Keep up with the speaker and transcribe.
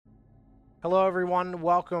Hello, everyone.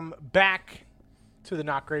 Welcome back to the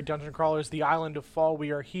Not Great Dungeon Crawlers, the Island of Fall.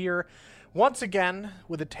 We are here once again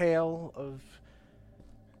with a tale of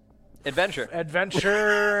adventure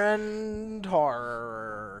and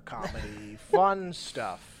horror comedy. Fun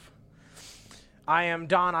stuff. I am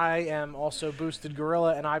Don. I am also Boosted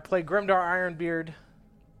Gorilla, and I play Grimdar Ironbeard,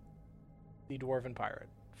 the Dwarven Pirate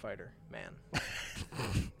Fighter Man. It's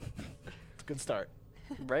a good start.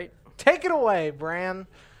 Right? Take it away, Bran.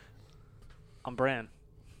 I'm Bran.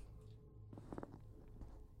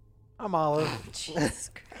 I'm Olive. Jesus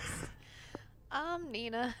Christ. I'm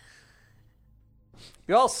Nina.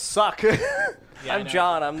 You all suck. Yeah, I I'm know.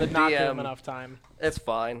 John. I'm the Not give him DM. enough time. It's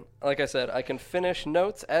fine. Like I said, I can finish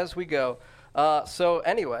notes as we go. So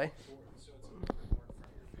anyway.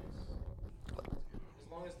 As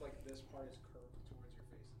long as this part is curved towards your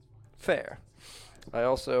face, it's fine. Fair. I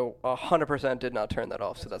also 100% did not turn that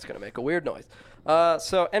off, so that's going to make a weird noise.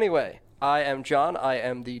 So anyway, I am John. I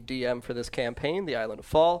am the DM for this campaign, The Island of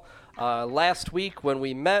Fall. Last week when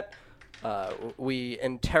we met, we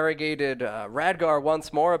interrogated Radgar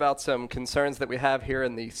once more about some concerns that we have here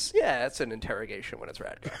in the... Yeah, it's an interrogation when it's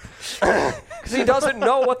Radgar. Because he doesn't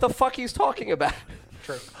know what the fuck he's talking about.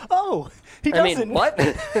 True. Oh, he I doesn't. mean, what?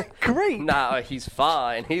 Great. Nah, he's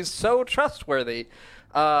fine. He's so trustworthy.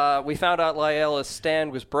 We found out Laiela's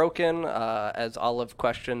stand was broken as Olive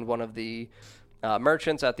questioned one of the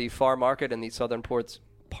merchants at the far market in the southern parts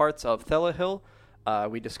of Thelahill.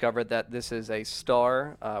 We discovered that this is a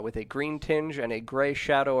star with a green tinge and a gray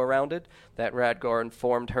shadow around it that Radgar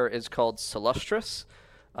informed her is called Celustris.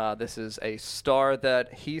 This is a star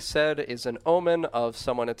that he said is an omen of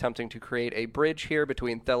someone attempting to create a bridge here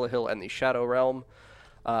between Thelahill and the Shadow Realm.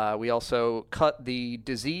 We also cut the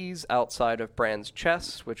disease outside of Bran's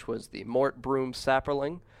chest, which was the Mort Broom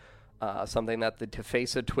Sapperling, something that the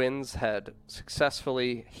Tefesa twins had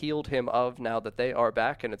successfully healed him of now that they are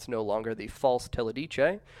back, and it's no longer the false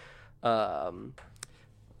Teledice.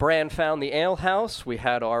 Bran found the alehouse. We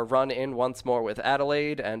had our run-in once more with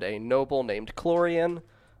Adelaide and a noble named Clorian.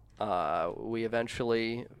 We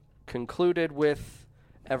eventually concluded with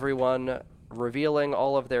everyone revealing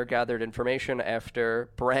all of their gathered information after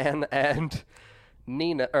Bran and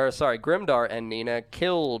Grimdar and Nina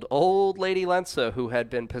killed old Lady Lensa, who had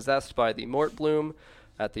been possessed by the Mortbloom.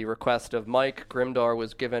 At the request of Mike, Grimdar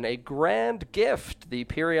was given a grand gift, the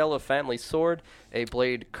Piriella family sword, a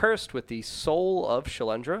blade cursed with the soul of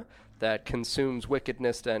Shalendra that consumes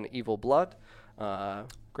wickedness and evil blood.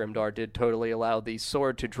 Grimdar did totally allow the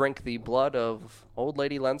sword to drink the blood of old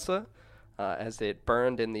Lady Lensa, as it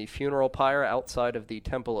burned in the funeral pyre outside of the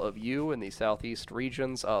Temple of Yu in the southeast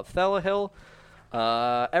regions of Thelahill.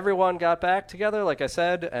 Everyone got back together, like I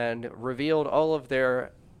said, and revealed all of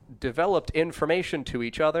their developed information to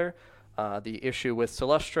each other. The issue with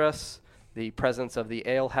Celustris, the presence of the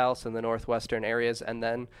alehouse in the northwestern areas, and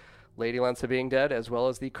then Lady Lensa being dead, as well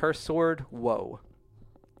as the cursed sword, Woe.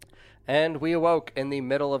 And we awoke in the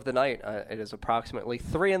middle of the night. It is approximately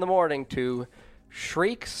 3 a.m. to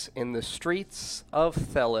shrieks in the streets of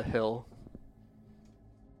Thelahill.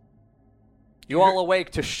 You all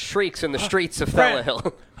awake to shrieks in the streets of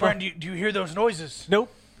Thelahill. Bran, do you hear those noises?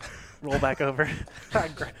 Nope. Roll back over.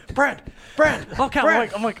 Bran! Okay, Bran!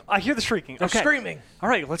 I'm like, I hear the shrieking. They're Okay. screaming. All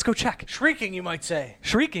right, let's go check. Shrieking, you might say.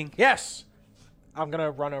 Shrieking? Yes. I'm going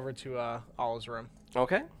to run over to Olive's room.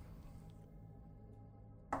 Okay.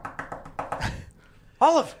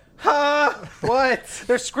 Olive! What?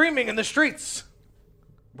 They're screaming in the streets.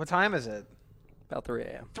 What time is it? About 3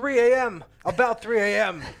 a.m. 3 a.m. About 3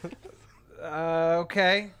 a.m.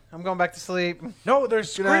 Okay. I'm going back to sleep. No, they're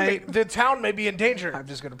screaming. night. The town may be in danger. I'm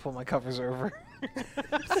just going to pull my covers over.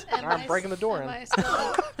 I'm breaking the door in. I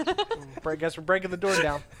Guess we're breaking the door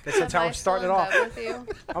down. Guess that's how we're starting it off. With you?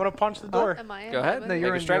 I'm going to punch the door. Am I in Go bed ahead. with No, you?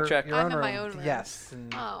 you're Make a strength check. Your I'm own in my room. own room. Yes.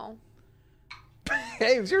 And Oh.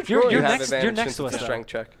 hey, it was your You're choice. You have next- advantage you're next since to it's us, a strength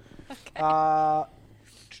check.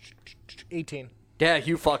 18. Yeah,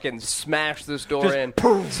 you fucking smash this door in.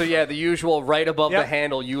 So yeah, the usual right above Yep. the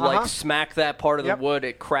handle, you Uh-huh. like smack that part of Yep. the wood,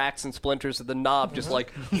 it cracks and splinters, and the knob just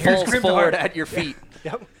like Here's falls Grimdar. forward at your feet.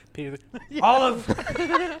 Yep. Olive!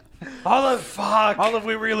 Olive! Fuck! Olive,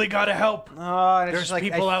 we really gotta help. And it's There's just like,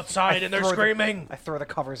 people outside and they're screaming. I throw the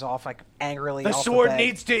covers off like angrily. The off sword bed.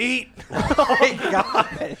 needs to eat. Oh my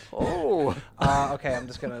god. Oh. Okay, I'm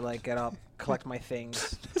just gonna like get up, collect my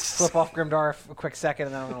things, flip off Grimdar for a quick second,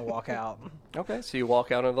 and then I'm gonna walk out. Okay, so you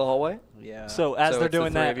walk out into the hallway. Yeah. So as So they're it's the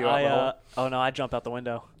doing three that, of you out in the hall? I jump out the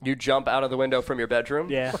window. You jump out of the window from your bedroom?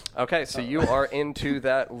 Yeah. Okay, so you are into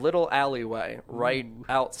that little alleyway right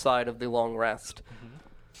outside of the long rest.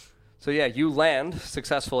 So yeah, you land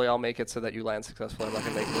successfully. I'll make it so that you land successfully. I'm not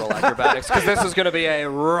going to make you roll acrobatics because this is going to be a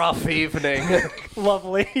rough evening.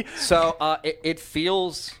 Lovely. So it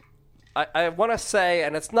feels, I want to say,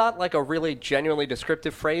 and it's not like a really genuinely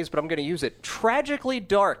descriptive phrase, but I'm going to use it, tragically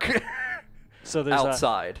dark So there's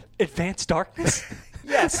outside. Advanced darkness.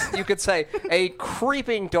 Yes, you could say a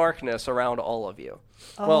creeping darkness around all of you.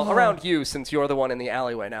 Well, around you since you're the one in the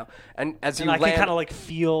alleyway now. And as you And I land, can kind of like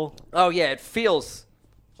feel. oh yeah, it feels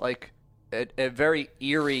like a very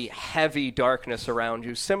eerie, heavy darkness around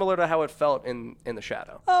you, similar to how it felt in the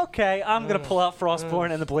shadow. Okay, I'm gonna pull out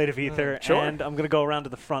Frostborn and the Blade of Ether, Sure. and I'm gonna go around to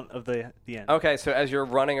the front of the end. Okay, so as you're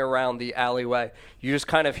running around the alleyway, you just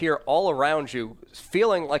kind of hear all around you,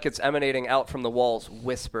 feeling like it's emanating out from the walls,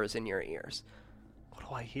 whispers in your ears. What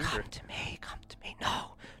do I hear? Come to me, come to me.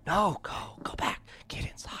 No, go back. Get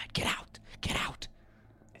inside, get out.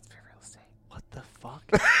 It's for real estate. What the fuck?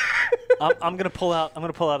 I'm gonna pull out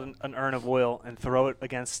an urn of oil and throw it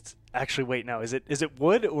against. Actually, wait, no. Is it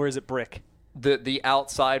wood or is it brick? The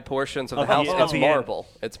outside portions of the Of the- house, of it's the end. marble.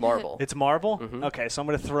 It's marble. It's marble. Okay, so I'm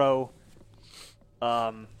gonna throw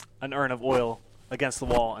an urn of oil against the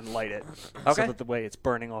wall and light it, Okay. so that the way it's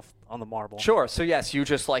burning off on the marble. Sure. So yes, you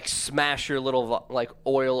just like smash your little like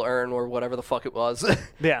oil urn or whatever the fuck it was.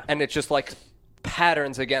 Yeah. And it just like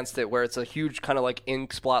patterns against it where it's a huge kind of like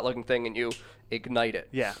ink splat looking thing, and you ignite it.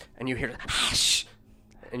 Yeah. And you hear "Hush,"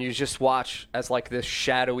 and you just watch as like this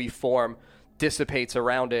shadowy form dissipates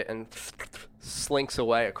around it and slinks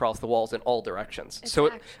away across the walls in all directions. It's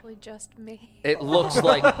so actually just me. it looks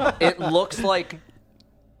like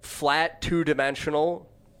flat two-dimensional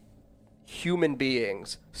human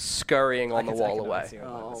beings scurrying on the wall away.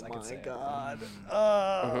 Oh my god.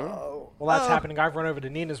 Well, that's happening. I've run over to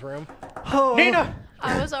Nina's room. Oh. Nina!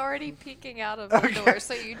 I was already peeking out of the door,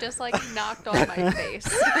 so you just like knocked on my face.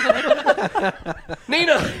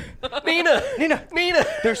 Nina!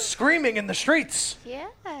 They're screaming in the streets. Yeah.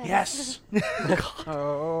 Yes.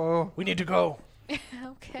 Oh. We need to go.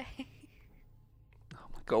 Okay.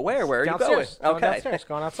 Go where? Where are Downstairs. you going? Okay. Downstairs.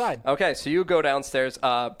 Going outside. Okay, so you go downstairs.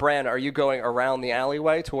 Bran, are you going around the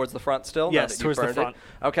alleyway towards the front still? now Yes, that you towards the burned it? front.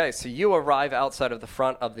 Okay, so you arrive outside of the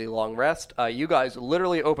front of the long rest. You guys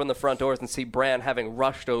literally open the front doors and see Bran having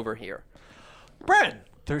rushed over here. Bran!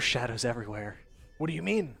 There's shadows everywhere. What do you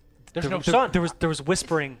mean? There's no There- sun. There was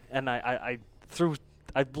whispering, and I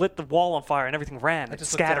lit the wall on fire, and everything ran. I It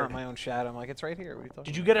just looked down scattered. at my own shadow. I'm like, it's right here. What are you talking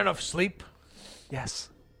Did you get enough sleep? Yes.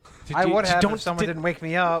 I would have don't- if someone did- didn't wake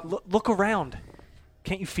me up. Look around.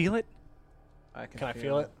 Can't you feel it? Can I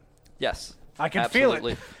feel it? Yes. I can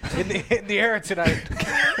absolutely. feel it in the air tonight.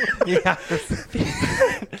 Yeah.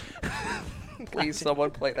 Please,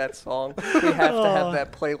 someone play that song. We have to have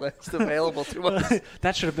that playlist available to us.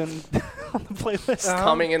 That should have been on the playlist.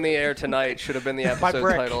 Coming in the Air Tonight should have been the episode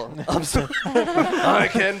Brick. title. I'm sorry. I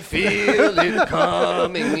can feel it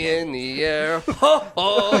coming in the air. Oh,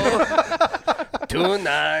 oh,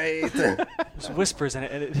 tonight. There's whispers in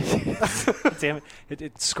it, and damn it,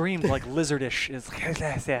 it screamed like lizardish. It's like,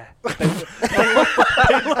 yeah.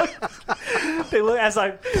 They look as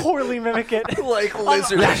I poorly mimic it. Like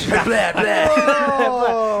lizards. blah,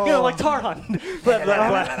 blah. You know, like Tarhan. Blah, blah,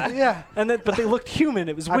 blah. Yeah. And then, but they looked human.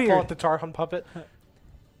 It was I pull weird. out the Tarhun puppet.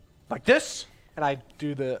 Like this. And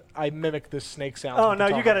I mimic the snake sound. Oh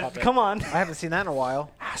no, you gotta come on. I haven't seen that in a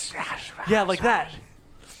while. Yeah, like that.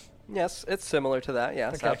 Yes, it's similar to that.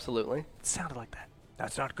 Yes, Okay. absolutely. It sounded like that.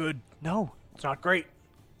 That's not good. No, It's not great.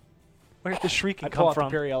 where did the shrieking I pull come out from?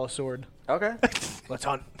 the Periella sword. Okay. Let's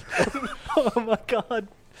hunt. Oh my god.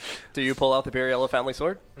 Do you pull out the Periella family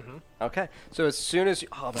sword? Mm-hmm. Okay. So as soon as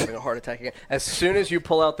I'm having a heart attack again. As soon as you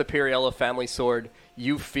pull out the Periella family sword,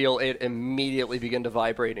 you feel it immediately begin to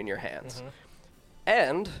vibrate in your hands. Mm-hmm.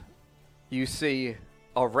 And you see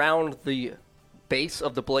around the base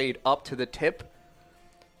of the blade up to the tip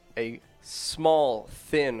a small,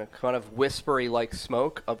 thin, kind of whispery like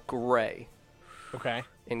smoke of gray Okay.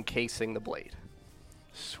 encasing the blade.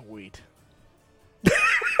 Sweet.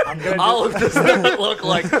 I'm gonna do- Olive does not look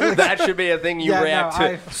like that should be a thing you Yeah, react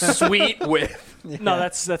no, to sweet with. No,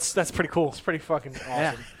 that's pretty cool. It's pretty fucking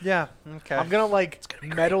awesome. Yeah. Okay. I'm gonna like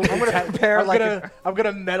metal. I'm gonna prepare I'm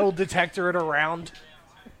gonna metal detector it around.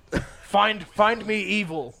 Find me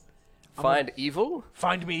evil. Find evil?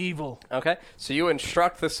 Find me evil. Okay. So you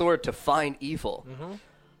instruct the sword to find evil. Mm-hmm.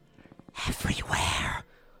 Everywhere.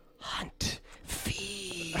 Hunt.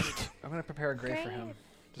 Feed. I'm gonna prepare a grave for him.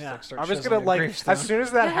 Just, Yeah. start I'm just chiseling gonna a like gravestone. as soon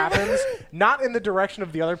as that happens, not in the direction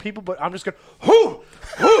of the other people, but I'm just gonna whoo,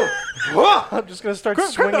 whoo, whoo. I'm just gonna start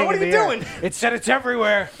swinging what in are you the air. doing? It said it's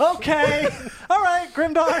everywhere. Okay. All right,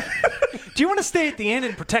 Grimdar. Do you want to stay at the inn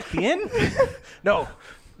and protect the inn? No,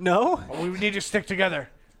 No? We need to stick together.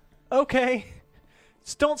 Okay.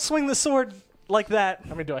 Just don't swing the sword like that.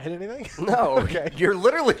 I mean, do I hit anything? No, Okay. You're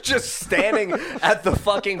literally just standing at the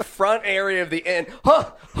fucking front area of the inn.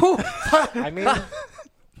 Huh? Who? I mean,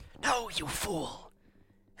 No, you fool!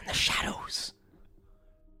 In the shadows.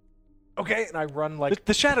 okay, and I run like.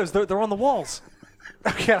 The shadows, they're on the walls.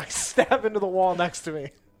 Okay, I stab into the wall next to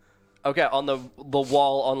me. Okay, on the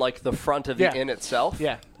wall on like the front of the Yeah. inn itself.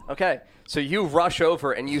 Yeah. Okay, so you rush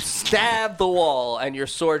over and you stab the wall, and your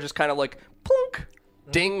sword just kind of like plunk,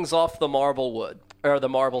 dings off the marble wood or the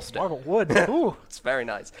marble stick. Marble wood. Ooh. It's very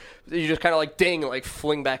nice. You just kind of like ding, like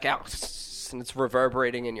fling back out, and it's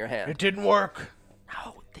reverberating in your hand. It didn't work.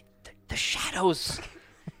 No, the shadows.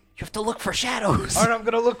 You have to look for shadows. All right, I'm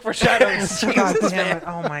gonna look for shadows. God Jesus, damn man. it.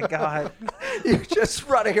 Oh my god. You're just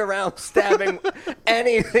running around stabbing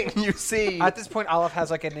anything you see. At this point, Olive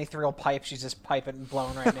has like an ethereal pipe. She's just piping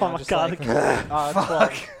blowing right now. Oh my just God. Like,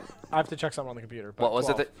 12. I have to check something on the computer. But What was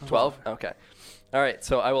 12. it? 12? Okay. All right,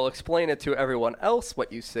 so I will explain it to everyone else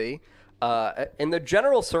what you see. In the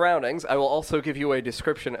general surroundings, I will also give you a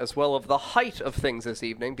description as well of the height of things this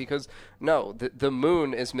evening because, no, the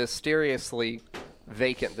moon is mysteriously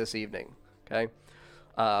vacant this evening. Okay?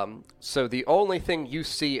 So the only thing you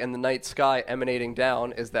see in the night sky emanating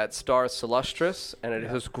down is that star Celestris, and it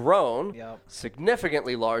has grown Yep.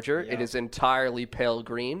 significantly larger. It is entirely pale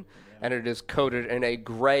green, and it is coated in a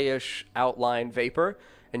grayish outline vapor.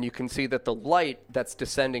 And you can see that the light that's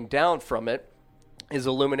descending down from it is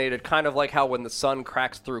illuminated kind of like how when the sun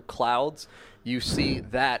cracks through clouds, you see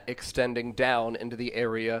that extending down into the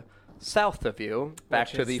area south of you, back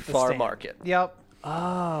Which to is the the far stand. market. Yep.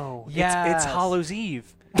 Oh. It's Yes. Hallows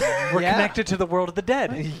Eve. We're Yeah. connected to the world of the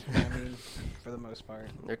dead. I mean, for the most part.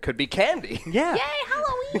 There could be candy. Yeah. Yay,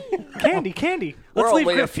 Halloween! Candy. We're Let's leave,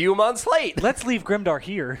 only a few months late. let's leave Grimdar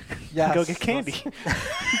here. Yes. Go get candy.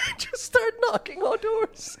 Just start knocking on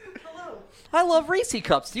doors. I love Reese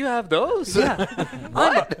cups. Do you have those? Yeah.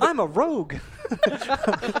 I'm a rogue.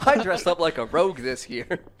 I dressed up like a rogue this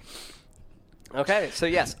year. Okay, so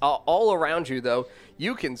yes, all around you, though,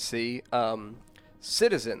 you can see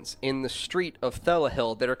citizens in the street of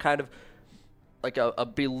Thelahill that are kind of like a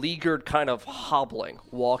beleaguered kind of hobbling,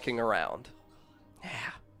 walking around.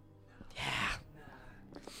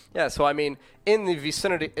 Yeah, so I mean, in the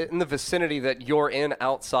vicinity that you're in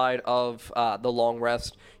outside of the Long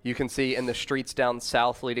Rest, you can see in the streets down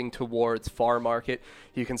south leading towards Far Market,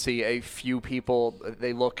 you can see a few people.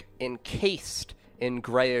 They look encased in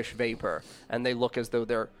grayish vapor, and they look as though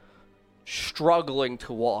they're struggling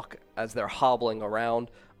to walk as they're hobbling around.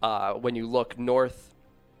 When you look north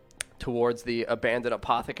towards the abandoned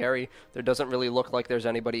apothecary, there doesn't really look like there's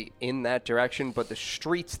anybody in that direction, but the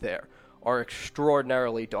streets there are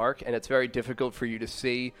extraordinarily dark, and it's very difficult for you to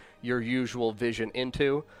see your usual vision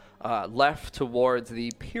into. Left towards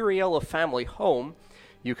the Piriella family home,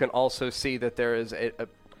 you can also see that there is a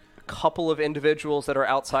couple of individuals that are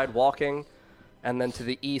outside walking, and then to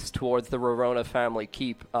the east towards the Rorona family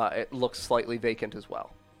keep, it looks slightly vacant as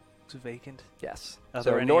well. It's vacant. Yes. Are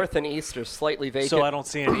So there any- north and east are slightly vacant. So I don't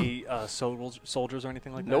see any soldiers or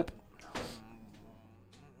anything like that? Nope.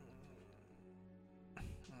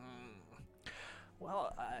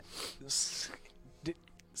 Well,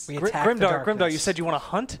 We attack the Grimdar, you darkness. said you want to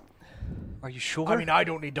hunt? Are you sure? I mean, I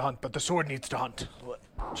don't need to hunt, but the sword needs to hunt.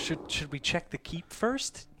 should we check the keep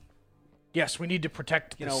first? Yes, we need to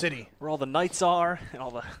protect You the know, city. where all the knights are and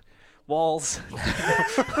all the walls.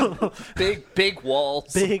 Big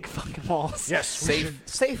walls. Big fucking walls. Yes, we should.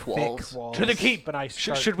 Safe walls. Thick walls. To the keep, and I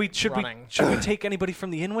Should, start we running. take anybody from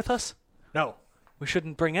the inn with us? No, We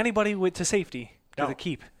shouldn't bring anybody to safety to No. the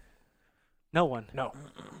keep. No one. no.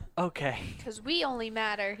 Okay. Because we only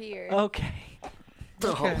matter here. Okay.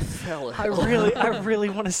 Oh, fella. I really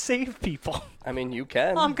want to save people. I mean, you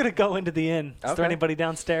can. I'm gonna go into the inn. Is Okay. there anybody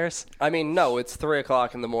downstairs? I mean, no, it's 3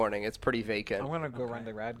 o'clock in the morning. It's pretty vacant. I'm gonna go run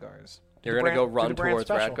to Radgar's. You're going to go brand- run do the brand towards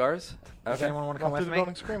special. Radgar's? Does Okay. anyone want to come Come with through the me?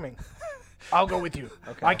 building screaming. I'll go with you.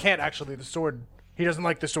 Okay. I can't actually. The sword. He doesn't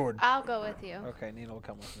like the sword. I'll go with you. Okay, Nina will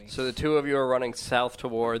come with me. So the two of you are running south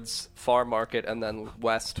towards Far Market and then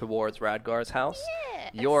west towards Radgar's house.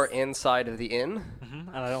 Yes. You're inside of the inn? And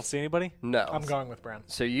I don't see anybody. No. I'm going with Bran.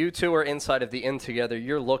 So you two are inside of the inn together.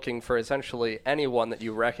 You're looking for essentially anyone that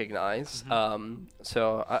you recognize.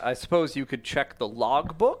 So I suppose you could check the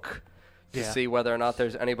logbook to Yeah. see whether or not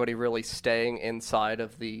there's anybody really staying inside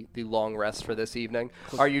of the long rest for this evening.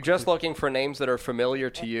 Are you just looking for names that are familiar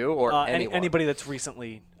to you or anyone? Anybody that's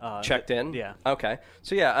recently Checked in? Yeah. Okay.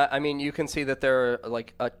 So yeah, I mean, you can see that there are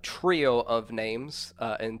like a trio of names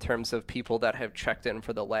in terms of people that have checked in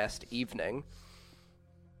for the last evening.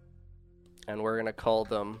 and we're gonna call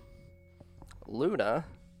them Luna,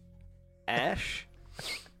 Ash,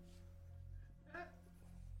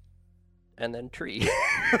 and then Tree.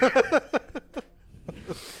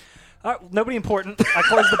 Nobody important. I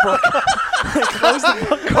closed the book. I closed the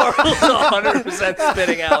book. Carl's 100%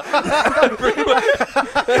 spitting out.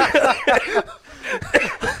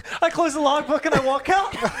 I close the logbook and I walk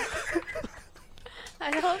out.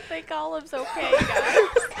 I don't think Olive's okay, guys.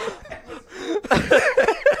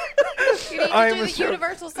 You need to do the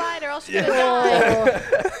universal sign or else you're gonna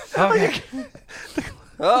die. Okay.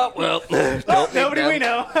 Oh, well. Don't Nobody we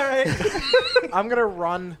know. All right. I'm gonna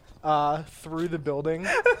run through the building.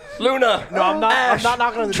 Luna. No, I'm not. Ash, I'm not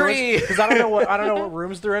knocking on the Tree. doors because I don't know what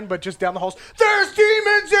rooms they're in. But just down the halls, there's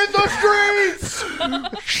demons in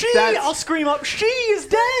the streets. I'll scream up. She is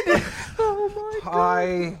dead. Oh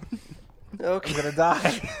my I'm Okay. gonna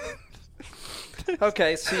die.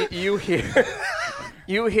 Okay, so you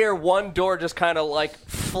hear one door just kind of like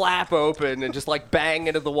flap open and just like bang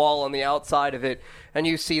into the wall on the outside of it, and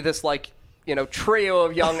you see this like, you know, trio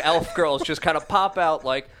of young elf girls just kind of pop out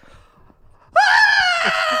like,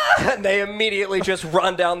 ah! And they immediately just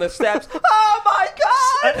run down the steps. Oh my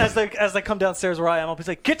god! As they come downstairs where I am, I'll be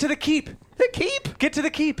like, "Get to the keep. The keep? Get to the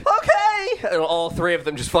keep." Okay! And all three of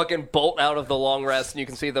them just fucking bolt out of the long rest, and you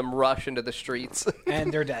can see them rush into the streets.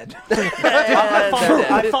 And they're dead.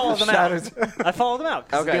 I follow them out. I follow them out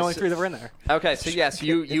because Okay, the only so- three that were in there. Okay, so yes,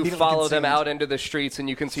 you don't follow them consumed. out into the streets, and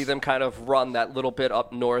you can see them kind of run that little bit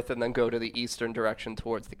up north and then go to the eastern direction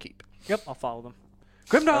towards the keep. Yep, I'll follow them.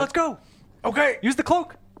 Grimdar, let's go. Okay. Use the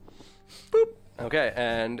cloak. Okay,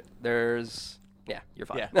 and there's... Yeah, you're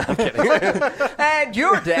fine. Yeah. I'm kidding. And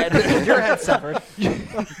you're dead. Your head severed.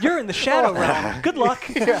 You're in the shadow realm. Good luck.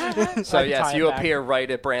 So I can tie yes, it you back. appear right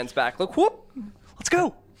at Bran's back. Look, whoop! Let's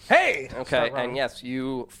go. Hey. Okay, Start running. and yes,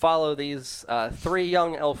 you follow these three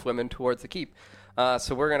young elf women towards the keep.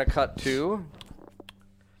 So we're going to cut to...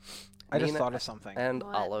 I just Nina thought of something. And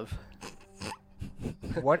What? Olive.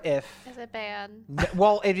 What if... Is it bad?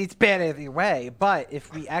 Well, it's bad either way, but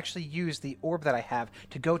if we actually use the orb that I have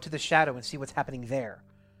to go to the shadow and see what's happening there,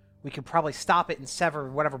 we could probably stop it and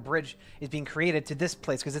sever whatever bridge is being created to this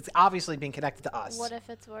place, because it's obviously being connected to us. What if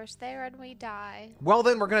it's worse there and we die? Well,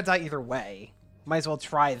 then we're going to die either way. Might as well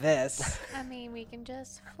try this. I mean, we can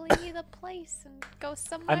just flee the place and go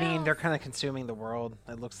somewhere I mean, else. they're kind of consuming the world,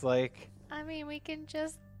 it looks like. I mean, we can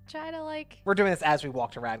just try to, like... We're doing this as we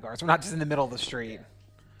walk to Radgar's. We're not just in the middle of the street.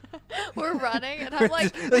 We're running, and I'm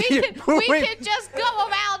like, we Wait. can just go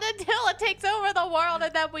around until it takes over the world,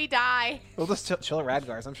 and then we die. We'll just chill at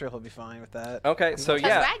Radgar's. I'm sure he'll be fine with that. Okay, so Because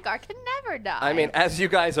yeah. Radgar can never die. I mean, as you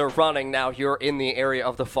guys are running now, you're in the area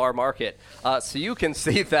of the far market. So you can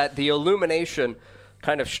see that the illumination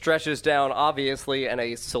kind of stretches down, obviously, in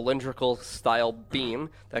a cylindrical style beam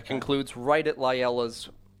that concludes right at Lyella's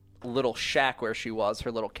little shack where she was,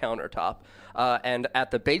 her little countertop. And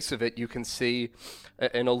at the base of it, you can see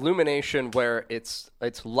an illumination where it's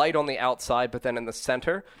light on the outside, but then in the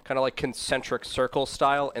center, kind of like concentric circle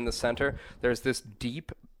style in the center, there's this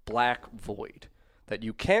deep black void that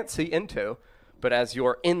you can't see into, but as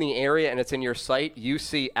you're in the area and it's in your sight, you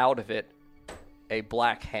see out of it a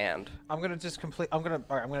black hand. I'm going to just complete... I'm going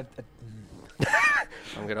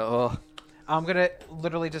to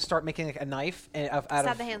literally just start making a knife out Stab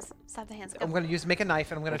of... the hands. Stab the hands. Go. I'm going to make a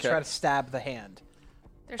knife, and I'm going to Okay. try to stab the hand.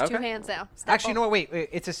 There's Okay. 2 hands now. Stab Actually, both. no, wait.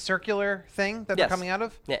 It's a circular thing that Yes. they're coming out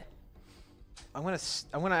of. Yeah. I'm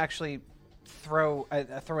gonna actually throw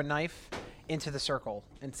a knife into the circle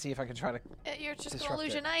and see if I can try to. You're just Disrupt gonna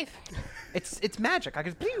lose it. your knife. It's magic. I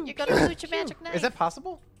can. You're gonna lose your magic knife. Is that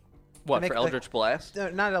possible? What, make for like- Eldritch Blast?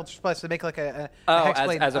 Not Eldritch Blast. To make like a Oh, hex as,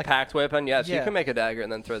 blade, as a like packed weapon? Yes, you Yeah. can make a dagger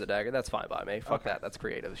and then throw the dagger. That's fine by me. Fuck Okay. that. That's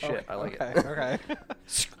creative as shit. I like okay, it. Okay.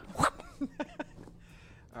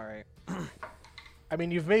 All right. I mean,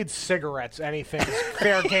 you've made cigarettes. Anything's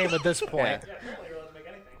fair game at this point.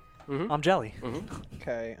 I'm jelly.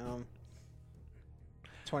 Okay.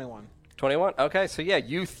 21. 21? Okay, so yeah,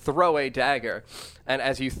 you throw a dagger, and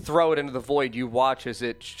as you throw it into the void, you watch as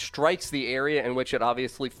it strikes the area in which it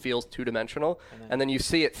obviously feels two-dimensional, and then you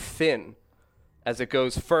see it thin as it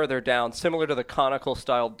goes further down, similar to the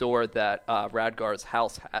conical-style door that Radgar's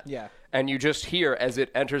house had. Yeah. And you just hear, as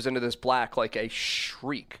it enters into this black, like a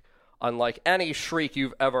shriek, unlike any shriek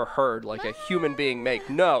you've ever heard, like a human being make.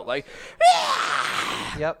 No, like...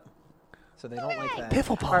 Yep. So they don't like that.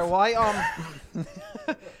 Piffle puff. All right.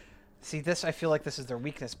 Well, see, this. I feel like this is their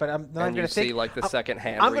weakness, but I'm not And you gonna see, think. like, the second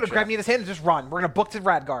hand I'm gonna reach grab out. Nina's hand and just run. We're gonna book to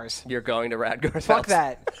Radgar's. You're going to Radgar's Fuck house.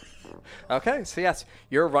 that. Okay, so yes,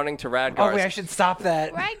 you're running to Radgar's. Oh wait, I should stop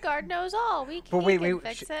that. Radgar knows all. But wait, he can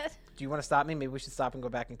wait, fix it. Do you want to stop me? Maybe we should stop and go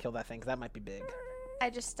back and kill that thing, because that might be big. I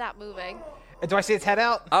just stopped moving. Do I see its head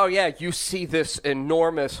out? Oh yeah, you see this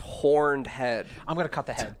enormous horned head. I'm going to cut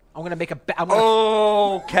the head. I'm going to make a...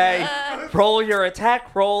 Okay, roll your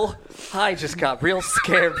attack roll. I just got real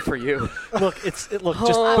scared for you. Look, just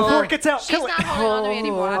before it gets out, She's kill not it. holding on to me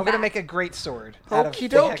anymore. I'm going to back. make a great sword. out of Okie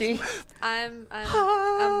the dokie. I'm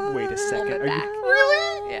Wait a second. holding Are you- back.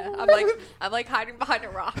 Really? Yeah. I'm like hiding behind a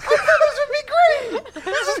rock. I thought this would be great.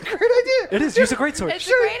 This is a great idea. It is. Use a great sword. It's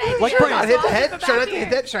a great idea. Like Should Brian. I hit the I'll head? put it Should I back hit here.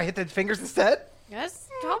 that? Should I hit the fingers instead? Yes,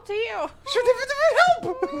 it's up to you. Should I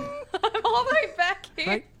help? I'm all the way back here.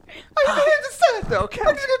 Right. I hit the hand instead. Okay.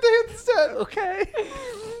 I'm just going to hit the instead. Okay.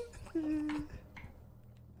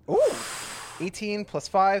 Ooh. 18 plus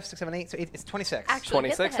 5, 6, 7, 8. So it's 26. Actually,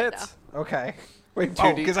 hit the 26 head, hits. Okay. Wait,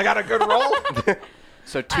 2D. because I got a good roll?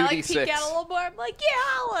 So though. I like 2d6. peek out a little more. I'm like, yeah,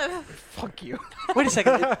 I'll live. Fuck you. Wait a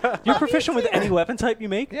second. You're proficient with any weapon type you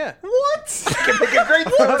make? Yeah. What? I can make a great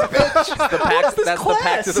sword, bitch. The pact, this that's the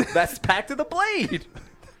pact of class? that's pact of the blade.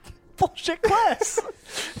 Bullshit class.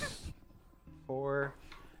 4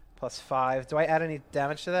 plus 5. Do I add any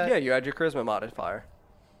damage to that? Yeah, you add your charisma modifier.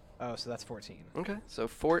 Oh, so that's 14. Okay, so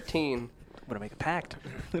 14. I'm gonna make a pact.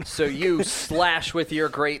 So you slash with your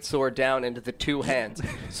greatsword down into the two hands.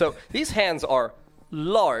 So these hands are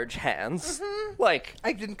large hands. Like,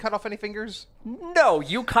 I didn't cut off any fingers. no,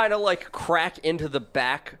 you kind of like crack into the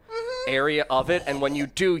back area of it, and when you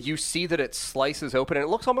do, you see that it slices open, and it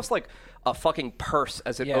looks almost like a fucking purse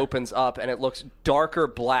as it Yeah. opens up, and it looks darker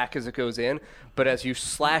black as it goes in, but as you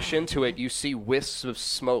slash into it, you see wisps of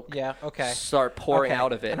smoke Yeah, okay. start pouring Okay.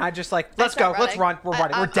 out of it. And I just like, let's go, start let's run. running. We're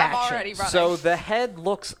running. We're I'm dashing. already running. So the head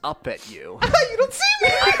looks up at you. You don't see me.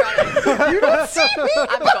 I'm running. You don't see me.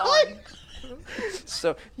 I'm gone.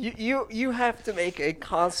 So you have to make a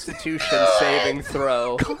Constitution saving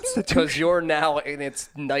throw because you're now in its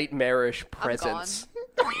nightmarish presence.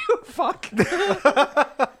 Fuck.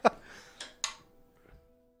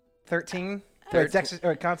 13.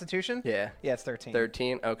 Constitution? Yeah. Yeah, it's 13.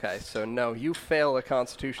 13. Okay, so no, you fail a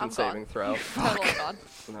Constitution I'm saving gone. throw. Totally gone.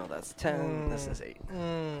 No, that's 10. This is 8.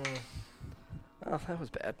 Oh, that was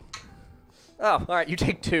bad. Oh, all right. You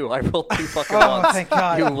take 2. I rolled 2 fucking Oh, ones. thank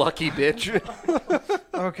God. You lucky bitch.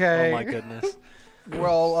 Okay. Oh my goodness.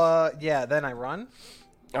 Well, yeah, then I run.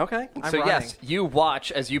 Okay. I'm So running. yes, you watch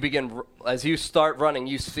as you start running.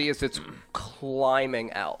 You see as it's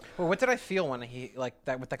climbing out. Well, what did I feel when he, like,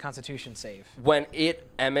 that with the Constitution save? When it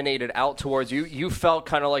emanated out towards you, you felt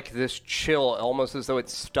kind of like this chill, almost as though it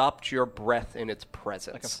stopped your breath in its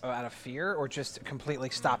presence. Out of fear or just completely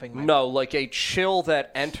stopping my... No, like a chill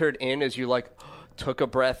that entered in as you like took a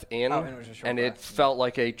breath in, Oh, and it was a short and it breath. felt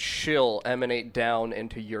like a chill emanate down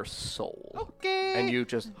into your soul. Okay. And you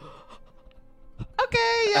just, Okay,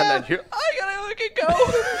 yeah. and then you, I gotta look and go.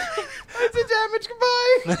 That's a damage.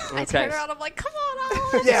 Goodbye. I turn around. I'm like, come on,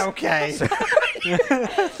 Alex. Yeah, okay.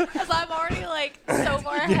 Because I'm already like so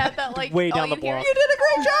far ahead that like Way all down the you hear- block. You did a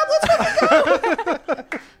great job.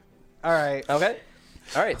 Let's go. All right. Okay.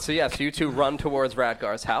 All right. So yes, you two run towards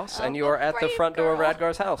Radgar's house, and you are at the brave front door of girl.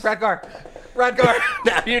 Radgar's house. Radgar.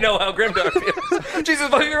 Now you know how Grimdark feels. Jesus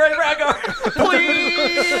fucking right, Radgar!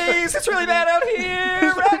 Please! It's really bad out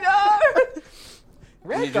here, Radgar!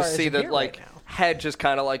 And you just see the like head just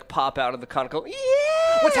kind of like pop out of the conical. Yeah.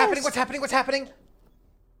 What's happening? What's happening? What's happening?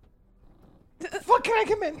 Fuck, can I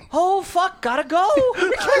come in? Oh fuck! Gotta go.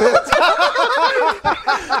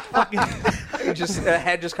 You just the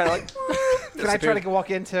head just kind of like. Can I try to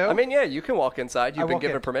walk in too? I mean, yeah, you can walk inside. You've been walk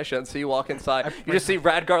given in. permission, so you walk inside. You just see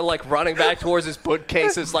Radgar like running back towards his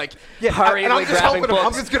bookcases, like and hurriedly I'm just grabbing helping him. books.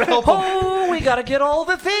 I'm just gonna help him. Oh, we gotta get all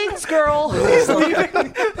the things, girl. He's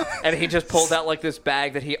leaving. And he just pulls out like this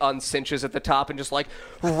bag that he uncinches at the top and just like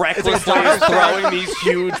recklessly is throwing these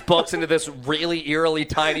huge books into this really eerily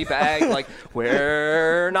tiny bag. Like,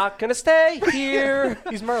 we're not gonna stay here.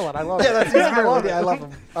 He's Merlin. I love it. Yeah, that's I love it. I love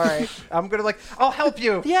him. All right, I'm gonna I'll help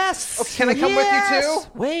you. Yes. Oh, can I come with you too?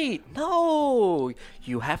 Wait, no.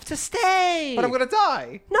 You have to stay. But I'm gonna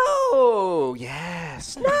die. No.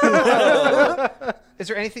 Yes. No. Is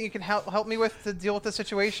there anything you can help me with to deal with the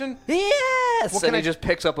situation? Yes. What And can he I- just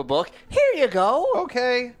picks up a book. Here you go.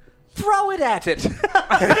 Okay. Throw it at it.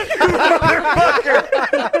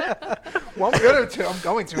 Well, I'm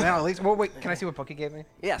going to now at least. Well, wait. Can I see what book he gave me?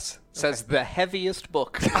 Yes. Says the heaviest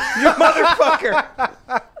book. Motherfucker.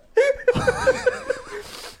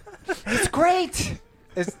 It's great.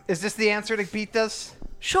 Is this the answer to beat this?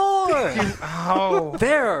 Sure. Oh.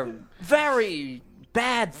 They're very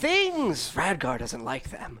bad things. Radgar doesn't like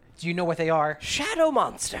them. Do you know what they are? Shadow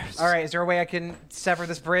monsters. All right. Is there a way I can sever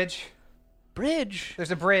this bridge? Bridge.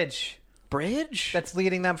 There's a bridge. bridge? that's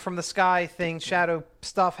leading them from the sky thing, shadow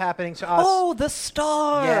stuff happening to us. Oh, the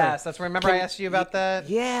star! Yes, that's remember I Can asked you about that?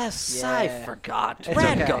 Yes, I Yeah. forgot. It's okay.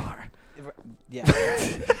 Radgar. Yeah.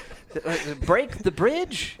 Break the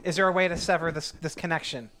bridge? Is there a way to sever this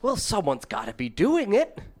connection? Well, someone's got to be doing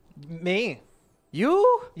it. Me?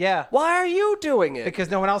 You? Yeah. Why are you doing it? Because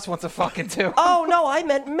no one else wants to fucking do. Oh, no, I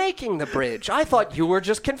meant making the bridge. I thought you were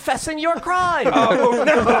just confessing your crime. Oh,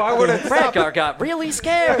 no, I would have stopped. Radgar got really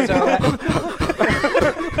scared. So,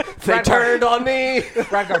 They turned on me.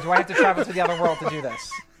 Radgar, do I have to travel to the other world to do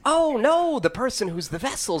this? Oh, no, the person who's the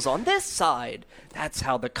vessel's on this side. That's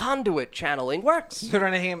how the conduit channeling works. Their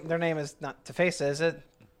name is not Tefesa, is it?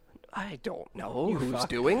 I don't know who's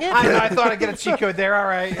doing it. I thought I'd get a cheat code there. All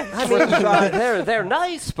right. I mean, they're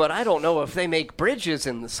nice, but I don't know if they make bridges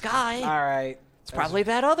in the sky. All right. It's probably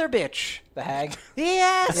that other bitch. The hag.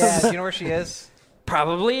 Yes. Yeah. Do you know where she is?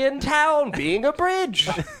 Probably in town, being a bridge.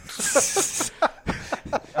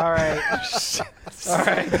 All right. All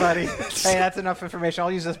right, buddy. Hey, that's enough information.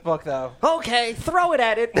 I'll use this book though. Okay, throw it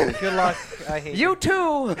at it. Good luck. I hate You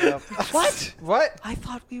too. Yep. What? What? I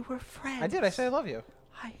thought we were friends. I did. I said I love you.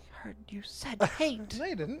 I heard you said hate. No,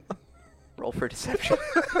 you didn't. Roll for deception.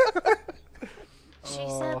 She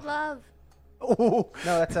said love. Oh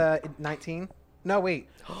no, that's 19. No, wait.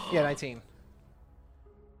 Yeah, 19.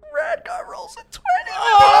 Radgar rolls a 20.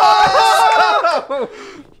 Oh!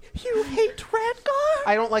 You hate Radgar?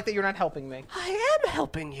 I don't like that you're not helping me. I am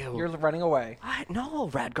helping you. You're running away. No,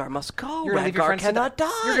 Radgar must go. You're gonna leave your Radgar friends cannot to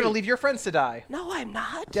die. You're gonna leave your friends to die. No, I'm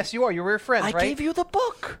not. Yes, you are. You were your friends, I right? gave you the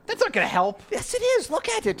book. That's not gonna help. Yes, it is. Look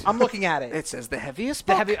at it. I'm looking at it. It says the heaviest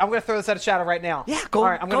The book. heavy, I'm gonna throw this at a shadow right now. Yeah, go. All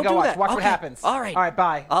right, I'm gonna go go do watch. that. Watch what Okay. happens. All right. All right.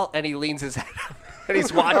 Bye. And he leans his head up. And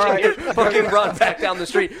he's watching you fucking run back down the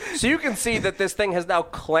street. So you can see that this thing has now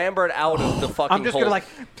clambered out of the fucking I'm just hole. gonna like.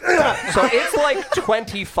 So it's like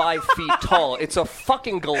 25 feet tall. It's a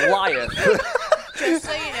fucking Goliath. Just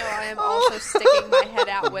so you know, I am also sticking my head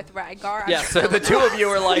out with Radgar. Yeah, so the two of you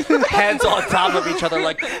are like heads on top of each other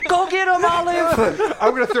like, go get him, Olive!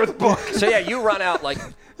 I'm gonna throw the book. So yeah, you run out like,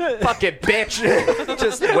 fuck it, bitch.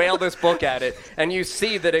 Just wail this book at it. And you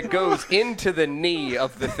see that it goes into the knee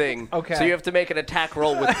of the thing. Okay. So you have to make an attack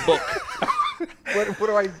roll with book. What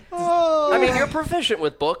do I? I mean, you're proficient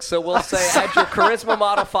with books, so we'll say add your charisma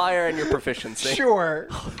modifier and your proficiency. Sure.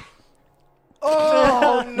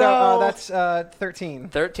 Oh no! That's 13.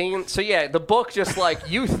 13. So yeah, the book just like,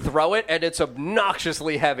 you throw it and it's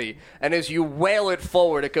obnoxiously heavy. And as you wail it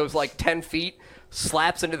forward, it goes like 10 feet,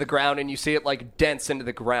 slaps into the ground, and you see it like dents into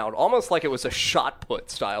the ground. Almost like it was a shot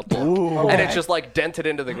put style book. And it Okay. just like dented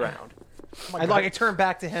into the ground. I turn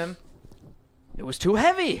back to him. It was too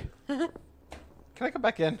heavy. Can I come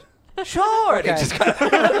back in? Sure. And Okay. it just kind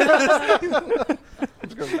of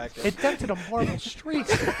Let's go back in. It dented a marble street.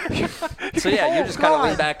 So yeah, you just kind of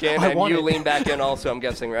lean back in, I and want you it. lean back in also, I'm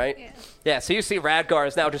guessing, right? Yeah. Yeah, so you see Radgar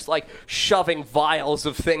is now just like shoving vials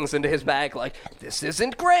of things into his bag like, this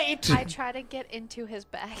isn't great. I try to get into his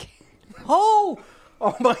bag. Oh,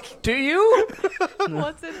 Oh my! do you?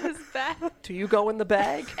 What's in his bag? Do you go in the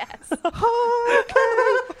bag? Yes.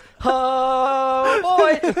 Okay. Oh,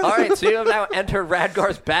 boy. All right, so you have now entered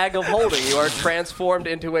Radgar's bag of holding. You are transformed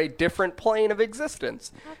into a different plane of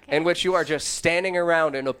existence Okay. in which you are just standing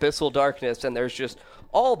around in abyssal darkness, and there's just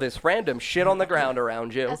all this random shit on the ground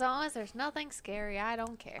around you. As long as there's nothing scary, I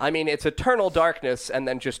don't care. I mean, it's eternal darkness and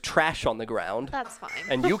then just trash on the ground, That's fine.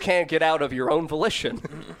 and you can't get out of your own volition.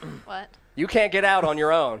 What? You can't get out on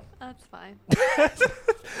your own. That's fine.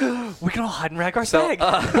 We can all hide in Radgar's So, bag.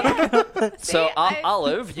 So, See, I-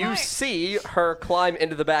 Olive, you Smart. see her climb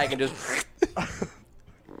into the bag and just...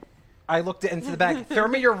 I looked into the bag. Throw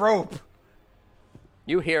me your rope.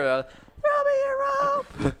 You hear a... Throw me your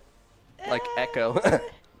rope! like echo.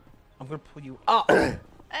 I'm gonna pull you up. I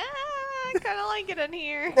kind of like it in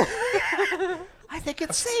here. I think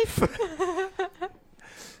it's safe.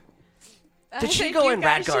 I Did she think go you in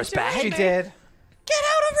guys Radgar's should join bag? She me. did. Get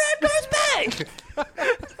out of Radgar's bag!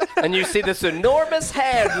 And you see this enormous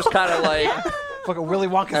hand just kind of like... Like a Willy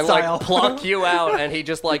Wonka and style. like plunk you out, and he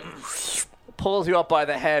just like pulls you up by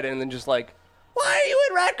the head, and then just like, why are you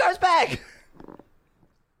in Radgar's bag?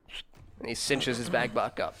 And he cinches his bag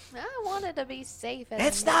back up. I wanted to be safe. And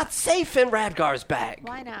It's not safe in Radgar's bag.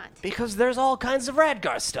 Why not? Because there's all kinds of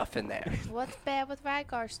Radgar stuff in there. What's bad with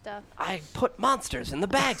Radgar stuff? I put monsters in the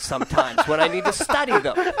bag sometimes when I need to study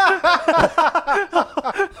them.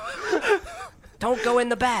 Don't go in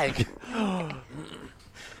the bag.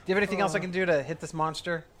 Do you have anything else I can do to hit this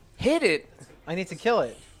monster? Hit it. I need to kill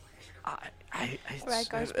it.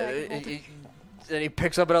 Radgar's bag of holding. And he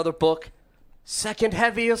picks up another book. second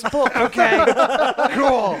heaviest book. Okay.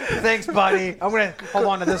 Cool. Thanks, buddy. I'm gonna hold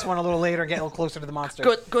on to this one a little later and get a little closer to the monster.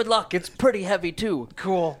 Good luck. It's pretty heavy too.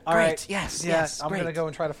 Cool. All Great. right. Yes, Yeah, yes, I'm gonna great. go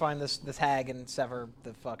and try to find this hag and sever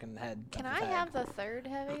the fucking head. Can of I the hag. have the third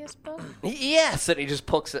heaviest book? Yes, and he just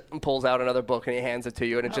pulls out another book and he hands it to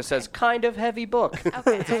you, and it just says kind of heavy book.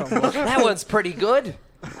 Okay. That one's pretty good.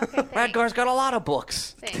 Okay, thanks. Radgar's got a lot of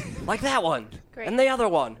books. Thanks. Like that one. Great. And the other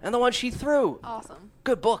one. And the one she threw. Awesome.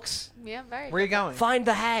 Good books. Yeah, very Where are you going? Find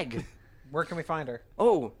the hag. Where can we find her?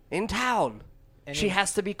 Oh, in town. And She in-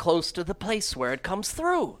 has to be close to the place where it comes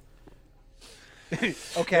through.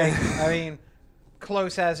 Okay. I mean,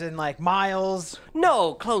 close as in like miles.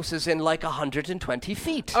 No, close as in like 120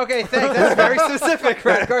 feet. Okay, thanks. That's very specific,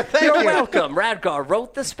 Radgar. Thank You're you. welcome. Radgar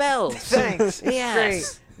wrote the spells. Thanks. Yes.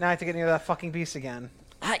 Great. Now I have to get near that fucking beast again.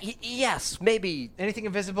 Yes, maybe Anything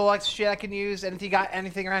invisible like shit I can use? Anything you got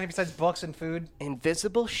anything around here besides books and food?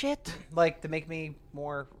 invisible shit? Like to make me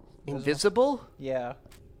more Invisible? Yeah.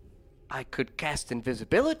 I could cast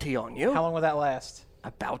invisibility on you. How long will that last?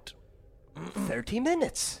 About 30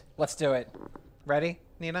 minutes. Let's do it. Ready,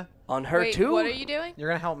 Nina? On her Wait, too? what are you doing? You're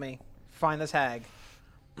gonna help me find this hag.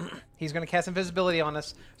 He's gonna cast invisibility on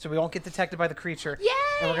us, so we won't get detected by the creature. Yay!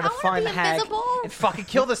 And we're I gonna wanna find be the hag invisible. and fucking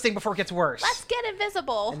kill this thing before it gets worse. Let's get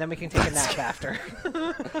invisible. And then we can take a nap after.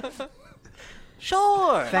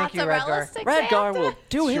 Sure. Thank you, Radgar. Mozzarella stick Radgar Santa? will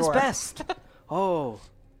do his Sure. best. Oh,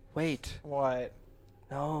 wait. What?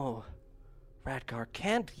 No. Radgar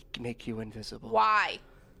can't make you invisible. Why?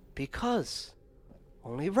 Because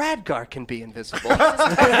only Radgar can be invisible.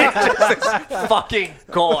 Fucking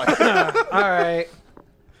gone. All right.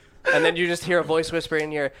 And then you just hear a voice whisper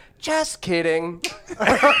in your ear, just kidding.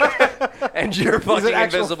 And you're fucking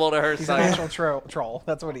invisible to her He's an sight. actual troll.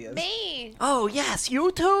 That's what he is. Me. Oh, yes,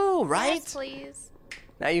 you too, right? Yes, please.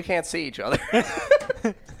 Now you can't see each other.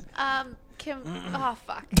 Oh,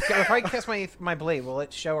 fuck. So if I cast my blade, will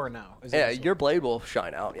it show or no? Is it Yeah, invisible? your blade will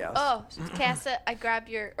shine out, yes. Oh, cast it. I grab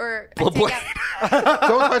your, or I The take blade. out.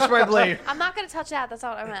 Don't touch my blade. I'm not gonna touch that. That's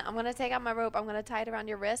not what I meant. I'm gonna take out my rope. I'm gonna tie it around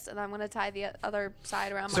your wrist, and I'm gonna tie the other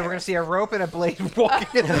side around So my we're gonna wrist. see a rope and a blade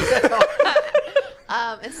walking in the middle.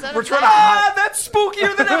 Instead We're of trying that, that's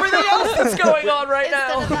spookier than everything else that's going on right instead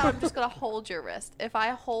of now. that, I'm just gonna hold your wrist. If I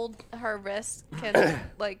hold her wrist, can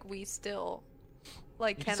like we still,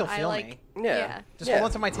 like, can can still I feel like? me. Yeah. Just hold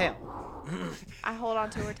on to my tail. I hold on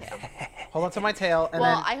to her tail. Hold on to my tail, and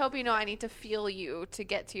Well, then I hope you know I need to feel you to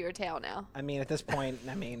get to your tail now. I mean, at this point,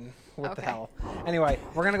 what the Okay. hell? Anyway,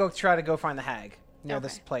 we're gonna try to go find the hag near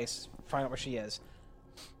this Okay. place. Find out where she is.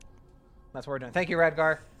 That's what we're doing. Thank you,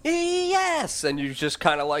 Radgar. Yes! And you just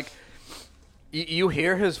kind of like. You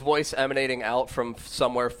hear his voice emanating out from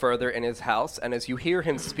somewhere further in his house, and as you hear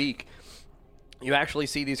him speak, you actually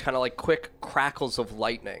see these kind of like quick crackles of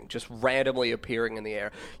lightning just randomly appearing in the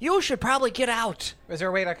air. You should probably get out. Is there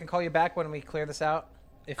a way that I can call you back when we clear this out?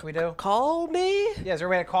 If we do? Call me? Yeah, is there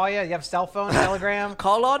a way to call you? You have a cell phone, telegram?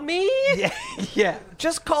 Call on me? Yeah. Yeah.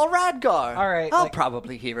 Just call Radgar. All right, I'll like-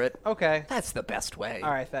 probably hear it. Okay. That's the best way.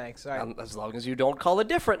 All right, thanks. All right. As long as you don't call a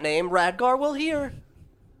different name, Radgar will hear.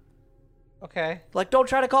 Okay. Like, don't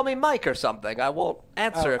try to call me Mike or something. I won't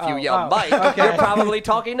answer if you yell oh, Mike. okay. You're probably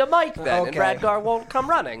talking to Mike then, Okay. and Radgar won't come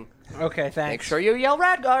running. Okay, thanks. Make sure you yell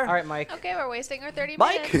Radgar. All right, Mike. Okay, we're wasting our 30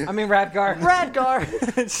 Mike? minutes. I mean, Radgar.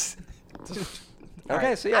 Radgar.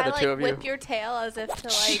 Okay, so yeah, I the like two of you. whip your tail as if to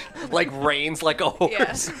like. Like reins like a horse.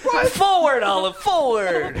 Yes. Forward, Olive,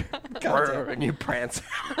 forward! And you prance.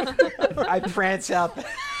 I prance out.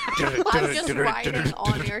 I'm just riding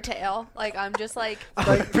on your tail. Like I'm just like.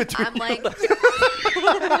 I'm like.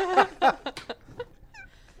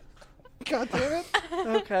 God damn it.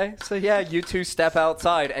 Okay, so yeah, you two step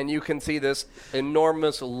outside and you can see this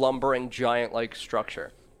enormous lumbering giant-like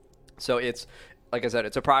structure. So it's, like I said,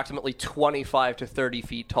 it's approximately 25 to 30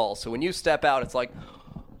 feet tall. So when you step out, it's like,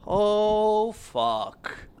 oh,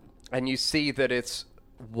 fuck. And you see that it's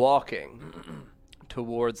walking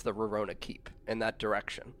towards the Rorona Keep in that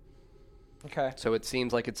direction. Okay. So it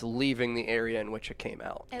seems like it's leaving the area in which it came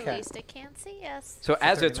out. At Okay. least it can't see us. So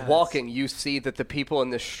as 30 it's minutes. walking, you see that the people in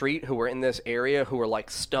the street who were in this area, who were like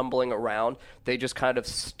stumbling around, they just kind of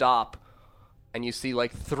stop, and you see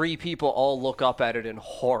like 3 people all look up at it in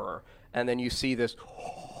horror, and then you see this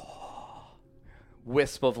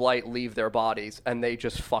wisp of light leave their bodies, and they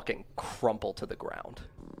just fucking crumple to the ground.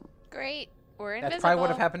 Great. We're invisible. That's probably would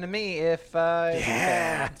have happened to me if.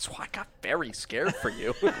 Yeah, that's why I got very scared for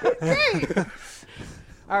you.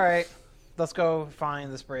 All right. Let's go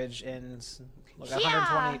find this bridge in look,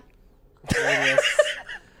 120 radius.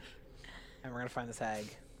 And we're going to find this hag.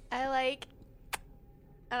 I like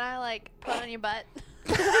put on your butt.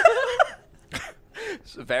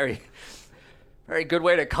 It's a very, very good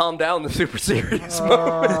way to calm down the super serious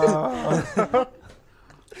moment.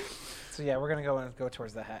 So yeah, we're gonna go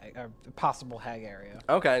towards the hag, possible hag area.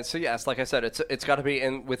 Okay, so yes, like I said, it's got to be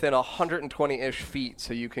within 120-ish feet,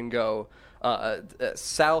 so you can go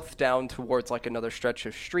south down towards like another stretch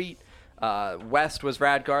of street. West was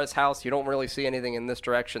Radgar's house. You don't really see anything in this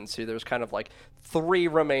direction, so there's kind of like 3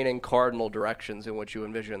 remaining cardinal directions in which you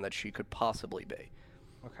envision that she could possibly be.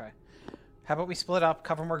 Okay. How about we split up,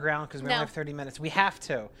 cover more ground because we only No. have 30 minutes. We have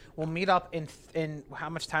to. We'll meet up in how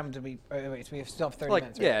much time do we? Wait, so we still have 30 Like,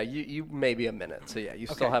 minutes. Right? yeah, you maybe a minute, so yeah, you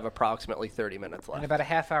still Okay. have approximately 30 minutes In left. about a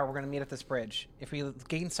half hour, we're going to meet at this bridge. If we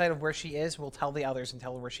gain sight of where she is, we'll tell the others and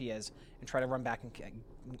tell her where she is and try to run back and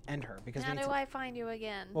end her. Because How we need do to, I find you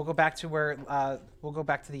again? we'll go back to where we'll go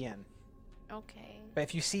back to the inn. Okay. But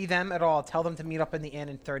if you see them at all, tell them to meet up in the inn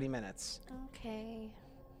in 30 minutes. Okay.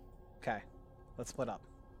 Okay. Let's split up.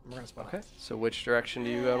 We're going to split Okay, up. so which direction do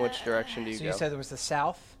you go and which direction do you So go? you said there was the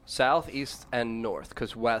south. South, east, and north,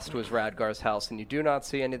 because west was Radgar's house, and you do not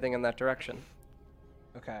see anything in that direction.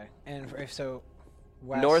 Okay. And if so,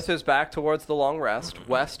 west. North is back towards the long rest.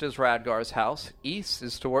 West is Radgar's house. East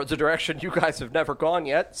is towards a direction you guys have never gone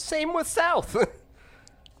yet. Same with south.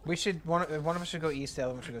 We should one of us should go east. The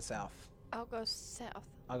other one should go south. I'll go south.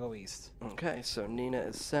 I'll go east. Okay, so Nina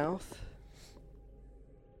is south.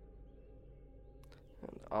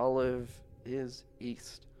 And Olive is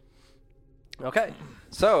east. Okay,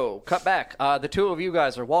 so cut back. The 2 of you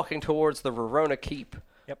guys are walking towards the Verona Keep.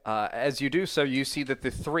 Yep. As you do so, you see that the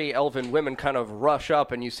 3 elven women kind of rush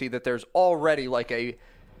up, and you see that there's already like a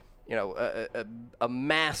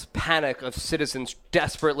mass panic of citizens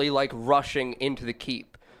desperately like rushing into the keep.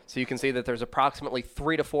 So you can see that there's approximately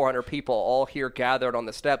 300 to 400 people all here gathered on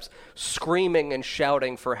the steps, screaming and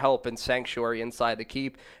shouting for help and sanctuary inside the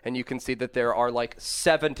keep. And you can see that there are like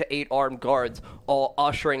 7 to 8 armed guards all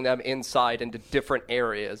ushering them inside into different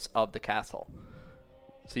areas of the castle.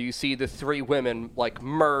 So you see the 3 women like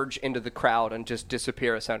merge into the crowd and just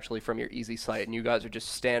disappear essentially from your easy sight. And you guys are just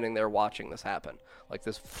standing there watching this happen, like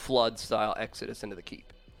this flood-style exodus into the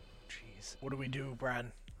keep. Jeez. What do we do,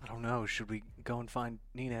 Bran? I don't know. Should we go and find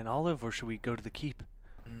Nina and Olive, or should we go to the keep?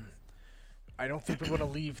 I don't think we're going to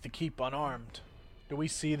leave the keep unarmed. Do we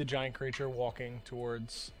see the giant creature walking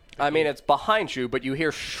towards... I mean, it's behind you, but you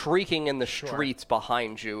hear shrieking in the streets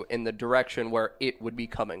behind you in the direction where it would be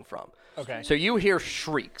coming from. Okay. So you hear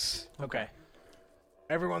shrieks. Okay.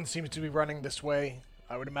 Everyone seems to be running this way.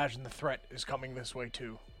 I would imagine the threat is coming this way,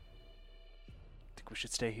 too. Think we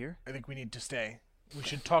should stay here? I think we need to stay. We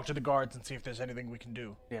should talk to the guards and see if there's anything we can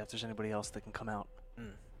do. Yeah, if there's anybody else that can come out.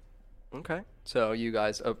 Okay. So you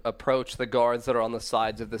guys approach the guards that are on the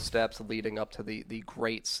sides of the steps leading up to the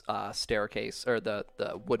great staircase, or the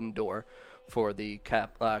wooden door for the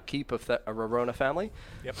keep of the Rorona family.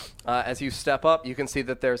 Yep. As you step up, you can see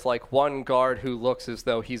that there's like one guard who looks as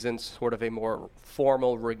though he's in sort of a more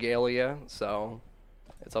formal regalia. So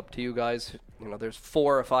it's up to you guys. You know, there's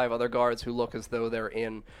 4 or 5 other guards who look as though they're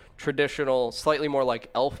in traditional, slightly more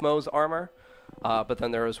like Elfmo's armor. But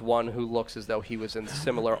then there is one who looks as though he was in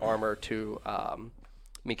similar armor to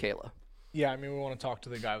Michaela. Yeah, I mean, we want to talk to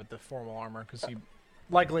the guy with the formal armor because he's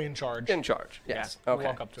likely in charge. In charge, yes. we'll Okay.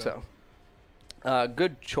 walk up to him. So,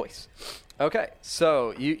 good choice. Okay,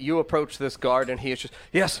 so you approach this guard, and he is just,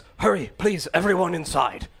 yes, hurry, please, everyone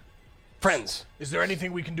inside. Friends, Is there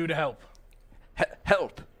anything we can do to help?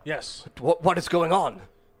 help. Yes. What is going on?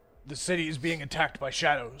 The city is being attacked by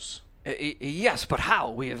shadows. Yes, but how?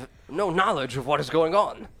 We have no knowledge of what is going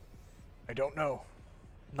on. I don't know.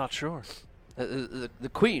 Not sure. The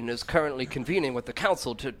Queen is currently convening with the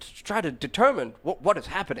council to try to determine what is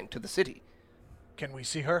happening to the city. Can we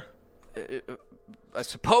see her? I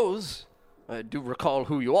suppose. I do recall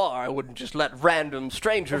who you are. I wouldn't just let random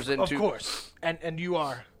strangers into... Of course. And you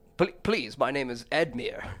are. Please, my name is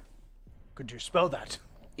Edmure. Could you spell that?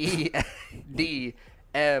 EDMYRE.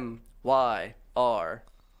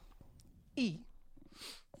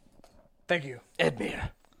 Thank you. Edmure.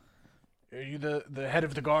 Are you the head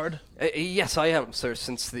of the guard? Yes, I am, sir.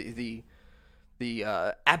 Since the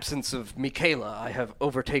absence of Michaela, I have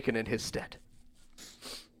overtaken in his stead.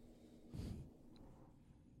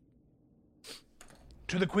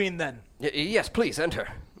 To the queen, then. Yes, please, enter.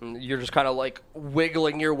 You're just kind of like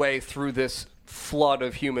wiggling your way through this flood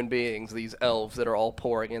of human beings, these elves that are all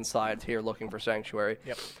pouring inside here looking for sanctuary.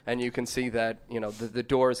 Yep. And you can see that, you know, the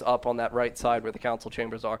doors up on that right side where the council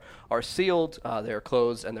chambers are sealed, they're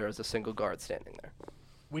closed, and there is a single guard standing there.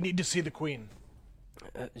 We need to see the queen.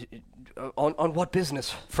 On what business,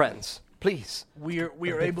 friends? Please. We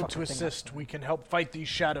are able to assist. We can help fight these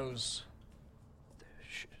shadows.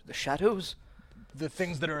 The shadows? the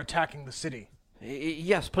things that are attacking the city.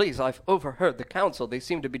 Yes, please. I've overheard the council. They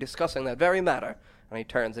seem to be discussing that very matter. And he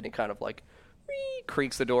turns and he kind of like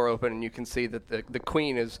creaks the door open, and you can see that the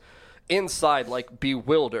queen is inside, like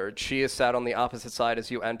bewildered. She is sat on the opposite side as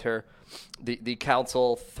you enter. The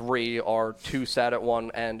council 3 are 2 sat at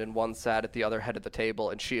one end and 1 sat at the other head of the table,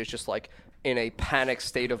 and she is just like in a panic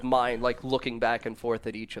state of mind, like looking back and forth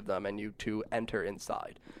at each of them, and you 2 enter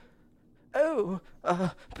inside. Oh,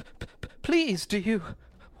 please,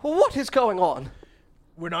 what is going on?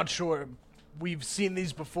 We're not sure. We've seen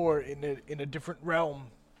these before in a different realm,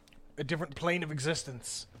 a different plane of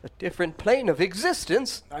existence. A different plane of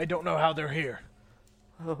existence? I don't know how they're here.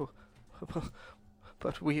 Oh,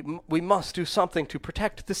 but we must do something to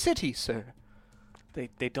protect the city, sir.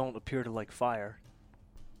 They don't appear to like fire.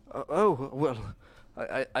 Well,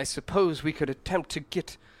 I suppose we could attempt to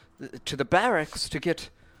get to the barracks to get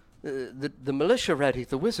the militia ready,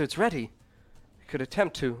 the wizards ready. We could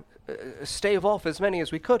attempt to stave off as many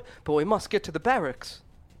as we could, but we must get to the barracks.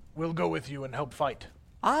 We'll go with you and help fight.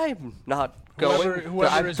 I'm not going.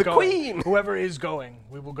 Whoever is the going, queen. Whoever is going,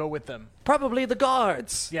 we will go with them. Probably the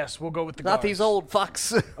guards. Yes, we'll go with the Not guards. these old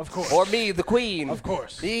fucks. Of course. Or me, the queen. Of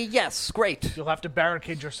course. Yes, great. You'll have to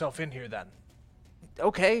barricade yourself in here then.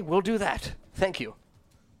 Okay, we'll do that. Thank you.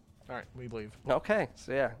 All right, we leave. Okay,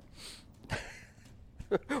 so yeah.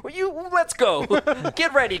 Let's go.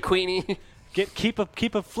 Get ready, Queenie. Keep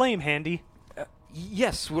a flame handy.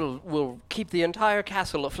 Yes, we'll keep the entire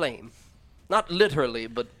castle aflame. Not literally,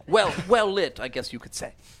 but well lit, I guess you could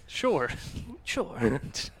say. Sure. Sure.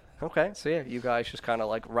 Okay, so yeah, you guys just kind of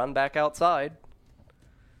like run back outside.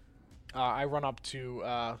 I run up to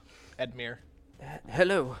Edmure.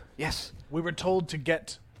 Hello. Yes. We were told to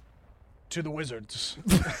get to the wizards.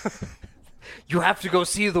 You have to go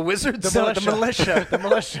see the wizards. The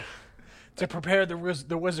militia. To prepare the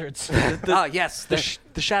wizards. Yes.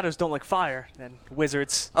 The shadows don't like fire, and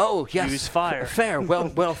wizards Yes. use fire. Fair.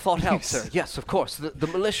 Well thought out, sir. Yes, of course. The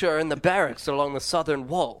militia are in the barracks along the southern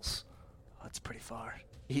walls. That's pretty far.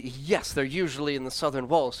 Yes, they're usually in the southern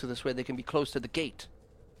walls, so this way they can be close to the gate.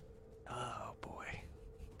 Oh, boy.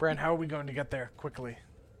 Bran, how are we going to get there quickly?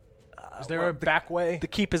 Is there a back way? The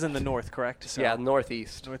keep is in the north, correct? So Yeah,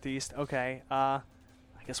 northeast. northeast. Okay. I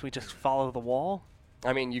guess we just follow the wall.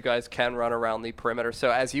 I mean, you guys can run around the perimeter. So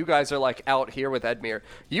as you guys are, like, out here with Edmure,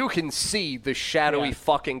 you can see the shadowy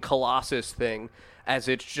fucking Colossus thing as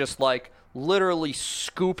it's just, like, literally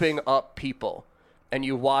scooping up people. And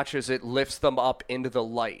you watch as it lifts them up into the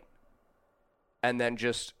light and then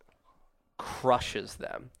just crushes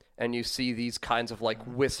them. And you see these kinds of, like,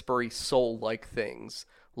 whispery soul-like things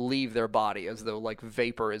leave their body as though, like,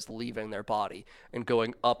 vapor is leaving their body and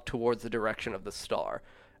going up towards the direction of the star.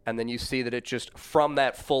 And then you see that it just, from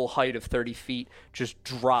that full height of 30 feet, just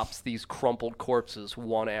drops these crumpled corpses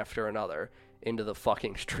one after another into the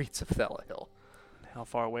fucking streets of Thelahill. How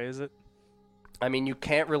far away is it? I mean, you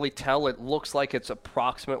can't really tell. It looks like it's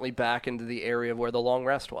approximately back into the area where the long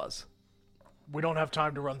rest was. We don't have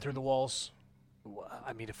time to run through the walls.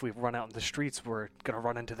 I mean, if we run out in the streets, we're going to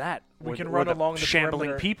run into that. We can Or run along the shambling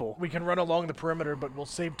perimeter. people. We can run along the perimeter, but we'll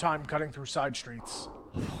save time cutting through side streets.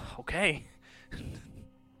 Okay.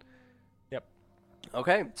 Yep.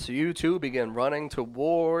 Okay, so you two begin running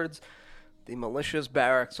towards the militia's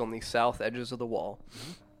barracks on the south edges of the wall.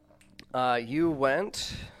 You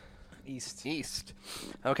went east.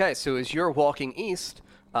 Okay, so as you're walking east,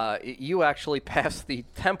 you actually pass the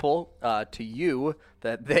temple to you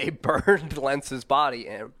that they burned Lence's body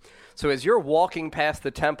in. So as you're walking past the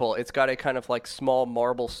temple, it's got a kind of like small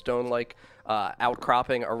marble stone-like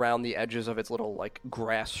outcropping around the edges of its little like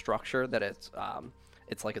grass structure that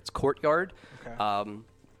it's like its courtyard. Okay.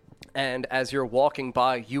 And as you're walking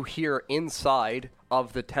by, you hear inside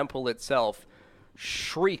of the temple itself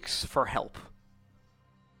shrieks for help.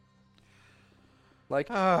 Like,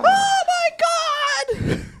 oh my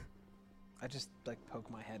god! I just like poke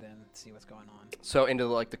my head in and see what's going on. So into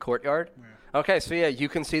the courtyard? Yeah. Okay, so yeah, you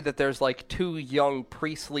can see that there's like 2 young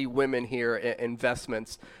priestly women here in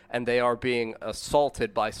vestments, and they are being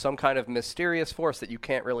assaulted by some kind of mysterious force that you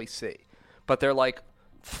can't really see. But they're like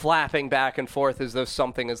flapping back and forth as though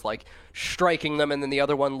something is like striking them, and then the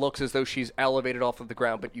other one looks as though she's elevated off of the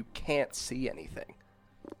ground, but you can't see anything.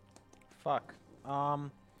 Fuck.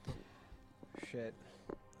 Shit.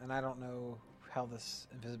 And I don't know how this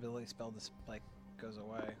invisibility spell goes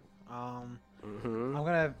away. I'm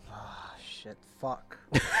gonna. Oh, shit. Fuck.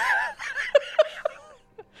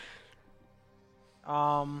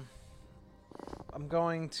 I'm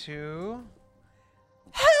going to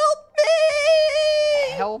Help me!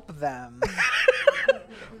 help them.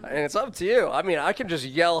 And it's up to you. I mean, I can just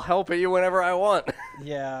yell help at you whenever I want.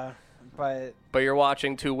 Yeah, but But you're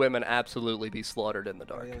watching two women absolutely be slaughtered in the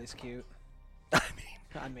dark. Aurelia's cute. I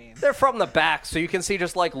mean, I mean, they're from the back, so you can see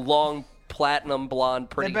just like long platinum blonde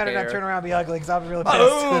they pretty better hair. not turn around and be ugly because I'll be really pissed.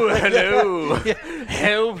 Oh, hello.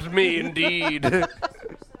 Helped me indeed.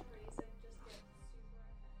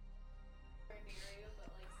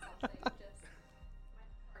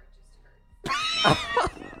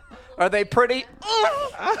 Are they pretty?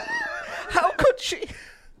 How could she?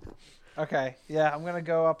 Okay, yeah, I'm gonna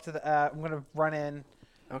go up to the. I'm gonna run in.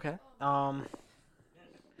 Okay. I'm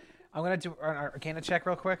gonna do an Arcana check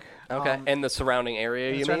real quick. Okay. In the surrounding area,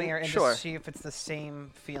 in the you surrounding mean? area, and Sure. just see if it's the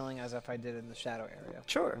same feeling as if I did in the shadow area.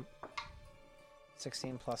 Sure.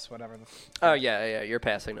 16 plus whatever. Oh, yeah. You're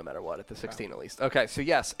passing no matter what at the 16 at least. Okay, so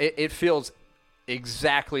yes, it feels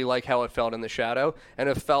exactly like how it felt in the shadow, and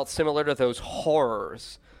it felt similar to those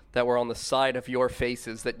horrors that were on the side of your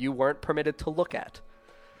faces that you weren't permitted to look at.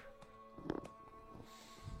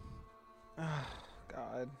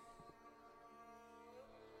 God.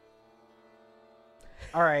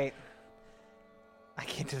 All right. I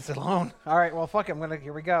can't do this alone. All right, well, fuck it.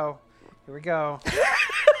 Here we go. Here we go.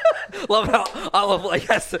 Love how I love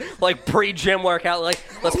like pre-gym workout. Like,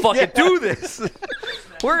 let's fucking do this.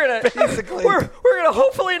 We're gonna Basically. we're gonna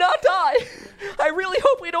hopefully not die. I really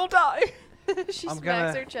hope we don't die. She I'm smacks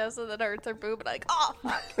gonna- her chest and then hurts her boob and like, oh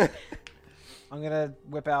fuck. I'm gonna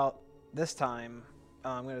whip out this time.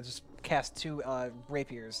 I'm gonna just cast 2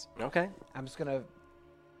 rapiers. Okay. I'm just gonna.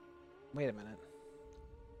 Wait a minute.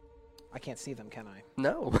 I can't see them, can I?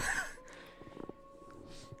 No.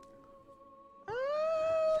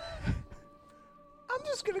 I'm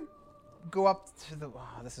just gonna go up to the.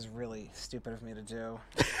 Oh, this is really stupid of me to do.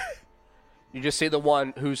 You just see the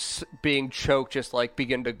one who's being choked just like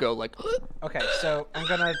begin to go like. Okay, so I'm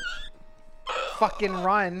gonna fucking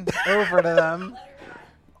run over to them.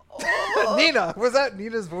 Nina, was that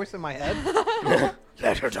Nina's voice in my head?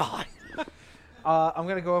 Let her die. I'm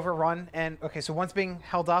gonna go over, run, and okay. So one's being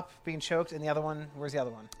held up, being choked, and the other one. Where's the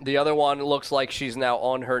other one? The other one looks like she's now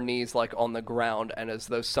on her knees, like on the ground, and as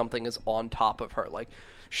though something is on top of her. Like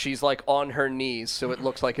she's like on her knees, so it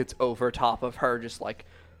looks like it's over top of her, just like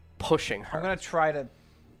pushing her. I'm gonna try to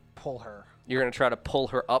pull her. You're gonna try to pull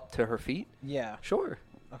her up to her feet? Yeah. Sure.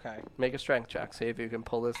 Okay. Make a strength check. See if you can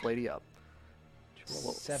pull this lady up.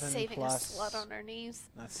 7 Saving plus. a slut on her knees.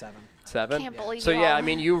 That's 7. 7? Can't believe So y'all. yeah, I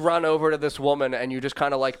mean, you run over to this woman and you just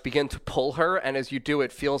kind of like begin to pull her, and as you do,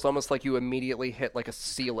 it feels almost like you immediately hit like a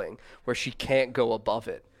ceiling where she can't go above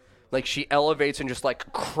it. Like she elevates and just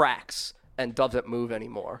like cracks and doesn't move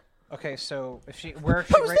anymore. Okay, so if she where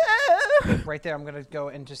she right there, I'm gonna go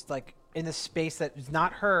and just like in the space that is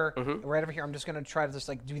not her, right over here. I'm just gonna try to just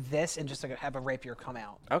like do this and just like have a rapier come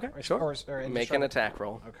out. Okay, Or- sure. or in the Make an struggle. attack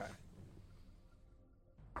roll. Okay.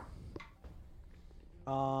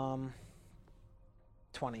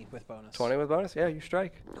 20 with bonus. 20 with bonus? Yeah, you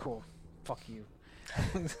strike. Cool. Fuck you.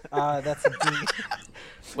 That's a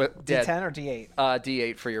With, yeah, D10 or D8?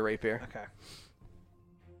 D8 for your rapier. Okay.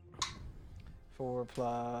 4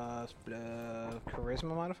 plus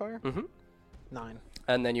charisma modifier? Mm-hmm. 9.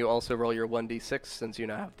 And then you also roll your 1d6 since you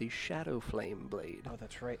now have the Shadow Flame Blade. Oh,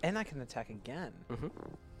 that's right. And I can attack again. Mm-hmm.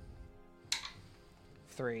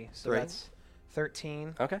 3. So 3. that's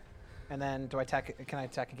 13. Okay. And then do I attack? Can I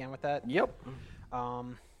attack again with that? Yep.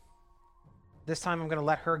 This time I'm going to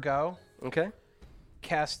let her go. Okay.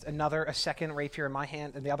 Cast a second rapier in my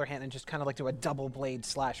hand and the other hand, and just kind of like do a double blade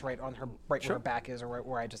slash right on her, right Sure. where her back is, or right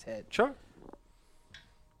where I just hit. Sure.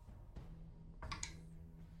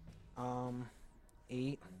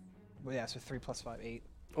 8. Well, yeah, so 3 plus 5, 8.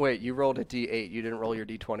 Wait, you rolled a d8. You didn't roll your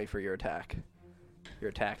d20 for your attack. You're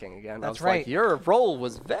attacking again. I That's was like, right. your roll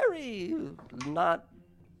was very not.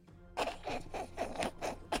 I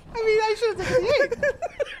mean, I should have taken the 8.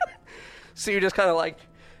 So you just kind of like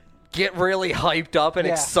get really hyped up and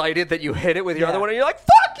Yeah. excited that you hit it with your Yeah. other one, and you're like,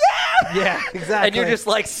 "Fuck yeah!" Yeah, exactly. And you just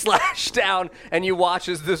like slash down, and you watch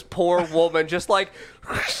as this poor woman just like,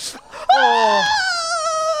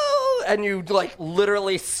 and you like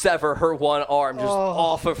literally sever her one arm just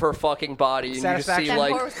off of her fucking body, and you just see Satisfaction. That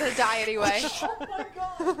like poor was gonna die anyway.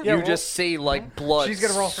 you just see like blood She's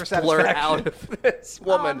gonna roll for splurt satisfaction. out of this Oh,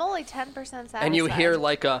 woman, I'm only 10% satisfied. and you hear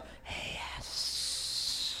like a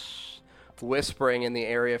whispering in the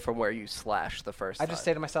area from where you slashed the first I time. just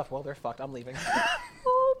say to myself, well, they're fucked. I'm leaving.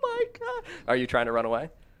 Oh my god. Are you trying to run away?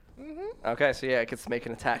 Mm-hmm. Okay, so yeah, it gets to make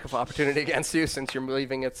an attack of opportunity against you since you're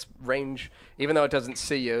leaving its range, even though it doesn't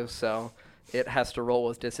see you, so it has to roll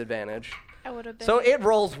with disadvantage. I would have been. So it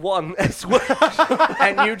rolls 1 as well.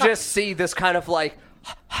 And you just see this kind of like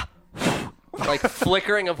like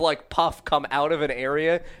flickering of like puff come out of an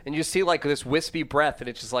area, and you see like this wispy breath, and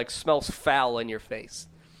it just like smells foul in your face.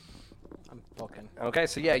 I'm looking. Okay,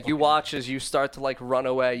 so yeah, you watch as you start to like run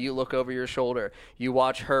away. You look over your shoulder. You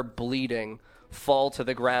watch her bleeding fall to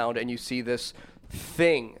the ground, and you see this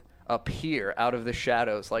thing appear out of the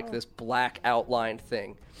shadows, like this black outlined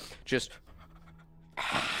thing, just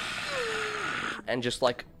and just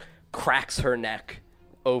like cracks her neck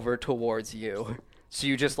over towards you. So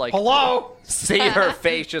you just like Hello. see her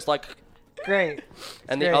face just like, Great.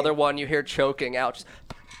 and the Great. other one you hear choking out. Just,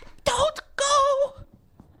 don't go.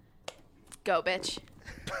 Go, bitch.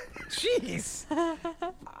 Jeez.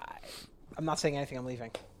 I'm not saying anything. I'm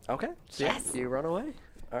leaving. Okay. So yeah, Yes. you run away.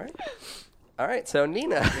 All right. All right. So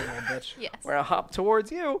Nina, Little bitch. Yes. we're gonna hop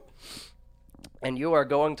towards you, and you are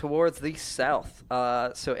going towards the south.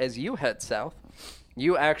 So as you head south,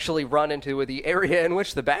 you actually run into the area in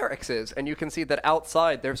which the barracks is, and you can see that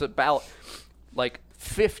outside there's about like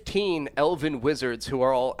 15 elven wizards who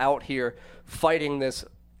are all out here fighting this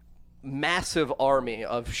massive army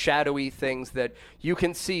of shadowy things that you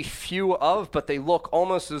can see few of, but they look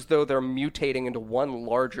almost as though they're mutating into one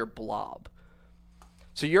larger blob.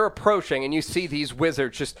 So you're approaching, and you see these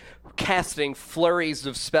wizards just casting flurries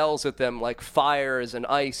of spells at them, like fires and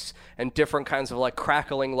ice and different kinds of like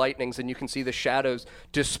crackling lightnings, and you can see the shadows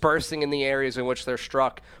dispersing in the areas in which they're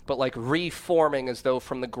struck, but like reforming as though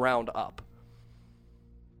from the ground up.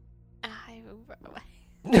 I run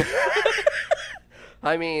away.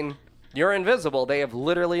 I mean, you're invisible. They have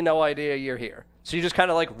literally no idea you're here. So you just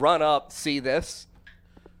kind of like run up, see this.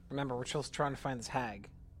 Remember, we're just trying to find this hag.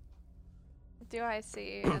 Do I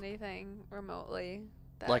see anything remotely?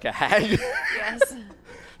 That... Like a hag. Yes.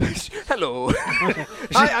 Hello.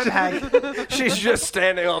 Hi, I'm hag. She's just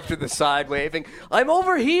standing off to the side waving, I'm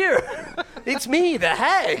over here. It's me, the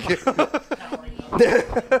hag.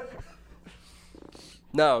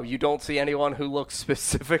 No, you don't see anyone who looks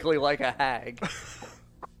specifically like a hag.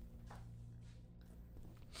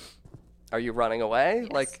 Are you running away?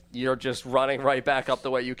 Yes. Like, you're just running right back up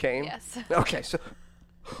the way you came? Yes. Okay, so...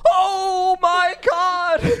 Oh my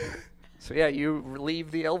god! So yeah, you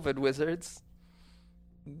leave the elven wizards.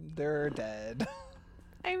 They're dead.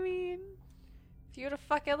 I mean, if you would have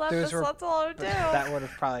fucking left Those us, were- that's all I would do. That would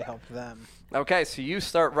have probably helped them. Okay, so you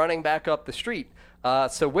start running back up the street.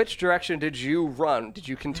 So which direction did you run? Did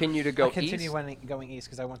you continue to go I continue east? going east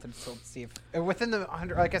because I wanted to still see if within the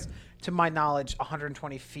 100. I guess to my knowledge,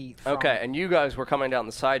 120 feet. From, Okay, and you guys were coming down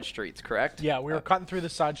the side streets, correct? Yeah, we were cutting through the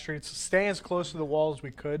side streets, staying as close to the wall as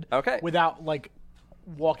we could. Okay. Without like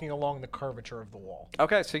walking along the curvature of the wall.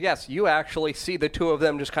 Okay, so yes, you actually see the two of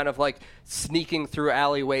them just kind of like sneaking through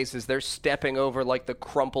alleyways as they're stepping over like the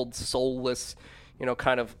crumpled, soulless, you know,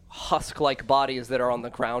 kind of husk-like bodies that are on the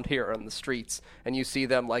ground here on the streets, and you see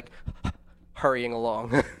them like hurrying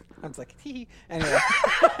along. I was like, hee. Anyway,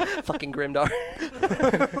 Fucking Grimdar.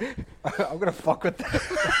 I'm gonna fuck with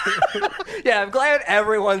that. Yeah, I'm glad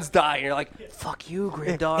everyone's dying. You're like, fuck you,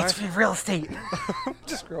 Grimdar. It's free real estate.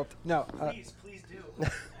 Just grow up. No. Please do.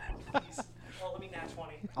 Please. Oh, let me nat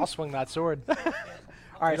 20. I'll swing that sword. All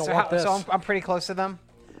right, don't so, want this. I'm pretty close to them.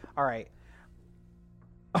 All right.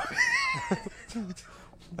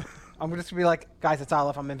 I'm just gonna be like, guys, it's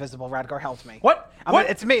Olive. I'm invisible. Radgar helped me. What? What?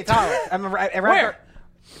 It's me. It's Olive. I'm Radgar. Where?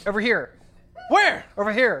 Over here. Where?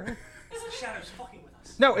 Over here. It's the shadows fucking with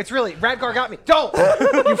us. No, it's really Radgar got me. Don't, you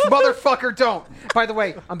motherfucker, don't. By the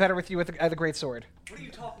way, I'm better with you with the great sword. What are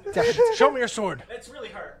you talking about? Show me your sword. It's really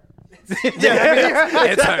her.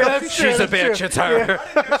 It's her. She's a bitch. It's her.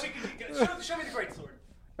 Show me the great sword.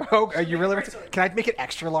 Oh, are you really? Can I make it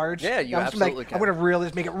extra large? Yeah, you I'm just gonna absolutely can. I'm gonna really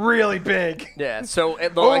just make it really big. Yeah, so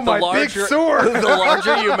the, Oh, like, the my big larger sword. the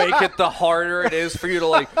larger you make it, the harder it is for you to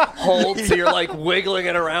like hold. So you're like wiggling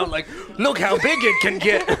it around, like, look how big it can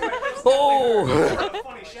get. Oh.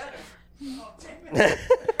 Funny shadow. Oh, damn it.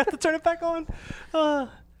 Have to turn it back on. All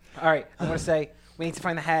right, I'm gonna say we need to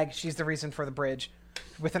find the hag. She's the reason for the bridge.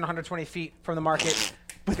 Within 120 feet from the market.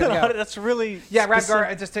 Gotta go. That's really Yeah, specific.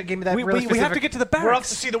 Radgar just gave me that We really have to specific- get to the We're off barracks.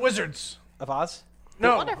 to see the wizards. of Oz.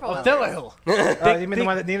 No, wonderful of wizards. Delahill. You mean the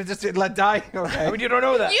one that Nina just let die? Okay. I mean, you don't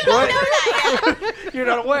know that. You don't know that yet. You're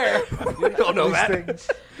not aware. You don't know that. Things.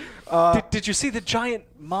 Did you see the giant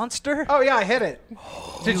monster? Oh yeah, I hit it.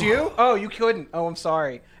 Did you? Oh, you couldn't. Oh, I'm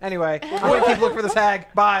sorry. Anyway, I'm gonna keep looking for this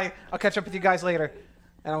hag. Bye. I'll catch up with you guys later,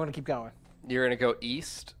 and I'm gonna keep going. You're gonna go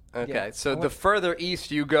east. Okay, Yeah. so the further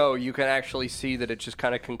east you go, you can actually see that it just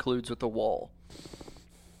kind of concludes with the wall.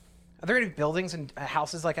 Are there any buildings and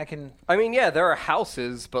houses like I can? I mean, yeah, there are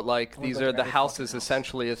houses, but like wanna these go to are the every fucking houses house.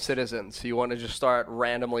 essentially of citizens. So you want to just start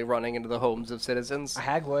randomly running into the homes of citizens? A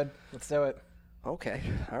hag would. Let's do it. Okay.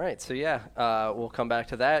 All right. So yeah, we'll come back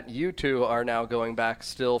to that. You two are now going back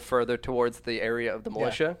still further towards the area of the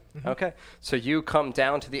militia. Okay. So you come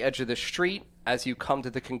down to the edge of the street. As you come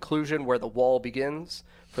to the conclusion where the wall begins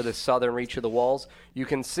for the southern reach of the walls, you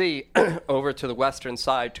can see over to the western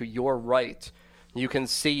side to your right, you can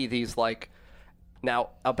see these now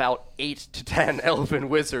about 8 to 10 elven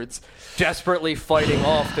wizards desperately fighting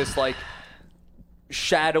off this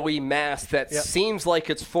shadowy mass that seems like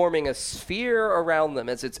it's forming a sphere around them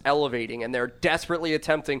as it's elevating, and they're desperately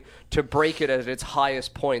attempting to break it at its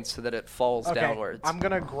highest point so that it falls downwards. I'm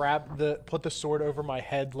gonna put the sword over my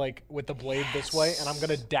head with the blade this way, and I'm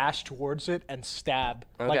gonna dash towards it and stab.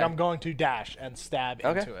 Okay. I'm going to dash and stab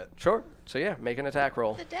into it. Sure. So yeah, make an attack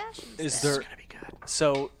roll. The dash Is there?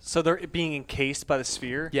 So they're being encased by the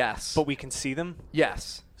sphere. Yes. But we can see them.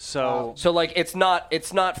 Yes. So So it's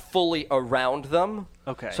not fully around them.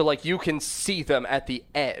 Okay. So you can see them at the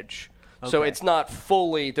edge. So Okay. it's not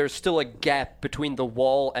fully. There's still a gap between the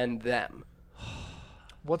wall and them.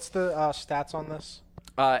 What's the stats on this?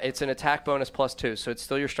 It's an attack bonus +2, so it's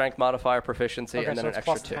still your strength modifier, proficiency, Okay, and then so an it's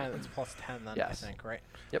extra plus 2. 10. It's plus 10 then, Yes. I think, right?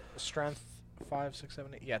 Yep. Strength 5, 6,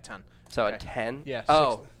 7, 8. Yeah, 10. So Okay. a 10. Yeah.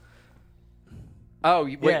 Oh.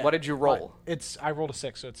 Wait. Yeah, What did you roll? I rolled a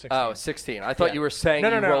 6, so it's 16. Oh, 16. I thought Yeah. you were saying no,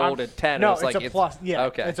 you rolled a 10. No, It was it's a plus. Yeah,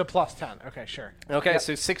 Okay. it's a plus 10. Okay, sure. Okay, Yep.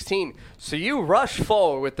 so 16. So you rush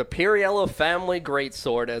forward with the Piriella family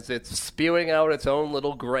greatsword as it's spewing out its own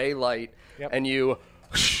little gray light, Yep. and you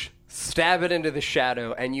stab it into the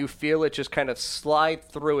shadow, and you feel it just kind of slide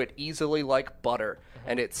through it easily like butter,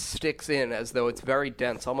 and it sticks in as though it's very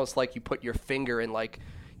dense, almost like you put your finger in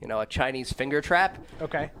a Chinese finger trap.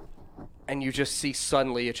 Okay. And you just see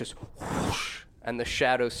suddenly it just whoosh, and the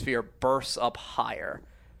shadow sphere bursts up higher.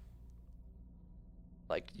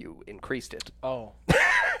 Like you increased it. Oh.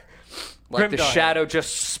 Like the Grimdark. shadow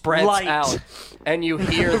just spreads Light. out, and you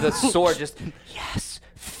hear the sword just, yes,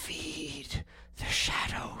 feed the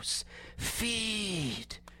shadows,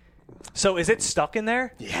 feed. So is it stuck in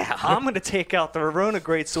there? Yeah. I'm going to take out the Rorona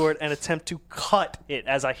Greatsword and attempt to cut it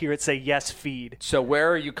as I hear it say, yes, feed. So where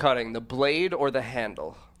are you cutting, the blade or the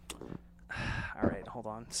handle? All right, hold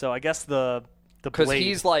on. So I guess the Because blade.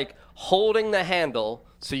 he's holding the handle,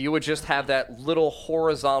 so you would just have that little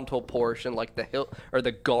horizontal portion, like the hilt or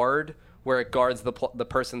the guard, where it guards the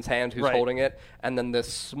person's hand who's Right. holding it, and then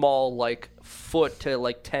this small foot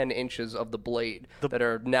to 10 inches of the blade that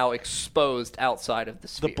are now exposed outside of the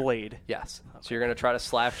sphere. the blade. Yes. So you're gonna try to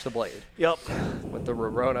slash the blade Yep. with the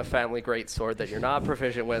Rorona family greatsword that you're not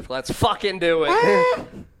proficient with. Let's fucking do it.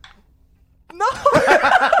 No.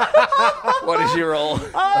 What did you roll?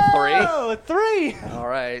 A 3? Oh, a 3. All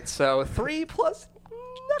right. So 3 plus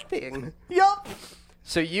nothing. Yup.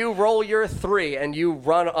 So you roll your 3, and you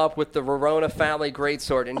run up with the Rorona family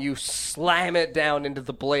greatsword, and you slam it down into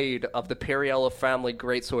the blade of the Piriella family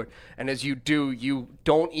greatsword. And as you do, you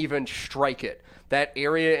don't even strike it. That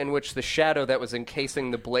area in which the shadow that was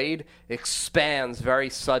encasing the blade expands very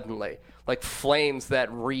suddenly, like flames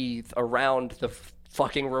that wreathe around the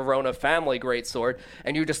fucking Rorona family greatsword,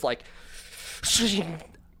 and you just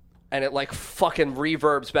and it fucking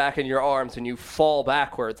reverbs back in your arms, and you fall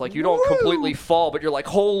backwards. You don't completely fall, but you're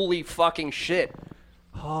holy fucking shit.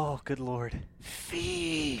 Oh, good lord.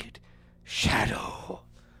 Feed. Shadow.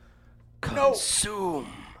 Consume.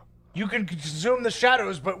 You can consume the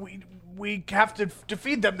shadows, but we have to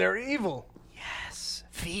defeat them. They're evil. Yes.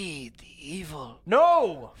 Feed the evil.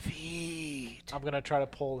 No! Feed. I'm going to try to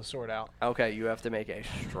pull the sword out. Okay, you have to make a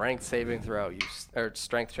strength saving throw. Or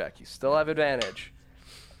strength check. You still have advantage.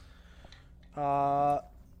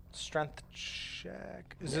 Strength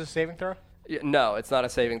check. Is this a saving throw? No, it's not a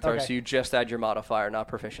saving throw, Okay. so you just add your modifier, not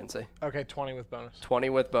proficiency. Okay, 20 with bonus. 20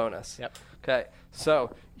 with bonus. Yep. Okay,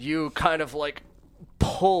 so you kind of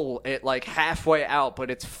pull it halfway out,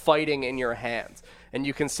 but it's fighting in your hands. And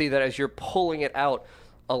you can see that as you're pulling it out,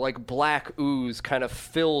 a black ooze kind of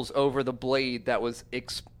fills over the blade that was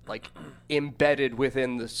embedded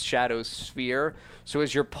within the shadow sphere. So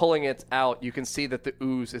as you're pulling it out, you can see that the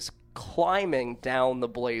ooze is climbing down the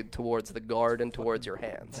blade towards the guard and towards your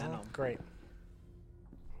hands. Oh, great.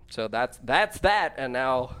 So that's that, and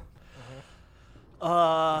now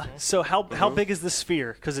So how big is the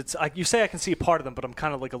sphere? Because it's you say I can see a part of them, but I'm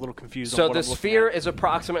kind of a little confused. So on what the I'm looking sphere at. is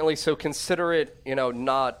approximately, so consider it,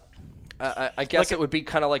 not, I guess it would be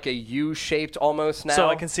kind of like a U-shaped almost now. So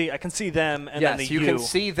I can see them, and then the Yes, you can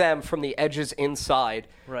see them from the edges inside.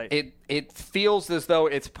 Right. It feels as though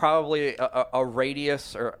it's probably a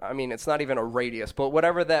radius, or I mean, it's not even a radius, but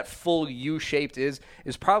whatever that full U-shaped is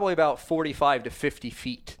probably about 45 to 50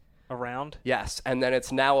 feet. around. Yes, and then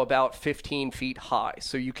it's now about 15 feet high.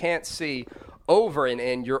 So you can't see over and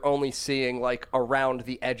in, you're only seeing like around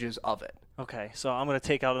the edges of it. Okay, so I'm gonna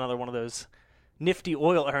take out another one of those nifty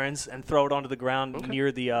oil urns and throw it onto the ground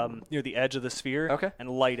near the edge of the sphere. Okay. And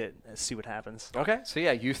light it and see what happens. Okay, so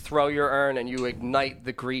yeah, you throw your urn and you ignite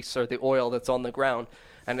the grease or the oil that's on the ground.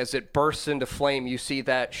 And as it bursts into flame, you see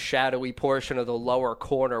that shadowy portion of the lower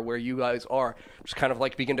corner where you guys are just kind of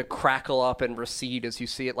like begin to crackle up and recede as you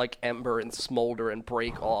see it like ember and smolder and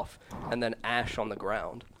break off, and then ash on the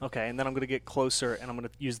ground. Okay, and then I'm gonna get closer and I'm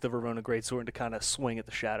gonna use the Verona Greatsword to kind of swing at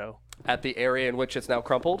the shadow. At the area in which it's now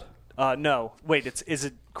crumpled? No, wait, is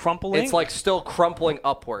it crumpling? It's like still crumpling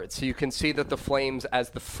upwards. So you can see that the flames,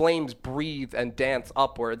 as the flames breathe and dance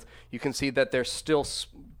upwards, you can see that they're still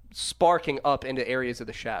sparking up into areas of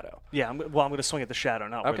the shadow. Yeah, I'm going to swing at the shadow,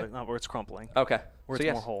 not Okay. not where it's crumpling. Okay. Where so it's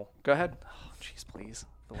yes, more whole. Go ahead. Oh, jeez, please.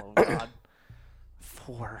 For the love of God.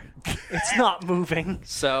 4. It's not moving.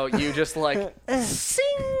 So you just like, sing,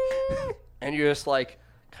 and you're just like,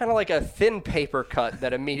 kind of like a thin paper cut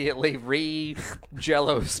that immediately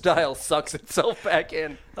Jello style sucks itself back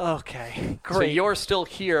in. Okay, So great. you're still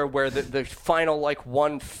here where the final like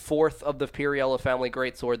 1/4 of the Piriella family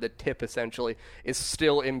greatsword, the tip essentially, is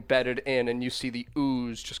still embedded in, and you see the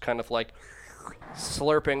ooze just kind of like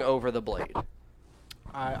slurping over the blade.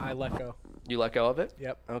 I let go. You let go of it?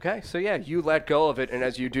 Yep. Okay, so yeah, you let go of it, and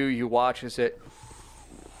as you do, you watch as it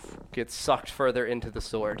gets sucked further into the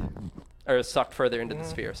sword. Or sucked further into the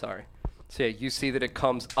sphere, sorry. So yeah, you see that it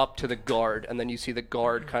comes up to the guard, and then you see the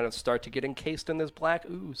guard kind of start to get encased in this black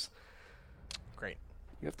ooze. Great.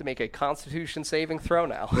 You have to make a constitution saving throw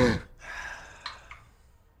now.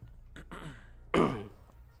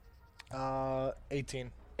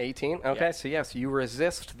 18. 18? Okay, so yes, you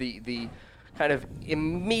resist the kind of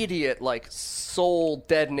immediate, like,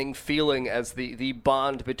 soul-deadening feeling as the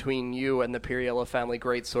bond between you and the Piriella family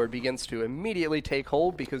greatsword begins to immediately take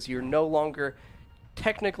hold, because you're no longer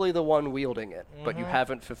technically the one wielding it, but you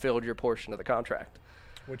haven't fulfilled your portion of the contract.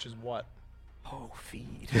 Which is what? Oh,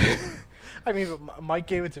 feed. I mean, Mike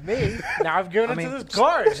gave it to me. Now I've given I it mean, to this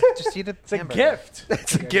guard. Just eat it. It's a gift.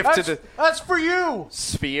 It's a gift to the That's for you.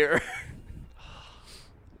 sphere.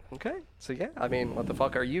 Okay, so yeah, I mean, what the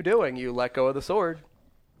fuck are you doing? You let go of the sword.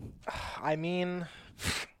 I mean,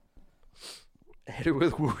 Hit it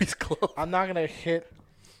with Wooey's club. I'm not gonna hit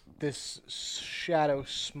this shadow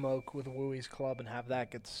smoke with Wooey's club and have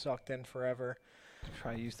that get sucked in forever.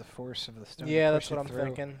 Try to use the force of the stone. Yeah, to that's push what it I'm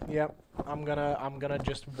through. thinking. Yep. I'm gonna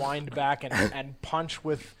just wind back and punch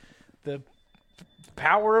with the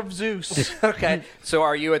power of Zeus. Okay, so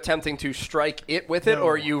are you attempting to strike it with it, No.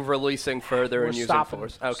 or are you releasing further We're and using stopping,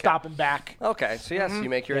 force? Okay. stopping back. Okay, so yes, you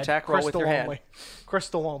make your Yeah, attack roll with your crystal hand. only.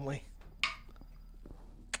 Crystal only.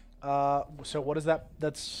 So what is that?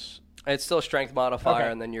 That's It's still strength modifier,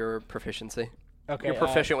 Okay. and then your proficiency. okay. You're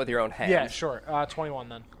proficient with your own hand. Yeah, sure. 21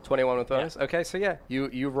 then. 21 with bonus? Okay, so yeah,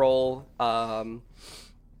 you roll.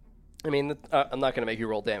 I mean, I'm not going to make you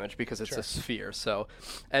roll damage because it's a sphere. So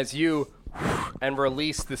as you and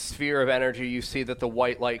release the sphere of energy, you see that the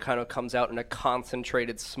white light kind of comes out in a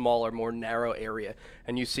concentrated, smaller, more narrow area.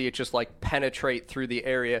 And you see it just like penetrate through the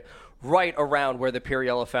area right around where the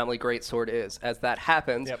Piriella family greatsword is. As that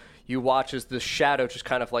happens, Yep. you watch as the shadow just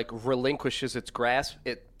kind of like relinquishes its grasp.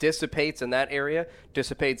 It dissipates in that area,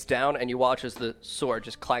 dissipates down, and you watch as the sword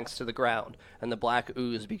just clanks to the ground, and the black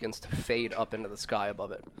ooze begins to fade up into the sky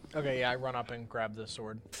above it. Okay, yeah, I run up and grab the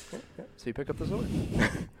sword. So you pick up the sword.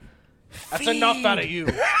 That's enough out of you.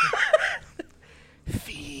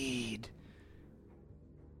 Feed.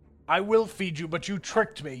 I will feed you, but you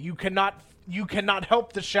tricked me. You cannot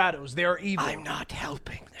help the shadows. They are evil. I'm not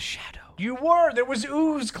helping the shadow You were. There was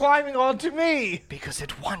ooze climbing onto me. because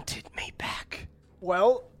it wanted me back.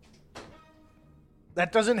 Well,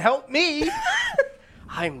 that doesn't help me.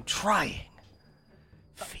 I'm trying.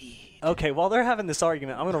 Feed. Okay, while they're having this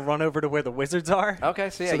argument, I'm going to run over to where the wizards are. Okay,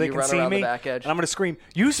 so yeah, they you can run see around the me, back edge. And I'm going to scream,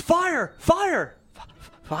 use fire! Fire!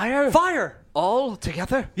 Fire? Fire! All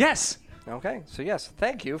together? Yes! Okay, so yes,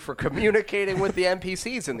 thank you for communicating with the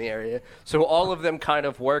NPCs in the area. So all of them kind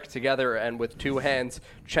of work together and with two hands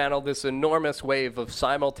channel this enormous wave of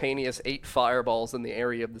simultaneous 8 fireballs in the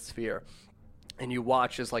area of the sphere. And you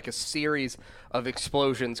watch as like a series of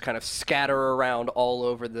explosions kind of scatter around all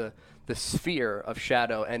over the sphere of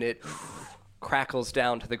shadow, and it crackles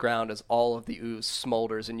down to the ground as all of the ooze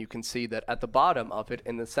smolders, and you can see that at the bottom of it,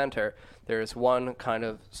 in the center, there is one kind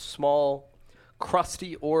of small,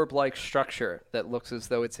 crusty orb-like structure that looks as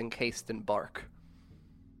though it's encased in bark,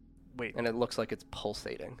 Wait, and it looks like it's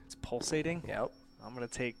pulsating. it's pulsating? Yep. I'm going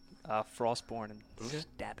to take Frostborn and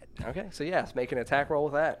stab it. Okay, so yes, make an attack roll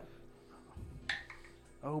with that.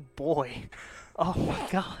 Oh boy. Oh my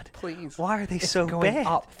God! Please. Why are they It's so going bad?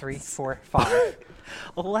 up 3, 4, 5.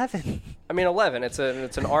 11. I mean, 11. It's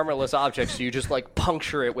an armorless object, so you just like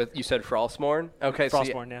puncture it with. You said Frostmourne. Okay,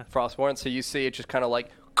 Frostmourne, yeah. Frostmourne. So you see it just kind of like,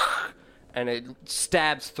 and it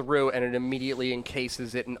stabs through, and it immediately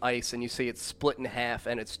encases it in ice, and you see it split in half,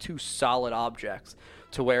 and it's 2 solid objects.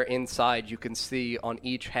 To where inside you can see on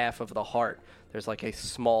each half of the heart there's like a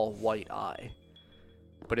small white eye,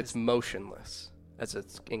 but it's motionless as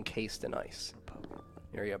it's encased in ice.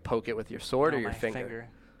 Here you go, poke it with your sword or your my finger.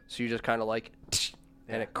 So you just kind of like,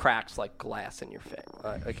 and it cracks like glass in your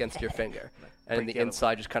against your finger, and the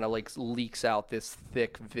inside just kind of like leaks out this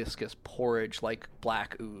thick, viscous porridge like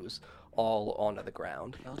black ooze all onto the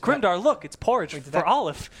ground. Grimdar, look, it's porridge for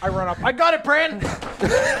Olive. I run up. I got it, Bran.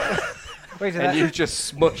 Wait, did And that... you just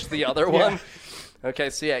smush the other one. Okay,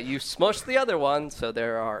 so yeah, you smushed the other one, so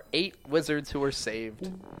there are 8 wizards who are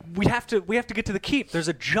saved. We have to get to the keep. There's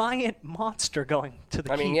a giant monster going to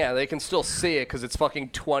the I keep. mean, yeah, they can still see it because it's fucking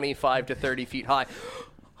 25 to 30 feet high.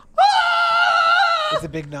 It's a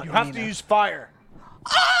big nut. You have to use fire.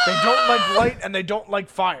 They don't like light and they don't like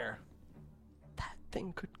fire. That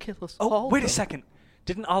thing could kill us Oh, all. wait a second.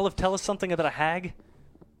 Didn't Olive tell us something about a hag?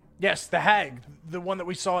 Yes, the hag, the one that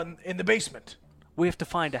we saw in the basement. We have to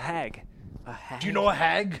find a hag. A hag? Do you know a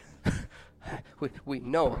hag? We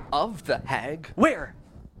know of the hag. Where?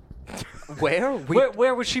 Where?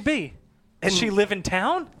 Where would she be? Does she live in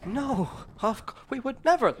town? No, we would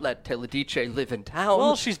never let Teledice live in town.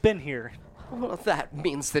 Well, she's been here. Well, that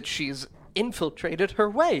means that she's infiltrated her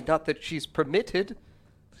way, not that she's permitted.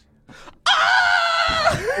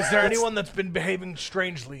 Is there anyone that's been behaving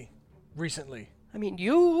strangely recently? I mean,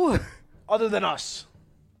 you... Other than us.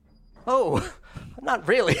 Oh, not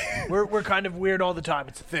really. We're kind of weird all the time.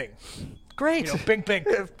 It's a thing. Great. You know, bink bink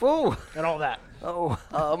Oh, and all that.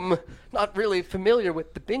 not really familiar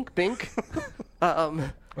with the bink bink.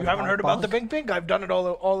 You haven't heard about the bink bink? I've done it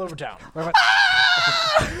all over town.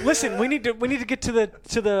 Listen, we need to get to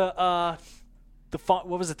the what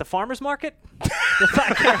was it? The farmers market? The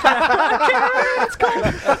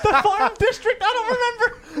farm district? I don't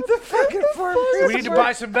remember. The fucking farm. We need to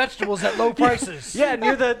buy some vegetables at low prices. Yeah,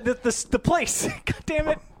 near the place. God damn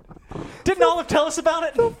it! Didn't Olive tell us about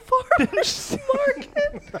it? The farmers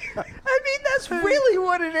market. I mean, that's really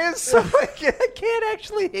what it is, so I can't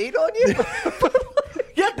actually hate on you.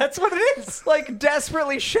 Yeah, that's what it is. Like,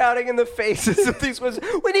 desperately shouting in the faces of these ones,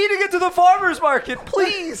 we need to get to the farmer's market,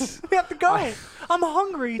 please. We have to go. I'm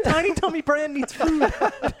hungry. Tiny Tummy Brand needs food.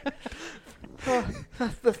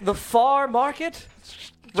 The Far Market?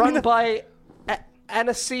 Run by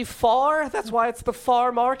Annecy Far? That's why it's the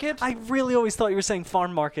Far Market? I really always thought you were saying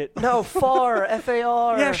farm market. No, Far,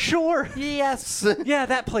 F-A-R. Yeah, sure. Yes. Yeah,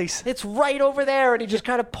 that place. It's right over there, and he just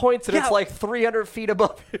kind of points, and Yeah. it's like 300 feet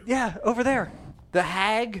above you. Yeah, over there. The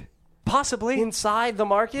hag Possibly. inside the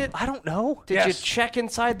market? I don't know. Did you check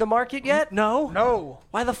inside the market yet? No. No.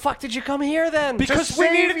 Why the fuck did you come here then? Because we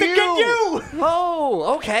needed to get you.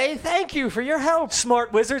 Oh, okay. Thank you for your help.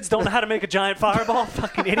 Smart wizards don't know how to make a giant fireball.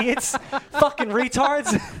 Fucking idiots. Fucking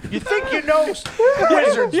retards. You think you know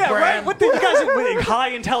wizards, Yeah, Bran. right? What the, you guys are with high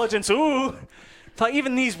intelligence. Ooh. Thought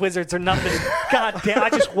even these wizards are nothing. God damn, I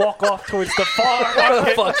just walk off towards the far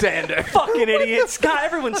market. Fuck Xander. Fucking idiots. God,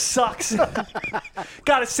 everyone sucks.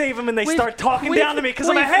 Gotta save them and they start talking down to me because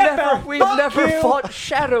I'm a half-elf. We've Fuck never you. fought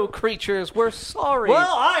shadow creatures. We're sorry.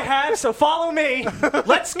 Well, I have, so follow me.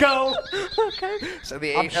 Let's go. okay. So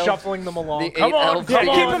the I'm 8 elves, shuffling them along. the Come 8 on, elves Yeah,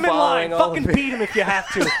 come keep on. them in line. following all Fucking of it. beat them if you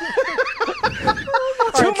have to.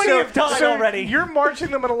 Too many have died So already. you're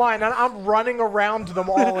marching them in a line, and I'm running around them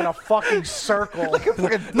all in a fucking circle.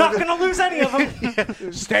 Not gonna lose any of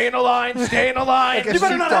them. Stay in a line, stay in a line. You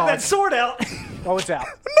better not have that sword out. Oh, it's out.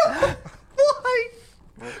 Why?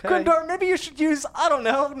 Grimdar, maybe you should use, I don't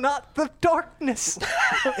know, not the darkness.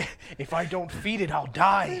 If I don't feed it, I'll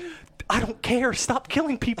die. I don't care. Stop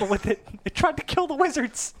killing people with it. It tried to kill the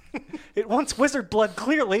wizards. It wants wizard blood,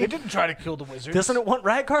 clearly. It didn't try to kill the wizards. Doesn't it want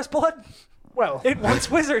Radgar's blood? Well, It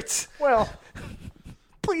wants wizards. well.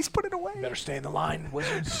 Please put it away. Better stay in the line,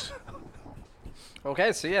 wizards.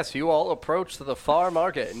 Okay, so yes, you all approach to the far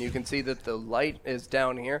market, and you can see that the light is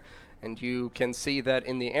down here, and you can see that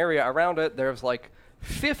in the area around it, there's like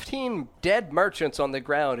 15 dead merchants on the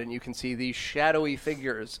ground, and you can see these shadowy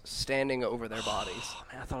figures standing over their bodies. Oh,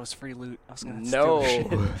 man, I thought it was free loot. I was gonna No. steal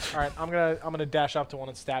shit. All right, I'm gonna dash up to one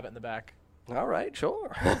and stab it in the back. All right,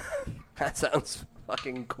 sure. That sounds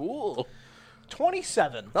fucking cool.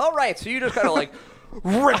 27. All right, so you just kind of like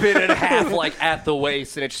rip it in half, like at the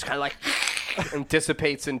waist, and it just kind of like and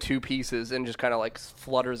dissipates in 2 pieces and just kind of like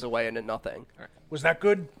flutters away into nothing. Was that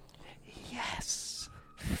good? Yes.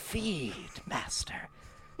 Feed, master.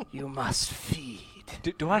 You must feed.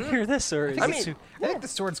 Do I hear this, or is I this mean, I think the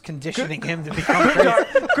sword's conditioning him to become crazy.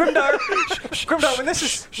 Grimdar, when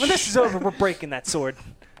this is over, we're breaking that sword.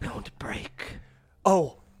 Don't break.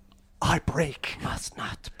 Oh, I break. Must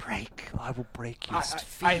not break. I will break you.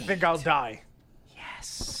 I think I'll die.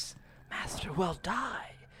 Yes, master will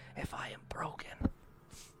die if I am broken.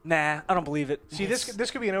 Nah, I don't believe it. See, this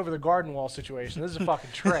could be an over the garden wall situation. This is a fucking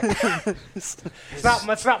trick. It's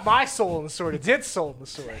not my soul in the sword. It's its soul in the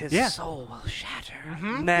sword. His Yeah. soul will shatter.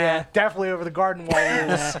 Nah, Yeah, definitely over the garden wall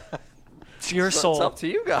rules. it's your So soul. it's up to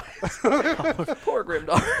you guys. Poor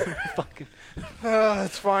Grimdar. Fucking,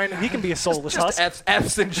 It's fine. he can be a soulless Just husk.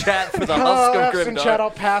 F's in chat for the husk of F's in chat, I'll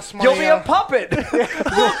Grimdar. pass my. You'll be a puppet. Look,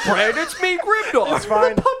 Brad, it's me, Grimdar. It's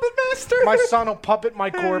fine. Puppet master. My son will puppet my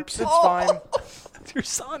corpse. It's fine. It's your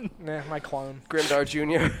son. Nah, my clone. Grimdar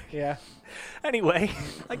Jr. Yeah. Anyway,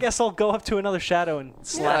 I guess I'll go up to another shadow and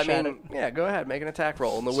slash at it. Yeah, go ahead, make an attack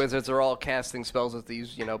roll. And the wizards are all casting spells with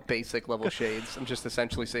these, basic level shades. I'm just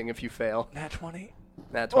essentially seeing if you fail. Nat 20.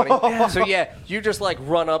 Nat 20. So yeah, you just like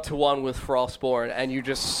run up to one with Frostborn and you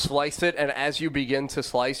just slice it, and as you begin to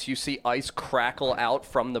slice, you see ice crackle out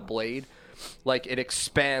from the blade. Like it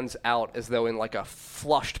expands out as though in like a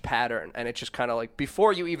flushed pattern, and it just kind of like,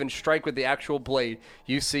 before you even strike with the actual blade,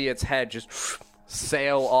 you see its head just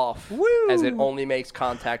sail off as it only makes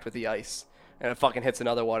contact with the ice. And it fucking hits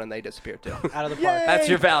another one and they disappear too. Out of the park. That's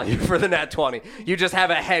your value for the nat 20. You just have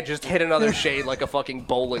a head just hit another shade like a fucking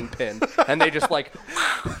bowling pin. And they just like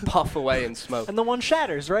puff away in smoke. And the one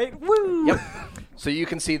shatters, right? Woo! Yep. So you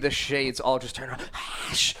can see the shades all just turn around.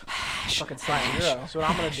 Hash, hash, Fucking silent hero. So what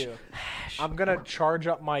I'm gonna do, I'm gonna charge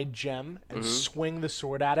up my gem and swing the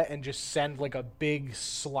sword at it and just send like a big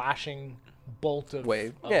slashing bolt of,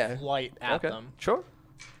 Wave. of Yeah. light at Okay. them. Sure.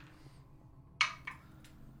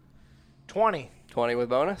 20. 20 with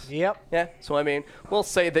bonus? Yep. Yeah, so I mean, we'll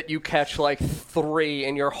say that you catch like 3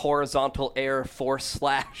 in your horizontal air force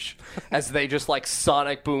slash as they just like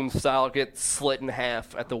sonic boom style get slit in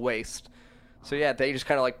half at the waist. So yeah, they just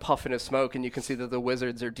kind of like puff into smoke, and you can see that the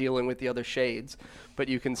wizards are dealing with the other shades. But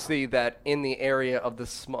you can see that in the area of the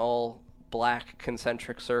small black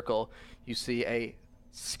concentric circle, you see a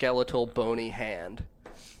skeletal bony hand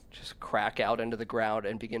just crack out into the ground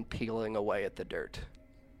and begin peeling away at the dirt.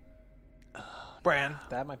 Bran.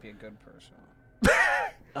 That might be a good person.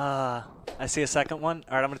 I see a second one.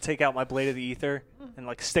 All right, I'm going to take out my Blade of the Ether and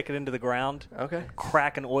like stick it into the ground, Okay.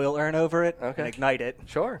 crack an oil urn over it, Okay. and ignite it.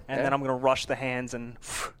 Sure. And yeah. then I'm going to rush the hands and...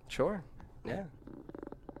 Sure. Yeah.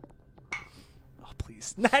 Oh,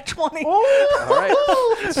 please. Nat 20! All right.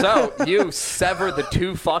 So you sever the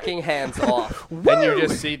 2 fucking hands off, and you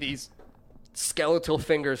just see these skeletal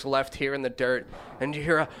fingers left here in the dirt, and you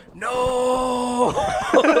hear a no.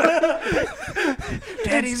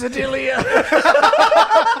 Daddy's Adelia.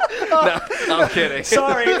 No, I'm kidding.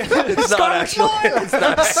 Sorry. It's not actually. It's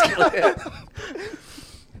not actually.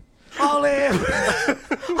 Olive,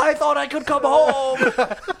 I thought I could come home.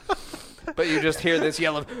 But you just hear this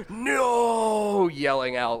yell of no,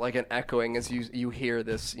 yelling out like an echoing as you hear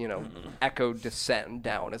this, echo descend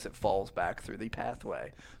down as it falls back through the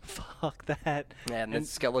pathway. Fuck that. And the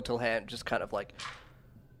skeletal hand just kind of like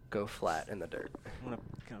go flat in the dirt. I'm going to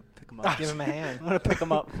pick him up. Give him a hand. I'm going to pick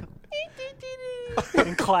him up.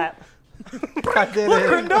 And clap. I did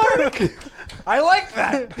it. I like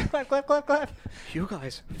that. Clap, clap, clap, clap. You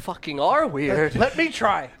guys fucking are weird. Let me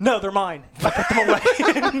try. No, they're mine. I put them away.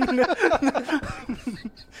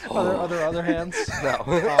 Other hands. No.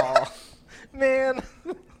 Oh Man.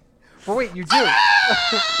 well, wait, you do.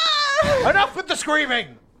 Enough with the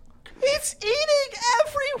screaming. It's eating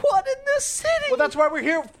everyone in the city. Well, that's why we're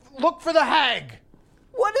here. Look for the hag.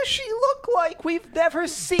 What does she look like? We've never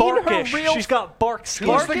seen Barkish. her real. She's got bark skin.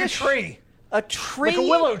 Looks like a Barkish? tree. A tree? Like a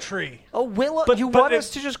willow tree. A willow? But- you but want it- us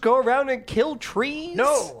to just go around and kill trees?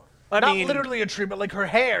 No. I Not mean- literally a tree, but like her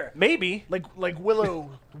hair. Maybe. Like willow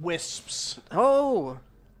wisps. Oh.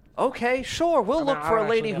 Okay, sure. We'll look for a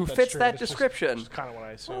lady who fits that description. That's kind of what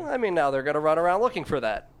I assume. Well, I mean, now they're going to run around looking for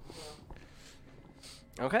that.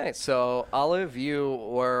 Okay, so Olive, you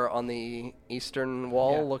were on the eastern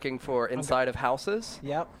wall Yeah. looking for inside of houses.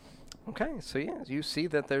 Yep. Okay, so yeah, you see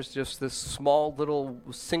that there's just this small little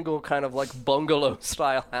single kind of like bungalow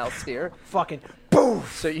style house here. Fucking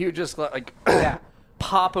poof. So you just like Yeah.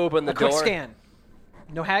 pop open the Quick door. scan.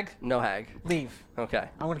 No hag? No hag. Leave. Okay.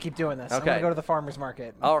 I'm going to keep doing this. I'm Okay. going to go to the farmer's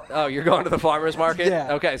market. Oh, you're going to the farmer's market?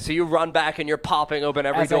 Yeah. Okay, so you run back and you're popping open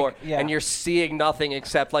every As I- door, yeah. and you're seeing nothing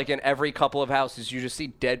except like in every couple of houses, you just see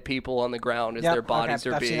dead people on the ground as Yep, their bodies okay,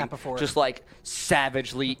 are I've seen being that before. just like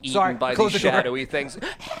savagely eaten Sorry, by close these the door. shadowy things.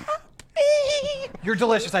 Help me! You're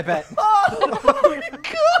delicious, I bet.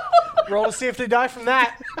 Roll to see if they die from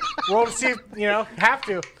that. Roll to see if, have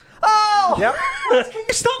to. Oh! Yep. Can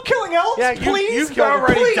you stop killing elves, Yeah, please? you killed him.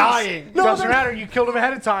 already Please. dying. No, doesn't matter. You killed him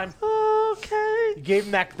ahead of time. Okay. You gave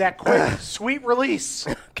him that quick, sweet release.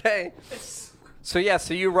 Okay. So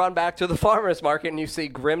you run back to the farmer's market and you see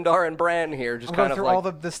Grimdar and Bran here just I'm kind going of through like...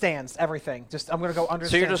 all the stands, everything. I'm going to go under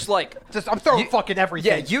so you're stands. just like... I'm throwing you- fucking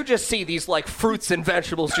everything. Yeah, you just see these like fruits and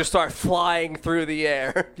vegetables just start flying through the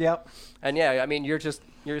air. Yep. And yeah, I mean, you're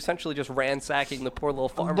essentially just ransacking the poor little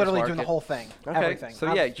farmer's I'm literally market. doing the whole thing. Okay. Everything.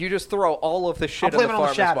 So yeah, you just throw all of the shit I'll in blame the it on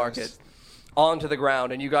the farmer's shadows. market onto the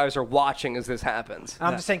ground, and you guys are watching as this happens.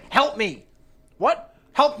 I'm just saying, help me. What?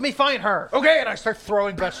 Help me find her. Okay, and I start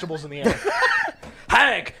throwing vegetables in the air.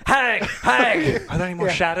 Hag! Hag! Hag! Are there any more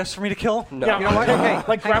shadows for me to kill? No. Yeah, You know what? Okay.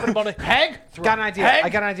 Like grabbing them on the Hag? Got an idea. Hag? I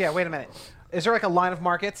got an idea. Wait a minute. Is there like a line of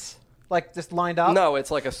markets? Like just lined up? No,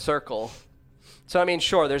 it's like a circle. So, I mean,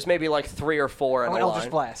 sure, there's maybe like 3 or 4 in Oh, a Eldritch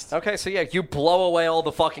line. Blast. Okay, so yeah, you blow away all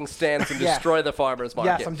the fucking stands and Yeah. destroy the farmer's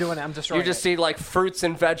market. Yes, I'm doing it. I'm destroying You just it. see like fruits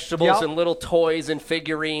and vegetables Yep. and little toys and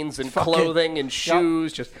figurines and Fucking- clothing and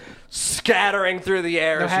shoes just scattering through the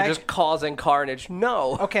air No as you're Hag? just causing carnage.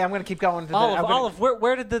 No. Okay, I'm going to keep going. To Olive, I'm gonna- Olive,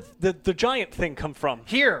 where did the giant thing come from?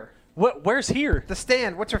 Here. Where's here? The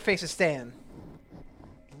stand. What's her face's stand?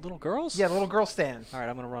 Little girls? Yeah, the little girl stand. All right,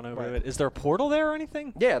 I'm gonna run over to Right. it. Is there a portal there or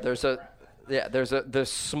anything? Yeah, there's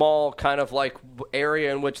this small kind of like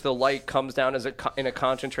area in which the light comes down as in a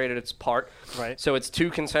concentrated its part. Right. So it's 2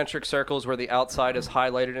 concentric circles where the outside is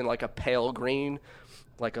highlighted in like a pale green,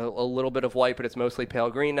 like a little bit of white, but it's mostly pale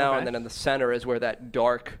green now. Okay. And then in the center is where that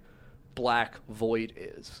dark black void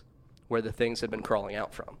is, where the things had been crawling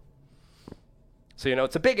out from. So,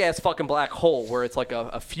 it's a big-ass fucking black hole where it's like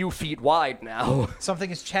a few feet wide now.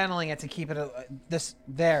 Something is channeling it to keep it this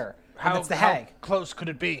there. And that's the how Hag. close could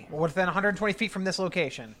it be? Within 120 feet from this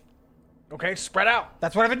location. Okay, spread out.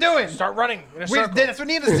 That's what I've been doing. Start running in a Weird, circle. that's what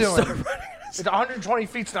Nina's doing. It's 120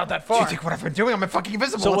 feet's not that Do far. you think what I've been doing? I'm fucking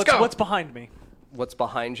invisible. So Let's go. what's behind me? What's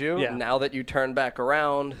behind you? Yeah. Now that you turn back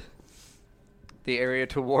around, the area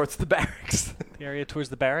towards the barracks. The area towards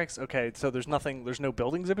the barracks? Okay, so there's no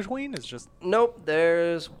buildings in between? It's just Nope,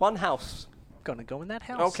 there's one house. gonna go in that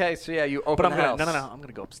house. Okay, so yeah, you open But I'm the gonna house. no, I'm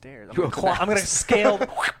gonna go upstairs. You open the I'm gonna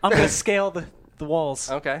house. scale the walls.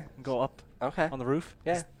 Okay, And go up okay. on the roof.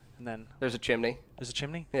 Yeah. And then There's a chimney. there's a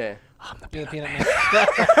chimney. Yeah. I'm the Be the peanut. peanut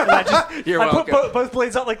man. You're I put welcome. both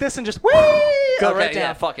blades out like this and just go Okay, right yeah,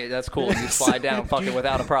 down. fuck it. That's cool. You slide down fucking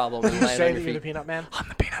without a problem and land Say on that your you're the feet. peanut man. I'm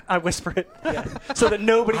the peanut. I whisper it so that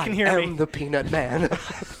nobody can hear I am me. the peanut man.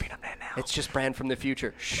 The peanut man now. It's just Bran from the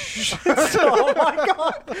future. Shh. Oh my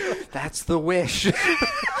god. That's the wish.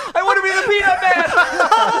 I want to be the peanut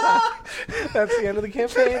man. That's the end of the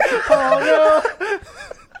campaign. Oh no!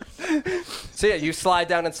 So yeah, you slide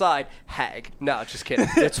down inside. Hag. No, just kidding.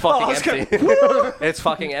 It's Oh, I fucking was empty. It's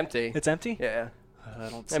fucking empty. It's empty? Yeah. I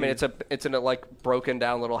don't see I mean, it's in a like broken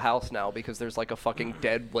down little house now because there's like a fucking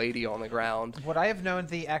dead lady on the ground. Would I have known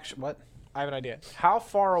the actual what? I have an idea. How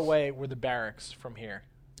far away were the barracks from here?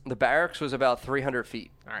 The barracks was about 300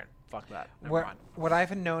 feet. All right, fuck that. Never Where, mind. would I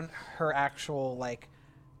have known her actual like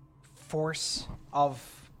force of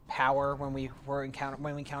power when we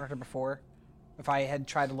encountered her before? If I had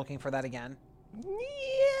tried looking for that again, Yeah.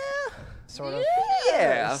 sort of.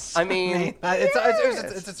 Yeah. I mean, It's a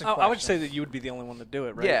I would question. say that you would be the only one to do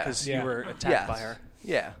it, right? Yeah. Because Yeah. you were attacked yes. by her.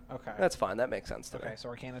 Yeah. Okay. That's fine. That makes sense to me. Okay, so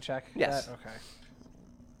Arcana check. Yes. That? Okay.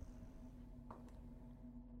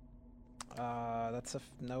 That's a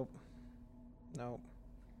nope. Nope.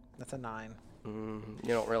 That's a 9. You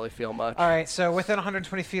don't really feel much. All right, so within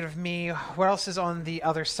 120 feet of me, what else is on the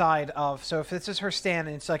other side of? So if this is her stand,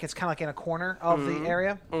 and it's kind of like in a corner of the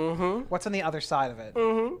area. Mm-hmm. What's on the other side of it?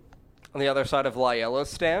 On the other side of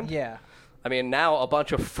Liella's stand? Yeah, I mean, now a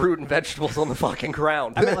bunch of fruit and vegetables on the fucking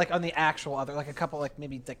ground. I meant like on the actual other, like a couple, like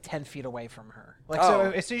maybe like 10 feet away from her. Like,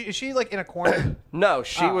 Oh. so is she like in a corner? No,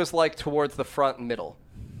 she Oh. was like towards the front and middle.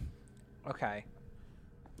 Okay.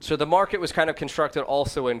 So the market was kind of constructed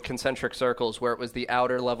also in concentric circles where it was the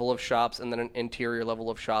outer level of shops and then an interior level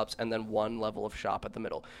of shops and then one level of shop at the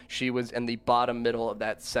middle. She was in the bottom middle of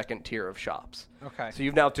that second tier of shops. Okay. So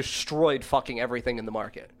you've now destroyed fucking everything in the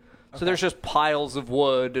market. So there's just piles of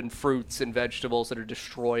wood and fruits and vegetables that are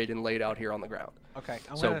destroyed and laid out here on the ground. Okay.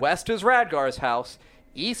 So west is Radgar's house,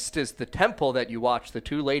 east is the temple that you watch the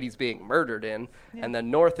 2 ladies being murdered in, and then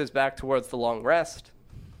north is back towards the long rest.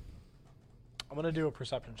 I'm gonna do a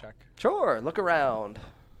perception check. Sure, look around.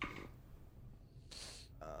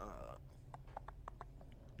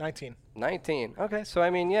 19. 19. Okay, so I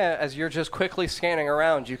mean, yeah, as you're just quickly scanning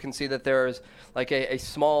around, you can see that there's like a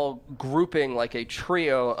small grouping, like a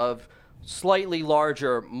trio of slightly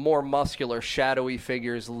larger, more muscular, shadowy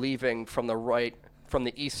figures leaving from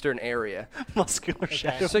the eastern area. Muscular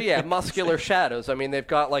shadow. So yeah, muscular shadows. I mean, they've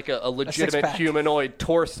got like a legitimate six-pack. humanoid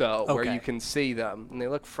torso where Okay. you can see them, and they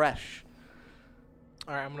look fresh.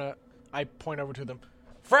 All right, I point over to them.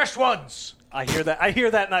 Fresh ones! I hear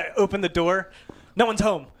that, and I open the door. No one's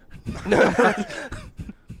home.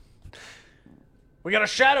 We got a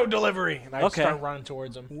shadow delivery! And I Okay. start running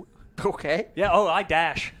towards them. Okay. Yeah. Oh, I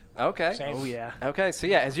dash. Okay. Same. Oh yeah. Okay, so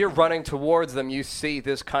yeah, as you're running towards them, you see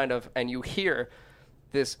this kind of, and you hear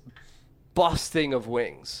this busting of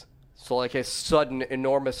wings. So like a sudden,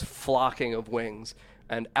 enormous flocking of wings.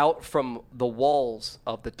 And out from the walls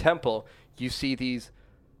of the temple, you see these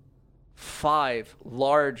 5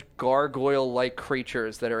 large gargoyle-like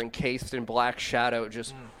creatures that are encased in black shadow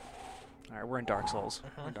just All right, we're in Dark Souls.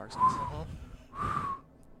 We're in Dark Souls.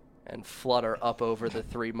 and flutter up over the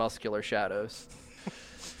 3 muscular shadows.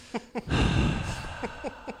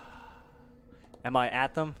 Am I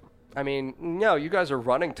at them? I mean, no, you guys are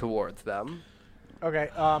running towards them. Okay,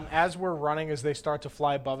 as we're running, as they start to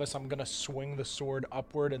fly above us, I'm going to swing the sword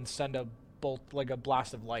upward and send a bolt, like a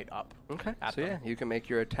blast of light up. Okay, At so them. yeah, you can make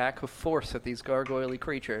your attack with force at these gargoyle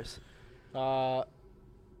creatures. 20.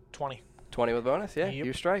 20 with bonus, yeah, Yep.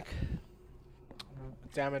 you strike.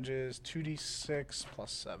 Damage is 2d6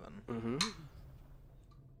 plus 7. Mm-hmm.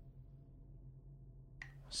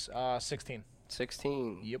 16.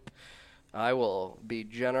 16. Yep. I will be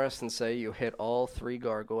generous and say you hit all 3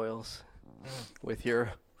 gargoyles with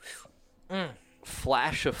your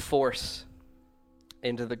flash of force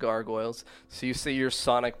into the gargoyles. So you see your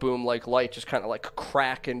sonic boom like light just kind of like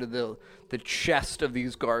crack into the chest of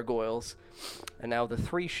these gargoyles. And now the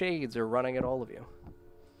 3 shades are running at all of you.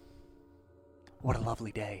 What a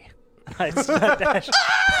lovely day. I dash.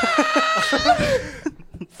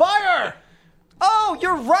 Fire! Oh,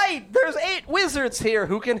 you're right! There's 8 wizards here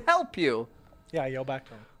who can help you. Yeah, I yell back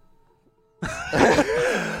to them.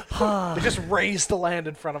 They just raise the land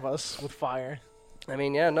in front of us with fire. I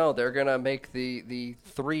mean, yeah, no, they're gonna make the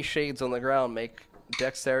 3 shades on the ground make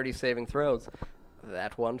dexterity saving throws.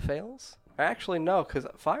 That one fails? Actually, no, because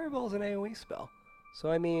Fireball's an AoE spell. So,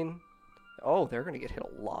 I mean, oh, they're gonna get hit a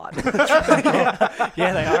lot.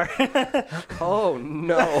 Yeah, they are. Oh,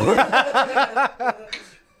 no.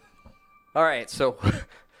 All right, so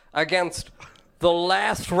against the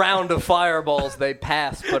last round of fireballs, they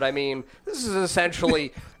passed, but I mean, this is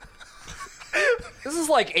essentially... This is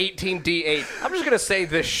like 18d8. I'm just going to say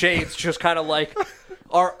the shades just kind of like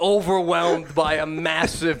are overwhelmed by a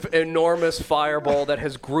massive, enormous fireball that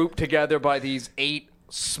has grouped together by these 8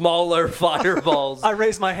 smaller fireballs. I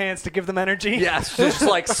raise my hands to give them energy. Yes, just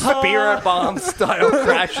like spirit bomb style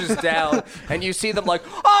crashes down, and you see them like,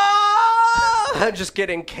 ah, and just get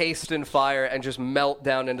encased in fire and just melt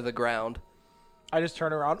down into the ground. I just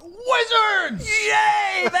turn around. Wizards!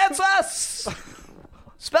 Yay, that's us!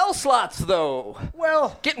 Spell slots, though.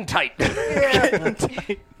 Well, Getting tight.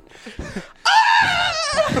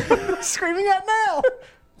 Screaming at now.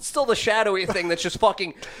 Still the shadowy thing that's just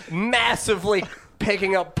fucking massively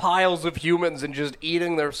picking up piles of humans and just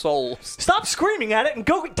eating their souls. Stop screaming at it and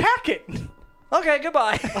go attack it. Okay,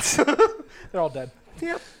 goodbye. they're all dead.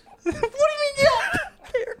 Yep. What do you mean, yep?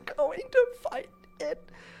 They're going to fight it.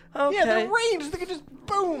 Okay. Yeah, they're ranged. They can just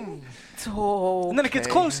boom. Oh, And then it gets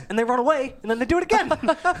close, and they run away, and then they do it again.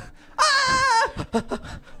 Remember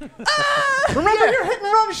your hit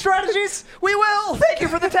and run strategies? We will. Thank you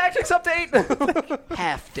for the tactics update.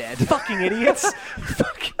 Half dead. Fucking idiots.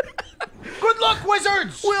 Good luck,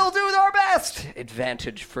 wizards! We'll do our best.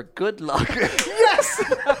 Advantage for good luck. Yes.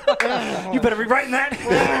 You better be writing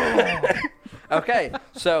that. Okay,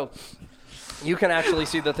 so you can actually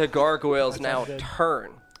see that the gargoyles now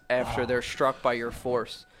turn after they're struck by your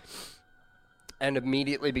force and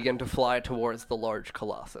immediately begin to fly towards the large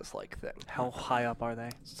colossus-like thing. How high up are they?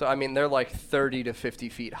 So, I mean, they're like 30 to 50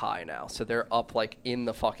 feet high now, so they're up like in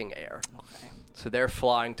the fucking air. Okay. So they're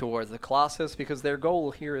flying towards the colossus because their goal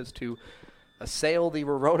here is to assail the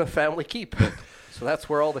Rorona family keep. So that's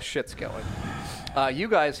where all the shit's going. You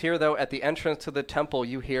guys here, though, at the entrance to the temple,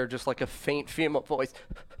 you hear just like a faint female voice.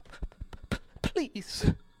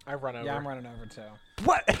 Please. I run over. Yeah, I'm running over too.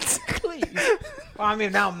 What? Please. Well, I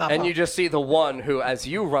mean, now I'm not. And you just see the one who, as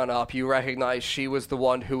you run up, you recognize she was the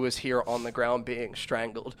one who was here on the ground being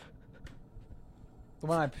strangled. The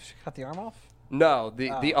one I cut the arm off? No,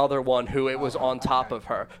 the other one who it was on top of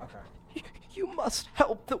her. Okay. You must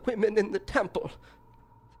help the women in the temple.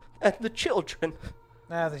 And the children.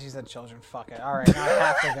 Nah, she said children. Fuck it. All right, now I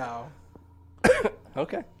have to go.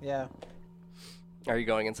 Okay. Yeah. Are you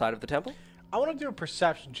going inside of the temple? I want to do a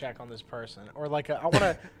perception check on this person, or like I want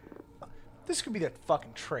to. This could be the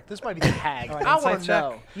fucking trick. This might be the hag. Oh, an I want insight to check?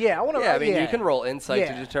 know. Yeah, I want to. Yeah, I mean, you can roll insight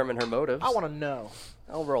to Yeah. determine her motives. I want to know.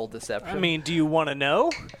 I'll roll deception. I mean, do you want to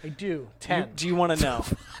know? I do. 10. Do you want to know?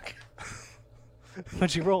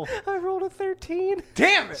 What'd you roll? I rolled a 13.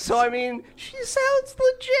 Damn it! So, I mean, she sounds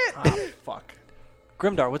legit. Oh, fuck.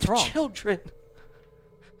 Grimdar, what's wrong? Children.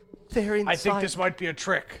 They're inside. I think this might be a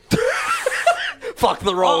trick. Fuck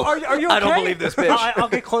the roll. Are you okay? I don't believe this bitch. I'll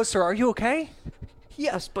get closer. Are you okay?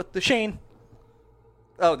 Yes, but the Shane.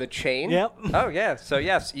 Oh, the chain? Yep. Oh, yeah. So,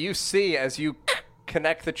 yes, you see as you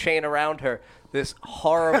connect the chain around her, this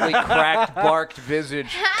horribly cracked, barked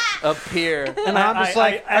visage appear. And I'm just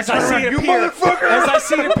like, as I see it appear, as I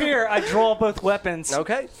see it appear, I draw both weapons.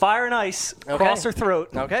 Okay. Fire and ice across her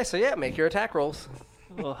throat. Okay, so yeah, make your attack rolls.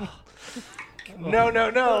 Ugh.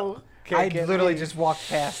 No. I literally just walked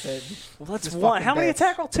past it. Well, that's This one. fucking How many bitch.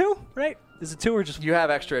 attack roll? 2, right? Is it 2 or just You have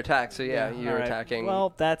extra attack, so yeah, you're All right. attacking.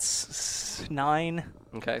 Well, that's 9.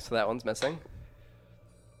 Okay, so that one's missing.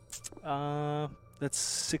 That's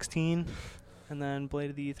 16, and then Blade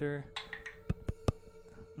of the Ether.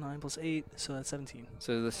 9 plus 8, so that's 17.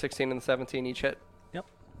 So the 16 and the 17 each hit.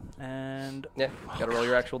 And Yeah, gotta roll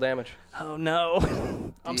your actual damage. oh no,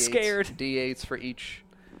 I'm D8s scared. D8s for each.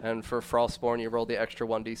 And for Frostborn, you roll the extra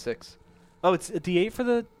 1d6. Oh, it's a D8 for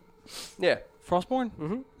the Yeah. Frostborn.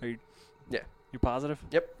 Mm-hmm. Are you? Yeah. You're positive?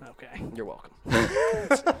 Yep. Okay. You're welcome.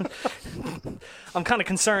 I'm kind of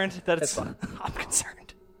concerned that it's. It's fine. I'm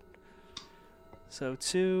concerned. So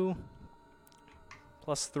 2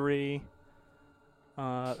 plus 3.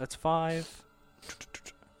 That's 5.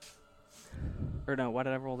 Or no, why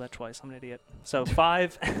did I roll that twice? I'm an idiot. So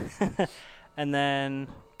 5, and then.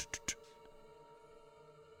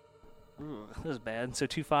 Ooh, this is bad. So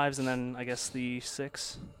 2 5s, and then I guess the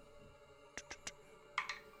 6.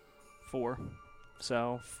 4.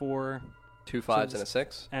 So 4 2 5s and a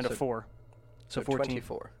 6. and so a 4. So 14.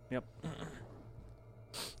 24. Yep.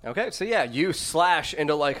 Okay, so yeah, you slash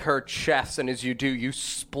into like her chest, and as you do, you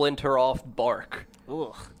splinter off bark.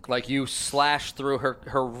 Ugh. Like you slash through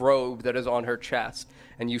her robe that is on her chest,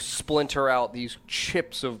 and you splinter out these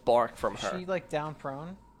chips of bark from Is her. she like down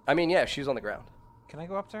prone? I mean, yeah, she's on the ground. Can I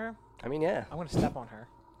go up to her? I mean, yeah. I'm gonna step on her.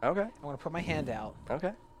 Okay. I'm gonna put my hand out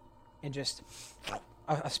Okay. and just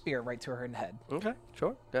a spear right to her in the head. Okay.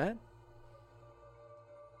 Sure. Go ahead.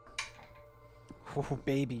 Oh,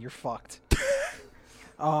 baby, you're fucked.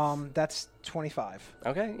 That's 25.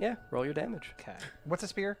 Okay. Yeah. Roll your damage. Okay. What's a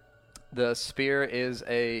spear? The spear is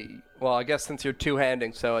well, I guess since you're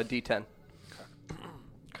two-handing, so a D10.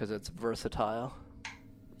 Because it's versatile.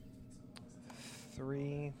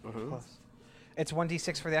 3 Mhm. plus. It's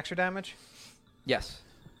 1d6 for the extra damage. Yes.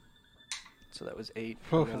 So that was 8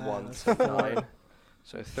 Oof. and Nah, 1, that's so four. 9.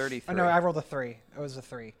 So 33. Oh no, I rolled a 3. It was a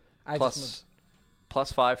 3. I plus, just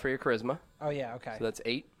plus 5 for your charisma. oh yeah, okay. So that's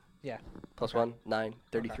 8. Yeah. Plus Okay. 1, 9,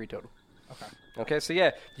 33 total. Okay. Okay, so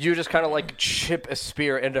yeah, you just kind of like chip a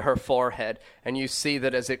spear into her forehead, and you see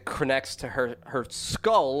that as it connects to her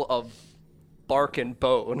skull of bark and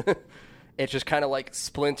bone, it just kind of like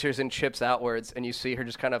splinters and chips outwards, and you see her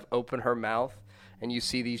just kind of open her mouth, and you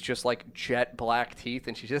see these just like jet black teeth,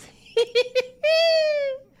 and she just.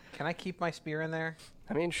 Can I keep my spear in there?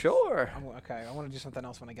 I mean, sure. Okay, I want to do something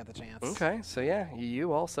else when I get the chance. Okay, so yeah,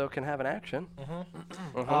 you also can have an action.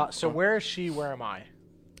 So where is she? Where am I?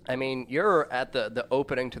 I mean, you're at the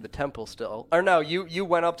opening to the temple still. Or no, you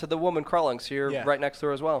went up to the woman crawling, so you're Yeah. right next to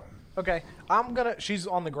her as well. Okay, she's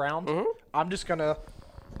on the ground. I'm just gonna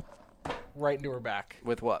right into her back.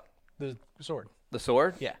 With what? The sword. The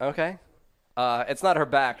sword? Yeah. Okay. It's not her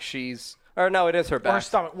back. Or no, it is her Or back. her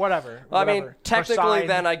stomach, whatever. Well, I mean, whatever. Her technically, side.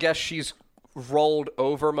 then I guess she's rolled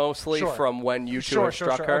over mostly Sure. from when you two Sure,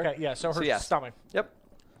 struck her. Okay, yeah, so her yeah. stomach. Yep.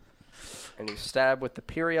 And you stab with the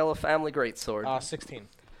Piriella family greatsword. 16.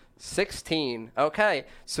 16. Okay,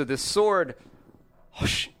 so the sword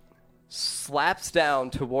whoosh, slaps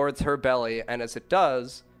down towards her belly, and as it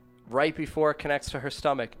does, right before it connects to her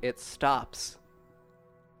stomach, it stops.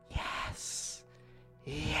 Yes.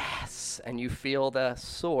 Yes. And you feel the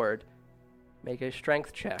sword make a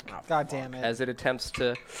strength check God damn it. as it attempts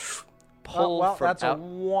to pull Well, from that's a out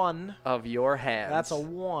 1. of your hands. That's a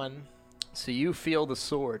 1. So you feel the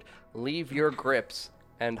sword leave your grips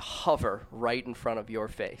and hover right in front of your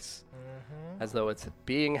face, as though it's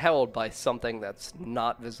being held by something that's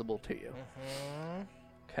not visible to you.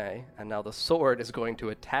 Okay, and now the sword is going to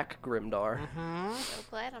attack Grimdar. So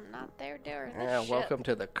glad I'm not there during this Yeah, shit. welcome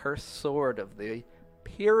to the cursed sword of the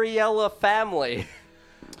Piriella family.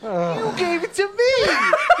 You gave it to me!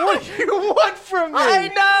 What do you want from me? I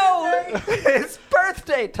know! It's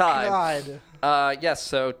birthday time! God. Yes,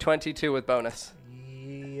 so 22 with bonus.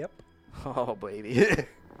 Yep. Oh, baby.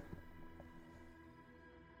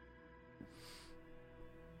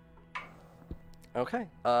 Okay,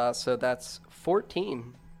 so that's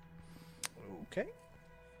 14. Okay.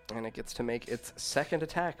 And it gets to make its second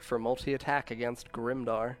attack for multi-attack against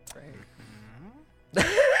Grimdar.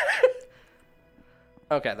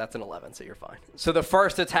 Okay, that's an 11, so you're fine. So the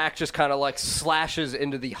first attack just kind of like slashes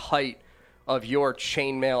into the height of your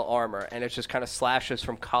chainmail armor, and it just kind of slashes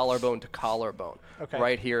from collarbone to collarbone,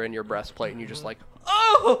 right here in your breastplate, and you just like,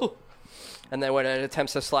 oh! And then when it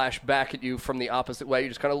attempts to slash back at you from the opposite way, you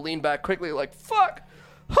just kind of lean back quickly like, fuck!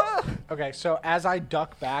 Huh! Okay, so as I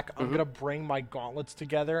duck back, I'm going to bring my gauntlets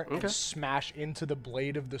together and smash into the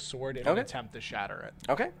blade of the sword in an attempt to shatter it.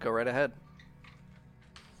 Okay, go right ahead.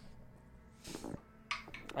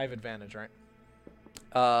 I have advantage, right?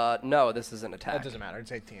 No, this is an attack. That doesn't matter.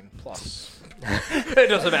 It's 18 plus. It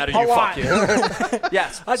doesn't matter. You fuck you.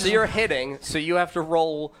 Yes. So you're hitting. So you have to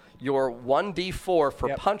roll your 1d4 for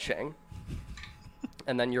punching,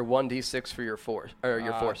 and then your 1d6 for your force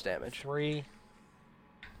damage. 3,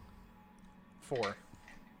 4.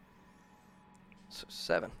 So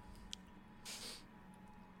 7.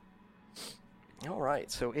 All right.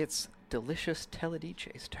 So it's delicious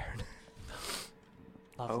Teledice's turn.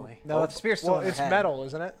 Lovely. No, the spear's still in her it's head. metal,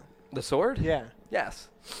 isn't it? The sword? Yeah. Yes.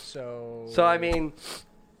 So I mean,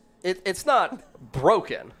 it's not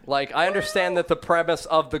broken. Like, I understand that the premise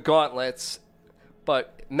of the gauntlets,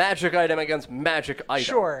 but magic item against magic item.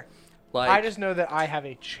 Sure. Like, I just know that I have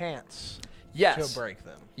a chance to break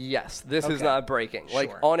them. Yes, this is not breaking.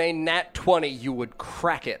 Like, on a nat 20, you would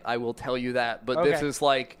crack it, I will tell you that. But this is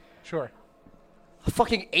like a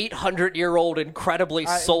fucking 800-year-old, incredibly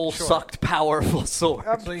soul-sucked, powerful sword.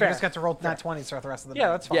 So you just got to roll nat 20s throughout the rest of the night.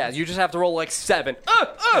 Yeah, that's fine. Yeah, you just have to roll like 7.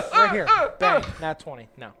 Right here. Bang. Nat 20.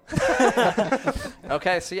 No.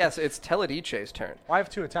 Okay, so yes, it's Teledice's turn. Well, I have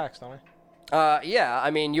 2 attacks, don't I? Yeah,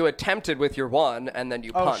 I mean, you attempted with your 1, and then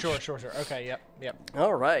you punched. Oh, sure. Okay, yep.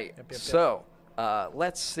 All right. Yep. So,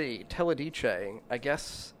 let's see. Teledice, I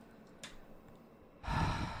guess.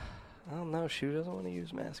 I don't know. She doesn't want to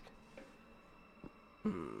use mask.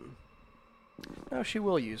 No, she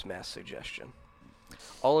will use mass suggestion.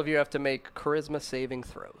 All of you have to make charisma saving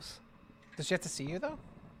throws. Does she have to see you, though?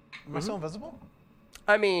 Am I still invisible?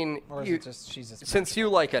 I mean, Or is it just she's just since you,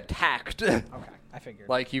 like, attacked, Okay, I figured.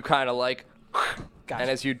 like, you kind of, like, Gotcha. and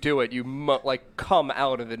as you do it, you, like, come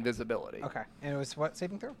out of invisibility. Okay, and it was what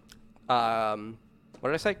saving throw? What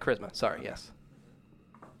did I say? Charisma. Sorry, yes.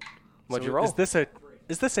 What'd you roll? Is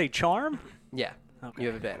this a charm? Yeah, you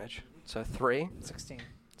have advantage. So 3. 16.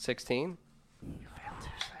 16. You failed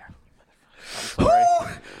there. I'm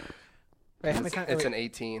sorry. Wait, how many times? It's an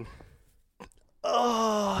 18.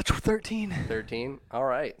 Oh, 13. 13. All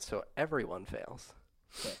right, so everyone fails.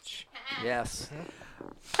 Bitch. Yes.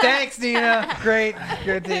 Thanks, Nina. Great.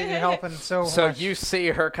 Good that you're helping so So much. you see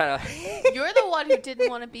her kind of, You're the one who didn't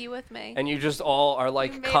want to be with me. and you just all are You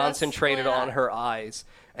like made us concentrated split on up. her eyes,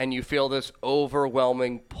 and you feel this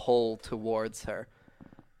overwhelming pull towards her.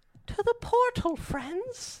 To the portal,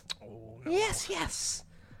 friends. Oh, no. Yes.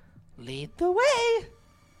 Lead the way.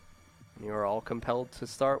 You are all compelled to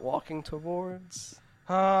start walking towards.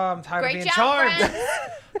 Oh, I'm tired of Great being job, charmed.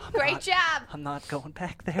 friends. Great job. I'm not going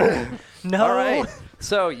back there. No. All right.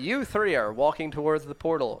 So you 3 are walking towards the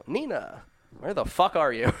portal. Nina, where the fuck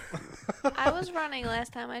are you? I was running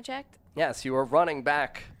last time I checked. Yes, you were running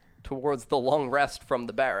back towards the long rest from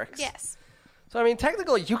the barracks. Yes. So, I mean,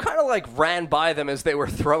 technically, you kind of, like, ran by them as they were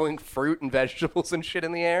throwing fruit and vegetables and shit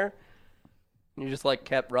in the air. You just, like,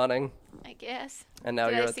 kept running. I guess. And now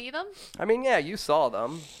Did you're... I see them? I mean, yeah, you saw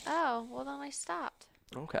them. Oh, well then I stopped.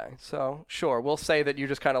 Okay, so, sure, we'll say that you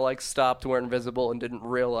just kind of, like, stopped, were invisible, and didn't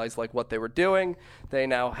realize, like, what they were doing. They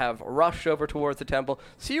now have rushed over towards the temple.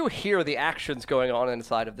 So you hear the actions going on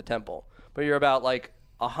inside of the temple. But you're about, like,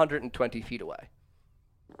 120 feet away.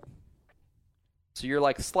 So you're,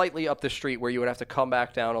 like, slightly up the street where you would have to come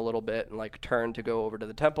back down a little bit and, like, turn to go over to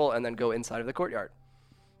the temple and then go inside of the courtyard.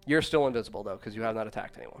 You're still invisible, though, because you have not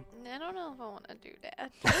attacked anyone. I don't know if I want to do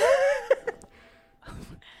that.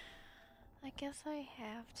 I guess I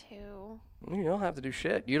have to. You don't have to do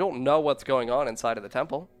shit. You don't know what's going on inside of the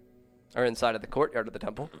temple. Or inside of the courtyard of the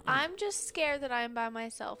temple. I'm just scared that I'm by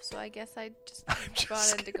myself, so I guess I just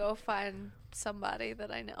brought in to go find somebody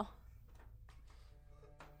that I know.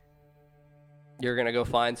 You're going to go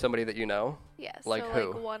find somebody that you know? Yes. Like so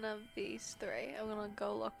who? Like one of these 3. I'm gonna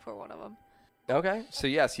go look for one of them. Okay, so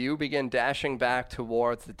yes, you begin dashing back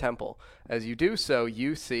towards the temple. As you do so,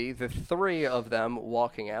 you see the 3 of them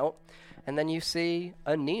walking out, and then you see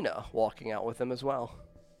a Nina walking out with them as well.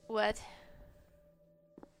 What?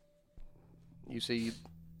 You see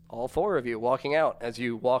all 4 of you walking out as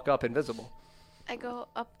you walk up invisible. I go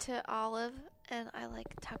up to Olive and I like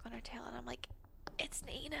tug on her tail and I'm like, it's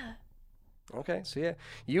Nina. Okay, so yeah,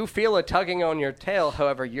 you feel a tugging on your tail,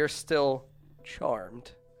 however, you're still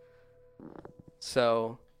charmed.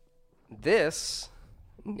 So, this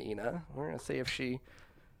Nina, we're going to see if she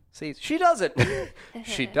sees. She doesn't.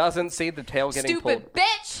 She doesn't see the tail getting pulled. Stupid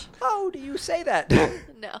bitch! Oh, do you say that?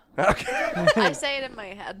 No. Okay. I say it in my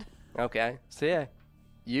head. Okay, so yeah,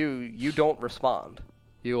 you don't respond.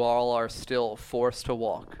 You all are still forced to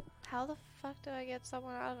walk. How the fuck do I get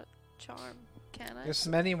someone out of a charm? Can I? There's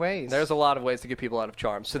many ways. There's a lot of ways to get people out of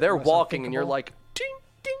charms. So they're Most walking, and you're unthinkable. like, ding,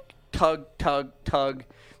 ding, tug, tug, tug.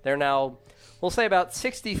 They're now, we'll say, about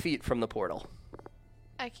 60 feet from the portal.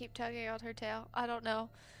 I keep tugging on her tail. I don't know.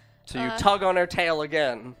 So you tug on her tail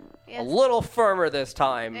again. Yes. A little firmer this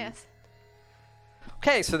time. Yes.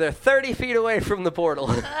 Okay, so they're 30 feet away from the portal.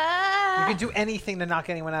 You Ah! can do anything to knock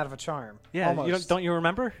anyone out of a charm. Yeah, Almost. you don't you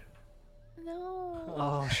remember? No.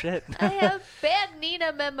 Oh shit. I have bad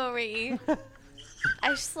Nina memory.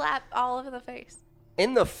 I slap Olive in the face.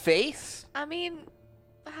 In the face? I mean,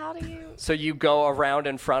 how do you... So you go around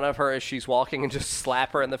in front of her as she's walking and just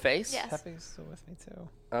slap her in the face? Yes. Pepe's still with me too.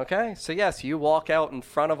 Okay, so yes, you walk out in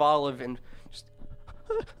front of Olive and just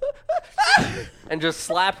and just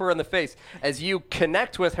slap her in the face. As you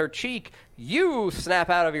connect with her cheek, you snap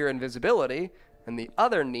out of your invisibility, and the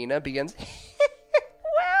other Nina begins,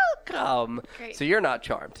 welcome. Great. So you're not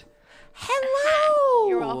charmed. Hello.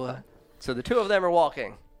 You're welcome. So the 2 of them are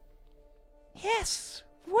walking. Yes,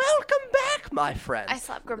 welcome back, my friend. I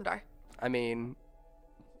slap Grimdar. I mean,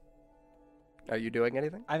 are you doing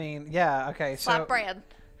anything? I mean, yeah, okay. Slap So Bran.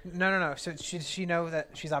 no. So she know that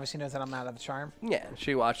she's obviously knows that I'm out of the charm. Yeah,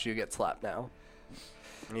 she watched you get slapped now.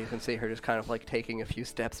 And you can see her just kind of like taking a few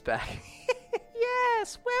steps back.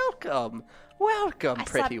 Yes, welcome. Welcome, I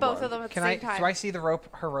pretty slap both one. of them at the Can same I? time. Do I see the rope?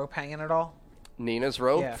 Her rope hanging at all? Nina's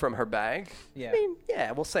rope Yeah. from her bag. Yeah. I mean,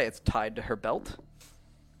 yeah, we'll say it's tied to her belt.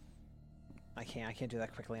 I can't do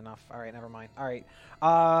that quickly enough. All right, never mind. All right.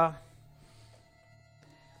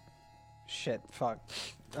 Shit. Fuck.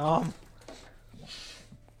 All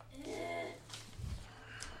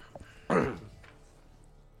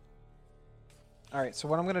right. So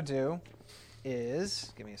what I'm gonna do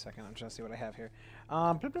is give me a second. I'm trying to see what I have here.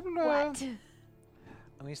 Blah, blah, blah, blah. What? I'm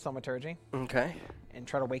gonna use thaumaturgy Okay. and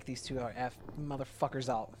try to wake these 2 F motherfuckers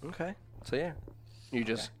out. Okay. So yeah, you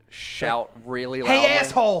just shout really loud. Hey,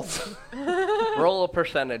 assholes! Roll a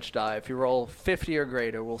percentage die. If you roll 50 or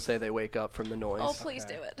greater, we'll say they wake up from the noise. Oh, please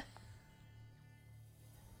Okay. do it.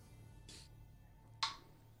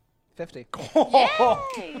 50.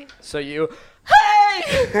 Yay! So you, hey!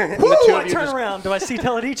 And the 2 of I you turn just- around. Do I see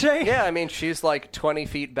Teledice? Yeah, I mean, she's like 20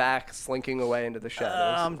 feet back, slinking away into the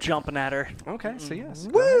shadows. I'm jumping at her. Okay, so yes.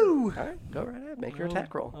 Woo! All right, go right ahead. Make your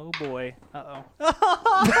attack roll. Oh boy. Uh-oh.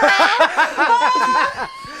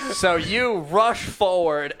 So you rush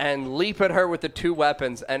forward and leap at her with the 2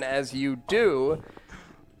 weapons, and as you do,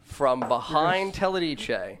 from behind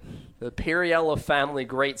Teledice, the Piriella family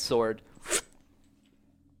greatsword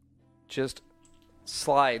just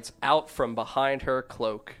slides out from behind her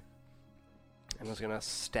cloak and is going to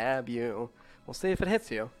stab you. We'll see if it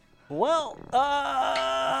hits you. Well,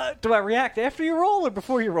 do I react after you roll or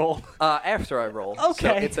before you roll? After I roll. So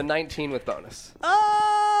Okay. it's a 19 with bonus.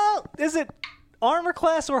 Is it armor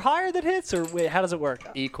class or higher that hits, or wait, how does it work?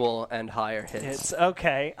 Equal and higher hits. It's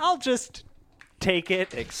okay. I'll just take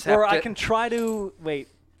it. Accept or I it. can try to wait.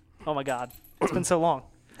 Oh my god, it's been so long.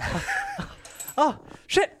 Oh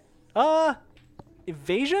shit.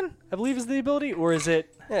 Evasion, I believe is the ability, or is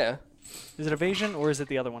it Yeah. evasion, or is it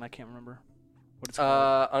the other one? I can't remember what it's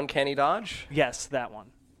called. Uncanny dodge. Yes, that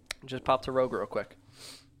one. Just pop to Rogue real quick.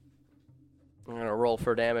 I'm going to roll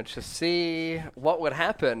for damage to see what would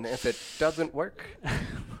happen if it doesn't work.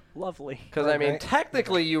 Lovely. Because, I mean, Right.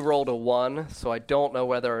 technically you rolled a 1, so I don't know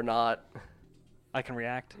whether or not... I can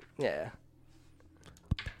react. Yeah.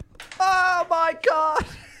 Oh, my God!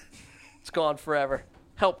 It's gone forever.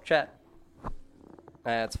 Help, chat.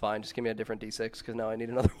 That's fine. Just give me a different D6, because now I need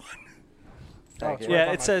another one. Thank it's you. right Yeah,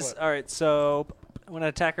 by it my says, foot. all right, so when an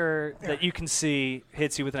attacker that you can see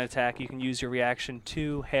hits you with an attack, you can use your reaction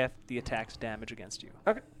to half the attack's damage against you.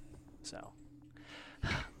 Okay.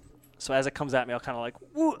 So as it comes at me, I'll kind of like,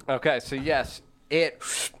 woo. Okay, so yes, it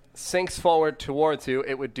sinks forward towards you.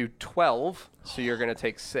 It would do 12, so you're going to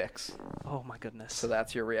take 6. Oh my goodness. So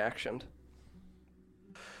that's your reaction.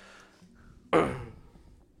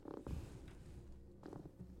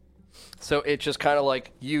 So it just kind of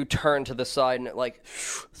like you turn to the side and it like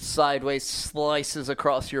sideways slices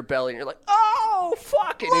across your belly and you're like, oh,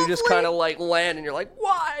 fuck. And you just kind of like land and you're like,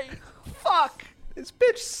 why? Fuck. This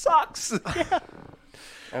bitch sucks.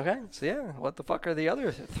 Okay, so yeah, what the fuck are the other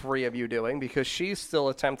three of you doing? Because she's still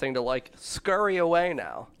attempting to like scurry away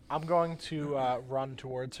now. I'm going to run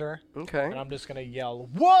towards her. Okay. And I'm just going to yell,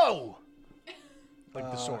 whoa! Like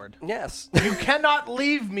the sword. Yes. You cannot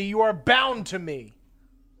leave me. You are bound to me.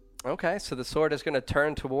 Okay, so the sword is going to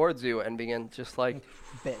turn towards you and begin just like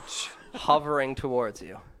Bitch. hovering towards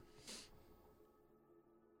you.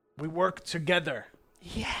 We work together.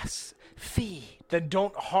 Yes, feed. Then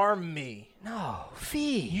don't harm me. No,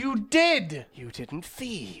 feed. You did. You didn't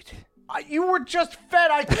feed. You were just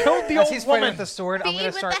fed. I killed the As old he's fighting woman. with the sword, I'm Feed gonna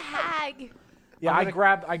with start. the hag. Yeah, I'm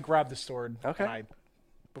I grab the sword. Okay. And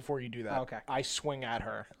before you do that, Oh, okay. I swing at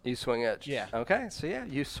her. You swing at. Yeah. Okay, so yeah,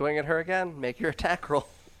 you swing at her again. Make your attack roll.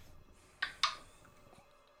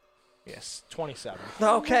 Yes, 27.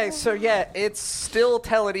 Okay, so yeah, it's still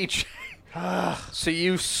Teledich. So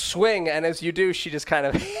you swing, and as you do, she just kind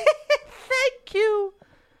of, thank you.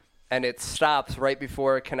 And it stops right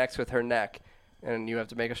before it connects with her neck. And you have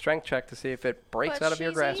to make a strength check to see if it breaks But out of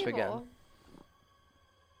your she's grasp evil. again.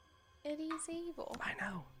 It is evil. I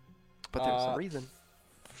know. But there's a reason.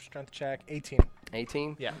 Strength check, 18.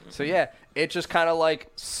 18? Yeah. So yeah, it just kind of like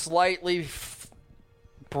slightly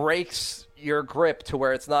breaks your grip to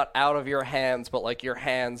where it's not out of your hands, but like your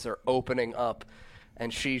hands are opening up.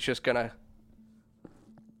 And she's just going to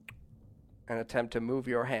attempt to move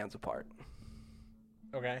your hands apart.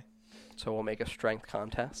 Okay. So we'll make a strength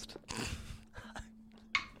contest.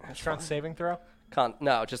 Strength saving throw?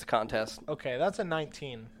 No, just a contest. Okay, that's a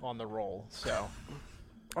 19 on the roll, so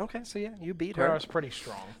Okay, so yeah, you beat that her. was pretty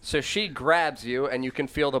strong. So she grabs you, and you can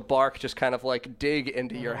feel the bark just kind of like dig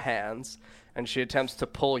into your hands, and she attempts to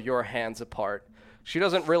pull your hands apart. She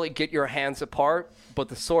doesn't really get your hands apart, but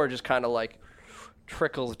the sword just kind of like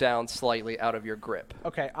trickles down slightly out of your grip.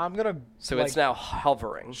 Okay, I'm gonna. So like, it's now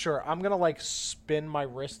hovering. Sure, I'm gonna like spin my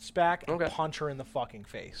wrists back and Okay. punch her in the fucking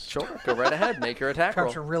face. Sure, go right ahead. Make your attack roll.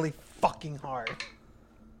 Punch her really fucking hard.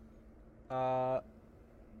 Uh,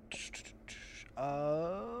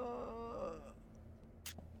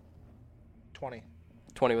 20.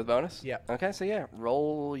 20 with bonus? Yeah. Okay, so yeah,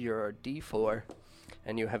 roll your d4,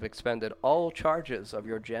 and you have expended all charges of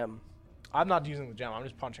your gem. I'm not using the gem. I'm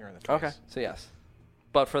just punching her in the face. Okay, so yes.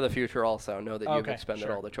 But for the future also, know that you've Okay, expended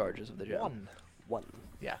sure. all the charges of the gem. One.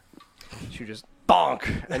 Yeah. She just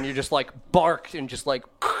bonk, and you just like bark and just like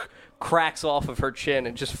cracks off of her chin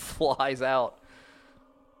and just flies out.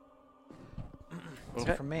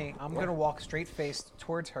 So for me, I'm gonna walk straight faced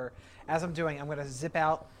towards her. As I'm doing, I'm gonna zip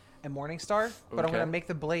out a Morning Star, but I'm Okay. gonna make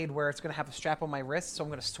the blade where it's gonna have a strap on my wrist, so I'm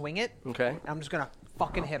gonna swing it. Okay. And I'm just gonna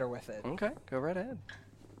fucking hit her with it. Okay, go right ahead.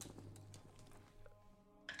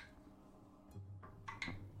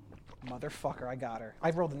 Motherfucker, I got her. I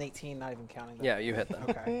rolled an 18, not even counting that. Yeah, you hit them.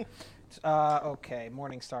 Okay. Okay,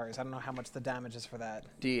 Morning Stars. I don't know how much the damage is for that.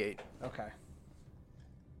 D8. Okay.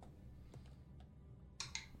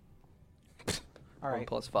 All 1 right.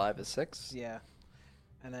 plus 5 is 6. Yeah.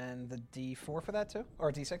 And then the D4 for that too?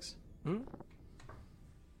 Or D6? Hmm?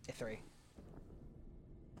 A 3.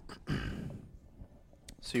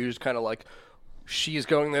 So you just kind of like, she's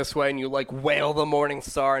going this way, and you like wail the Morning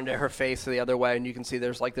Star into her face the other way, and you can see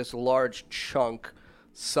there's like this large chunk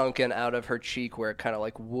sunken out of her cheek where it kind of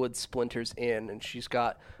like wood splinters in, and she's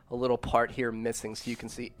got a little part here missing so you can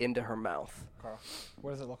see into her mouth. Carl,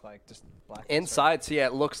 what does it look like? Just black? Inside, so yeah,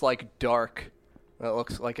 it looks like dark. It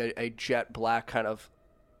looks like a jet black kind of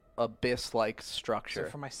abyss-like So structure.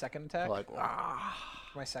 for my second attack, Like,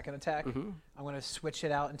 for my second attack, I'm going to switch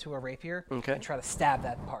it out into a rapier Okay. and try to stab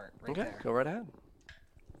that part right okay, there. go right ahead.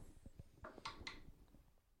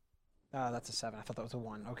 That's a 7. I thought that was a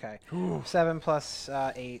 1. Okay. 7 plus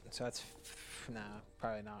 8, so that's... Nah,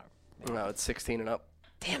 probably not. No, it's 16 and up.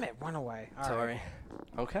 Damn it, run away. All right. Sorry.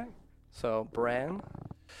 Okay. So, Bran.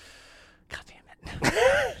 God damn it.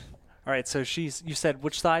 All right, so you said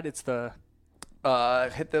which side? It's the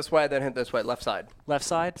Hit this way, then hit this way, left side. left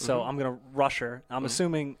side. So I'm going to rush her. I'm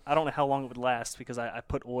assuming, I don't know how long it would last because I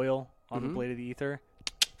put oil on the blade of the ether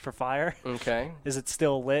for fire. Okay. Is it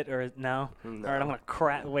still lit or no? No. All right, I'm going to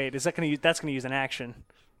crack. Wait, is that going to that's going to use an action?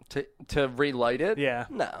 To relight it? Yeah.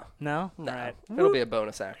 No. No? No. All right. It'll be a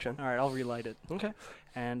bonus action. All right, I'll relight it. Okay.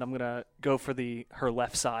 And I'm going to go for her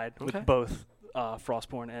left side Okay. with both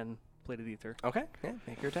Frostborn and Blade of the Ether. Okay. Yeah,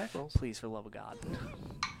 make your attack rolls. Please, for the love of God.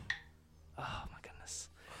 Oh, my goodness.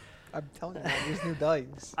 I'm telling you, man, use new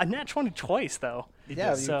dice. A nat 20 twice, though.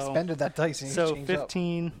 Yeah, you So- expended that dice. And you So changed up.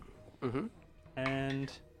 15 Mm-hmm.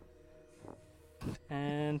 and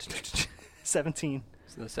 17.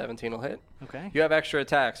 So the 17 will hit. Okay. You have extra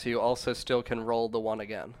attacks, so you also still can roll the 1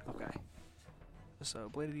 again. Okay. So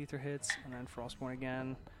Bladed Ether hits, and then Frostborn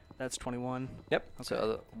again. That's 21. Yep.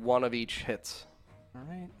 So 1 of each hits. All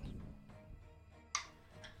right.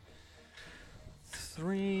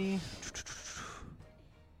 3.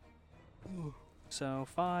 So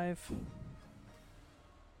 5,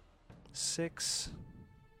 6,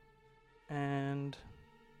 and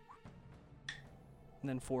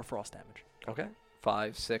then 4 frost damage. Okay.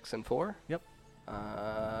 5, 6, and 4. Yep.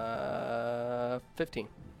 15.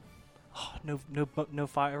 Oh, no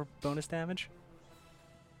fire bonus damage.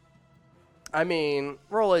 I mean,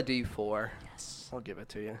 roll a d4. Yes. I'll give it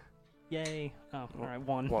to you. Yay! Oh, all right,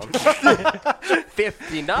 1.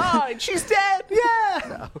 59. She's dead. Yeah.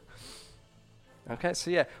 No. Okay,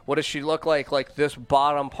 so yeah, what does she look like? Like this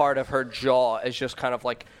bottom part of her jaw is just kind of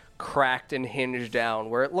like cracked and hinged down,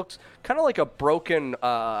 where it looks kind of like a broken.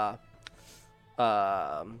 What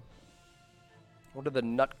are the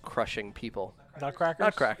nut crushing people? Nutcrackers?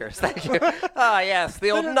 Nutcrackers. Thank you. Ah, yes,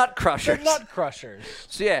 the old nut crushers. The nut crushers.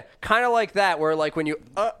 So yeah, kind of like that, where like when you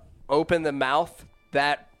open the mouth,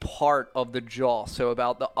 that part of the jaw, so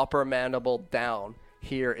about the upper mandible down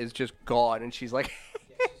here, is just gone, and she's like,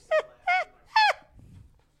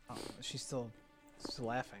 Oh, she's still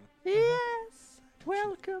laughing. "Yes,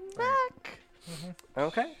 welcome back."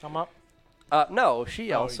 Okay. I'm up. No,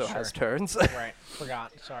 she Oh, also sure. has turns. Right.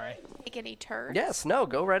 Forgot. Sorry. Take any turns? Yes. No.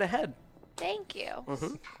 Go right ahead. Thank you.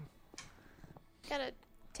 Mm-hmm. Gotta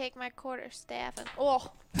take my quarterstaff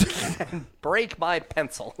and Break my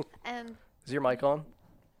pencil. and Is your mic on?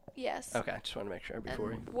 yes, Okay. Just want to make sure before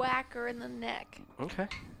we. and whack her in the neck. Okay.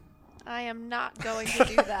 I am not going to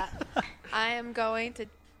do that. I am going to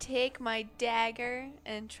take my dagger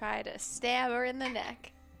and try to stab her in the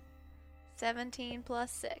neck. 17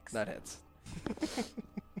 plus 6. That hits.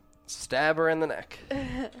 Stab her in the neck.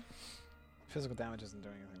 Physical damage isn't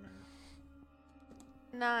doing anything.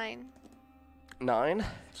 9. 9.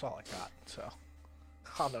 That's all I got. So.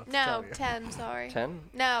 I don't know what to No, tell you. 10, sorry. 10.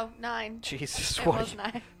 No, 9. Jesus. It What? was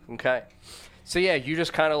 9. Okay. So yeah, you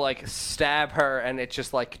just kind of like stab her and it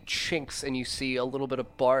just like chinks and you see a little bit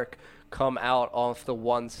of bark come out off the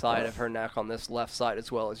one side of her neck on this left side,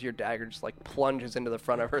 as well as your dagger just like plunges into the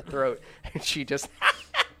front of her throat and she just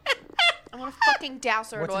I want to fucking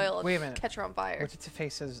douse her in What's it- oil and wait a minute. catch her on fire. What did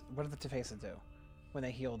Tefesa do when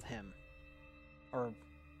they healed him? Or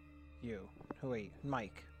you? Wait,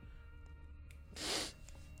 Mike.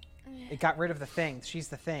 It got rid of the thing. She's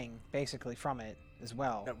the thing, basically, from it as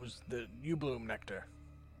well. That was the U-Bloom nectar.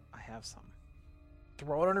 I have some.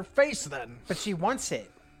 Throw it on her face then. But she wants it.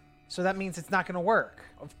 So that means it's not going to work.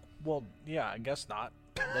 Well, yeah, I guess not.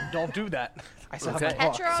 Then don't do that. I still Okay. have my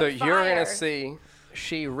Catch book. her on So you're fire. gonna see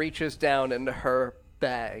she reaches down into her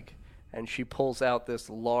bag and she pulls out this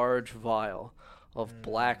large vial of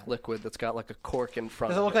black liquid that's got like a cork in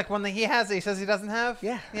front Does it of look like one that he has that he says he doesn't have?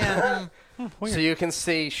 Yeah. Yeah. So you can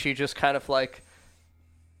see she just kind of like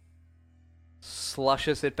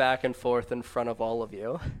slushes it back and forth in front of all of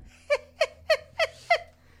you.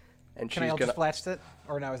 And Can I she's Eldritch gonna. Blast it?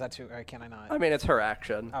 Or no, is that too... Or can I not? I mean, it's her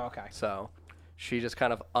action. Oh, okay. So she just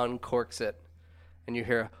kind of uncorks it, and you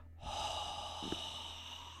hear.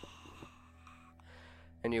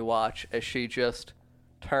 And you watch as she just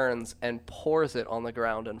turns and pours it on the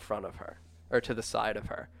ground in front of her, or to the side of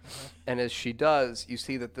her. And as she does, you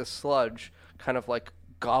see that this sludge kind of like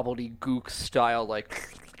gobbledygook style,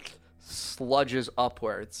 like sludges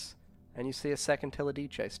upwards. And you see a second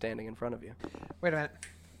Tiladice standing in front of you. Wait a minute.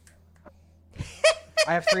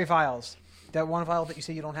 I have 3 vials. That one vial that you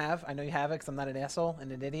say you don't have, I know you have it because I'm not an asshole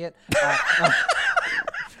and an idiot.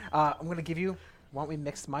 I'm going to give you... Why don't we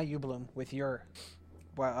mix my U-Bloom with your...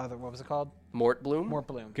 What was it called? Mort Bloom? Mort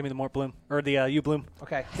Bloom. Give me the Mort Bloom. Or the U-Bloom.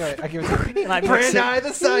 Okay, good. I give it to you. And I mix it.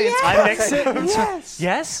 the science. I mix it. Yes.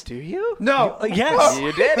 Yes? Do you? No. Yes.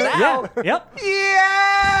 You did now. Yep.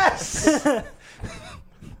 Yes!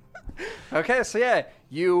 Okay, so yeah,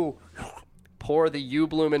 you pour the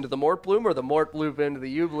U-Bloom into the Mort Bloom or the Mort Bloom into the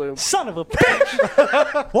U-Bloom. Son of a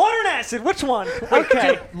bitch. Water and acid. Which one?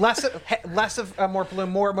 Okay. Less of Mort Bloom,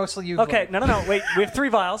 more mostly U-Bloom. Okay. No. Wait. We have 3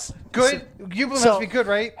 vials. Good. U-Bloom has so- to be good,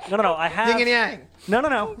 right? No. I have. Yin and yang.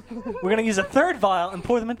 No. We're gonna use a 3rd vial and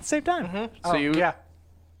pour them at the same time. So you. Yeah.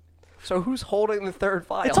 So who's holding the third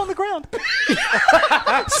vial? It's on the ground.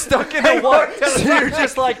 stuck in the water. So you're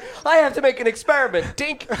just like, I have to make an experiment.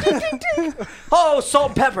 Dink, dink, dink, dink. Oh, salt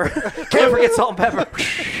and pepper. Can't forget salt and pepper.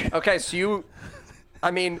 Okay, so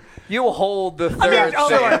I mean, you hold the third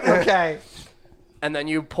sand, Okay. and then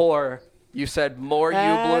you pour. You said more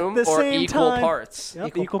At U-bloom the or same equal time. parts? Yep,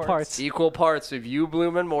 Equal equal parts. parts. Equal parts of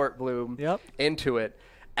U-bloom and Mort bloom Yep. into it.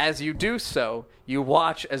 As you do so, you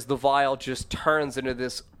watch as the vial just turns into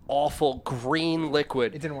this awful green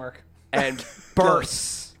liquid It didn't work. and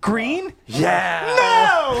bursts. Green? Yeah.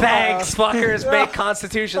 No! Thanks, fuckers. Make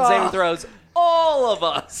Constitution saving throws. All of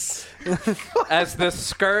us. As the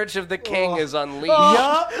scourge of the king is unleashed.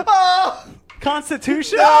 Yup.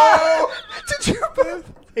 Constitution? Did you?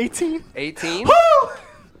 18. 18.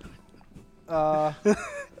 Oh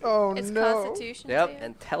It's no. Constitution. Yep. too.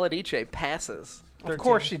 And Teledice passes. Of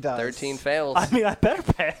course she does. 13 fails. I mean, I better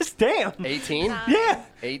pass. Damn. 18. Yeah.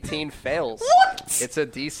 18 fails. What? It's a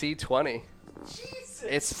DC 20. Jesus.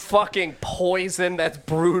 It's fucking poison that's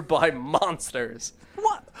brewed by monsters.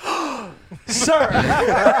 What?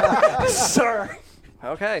 Sir. Sir.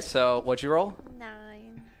 Okay, so what'd you roll?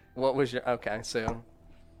 9. What was your... Okay, so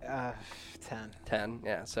 10. 10.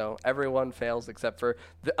 Yeah, so everyone fails except for...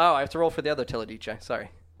 I have to roll for the other Teledice. Sorry.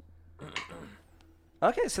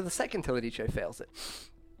 Okay, so the second Teledice fails it.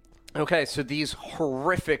 Okay, so these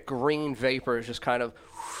horrific green vapors just kind of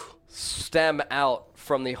stem out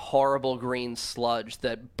from the horrible green sludge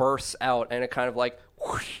that bursts out, and it kind of like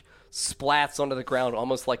whoosh, splats onto the ground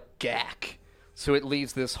almost like gack. So it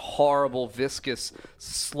leaves this horrible, viscous,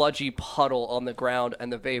 sludgy puddle on the ground,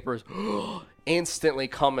 and the vapors instantly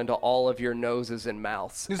come into all of your noses and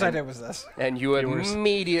mouths. Whose and, idea was this? and you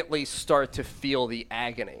immediately start to feel the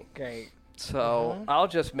agony. Great. So I'll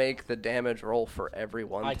just make the damage roll for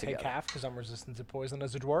everyone I together. take half because I'm resistant to poison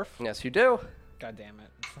as a dwarf. Yes, you do. God damn it.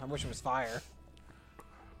 I wish it was fire.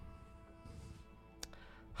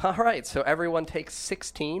 All right, so everyone takes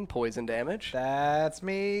 16 poison damage, That's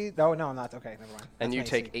me. Oh, no, I'm not. Okay, never mind. and That's you my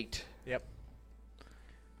take AC. 8. Yep.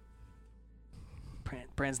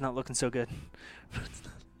 Brand's not looking so good.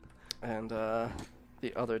 And the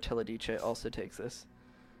other Teledice also takes this.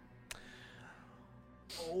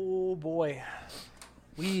 Oh boy,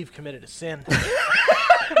 we've committed a sin.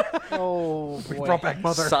 Oh boy. We brought back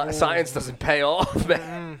mother. Science doesn't pay off,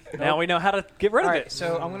 man. Now we know how to get rid All of right, it.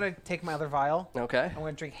 so I'm going to take my other vial. Okay. I'm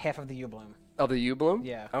going to drink half of the U-bloom. Oh, the U-bloom?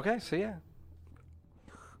 Yeah. Okay, so yeah.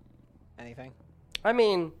 Anything? I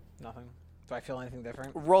mean, Nothing? Do I feel anything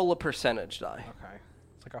different? roll a percentage die. Okay.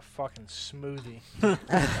 It's like a fucking smoothie.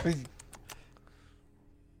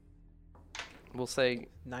 We'll say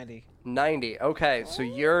 90. 90. Okay, so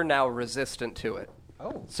you're now resistant to it.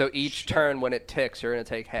 Oh. So each turn when it ticks, you're going to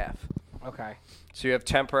take half. Okay. So you have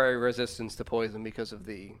temporary resistance to poison because of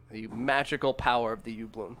the magical power of the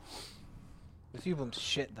U-bloom. This U-bloom's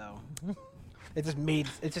shit, though. It just made...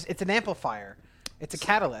 It's an amplifier. It's a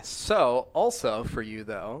catalyst. So, also for you,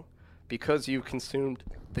 though, because you consumed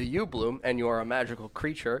the U-bloom and you are a magical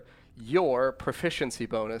creature, your proficiency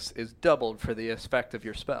bonus is doubled for the effect of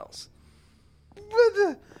your spells.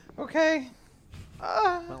 Okay.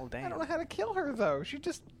 Well, I don't damn. know how to kill her, though. She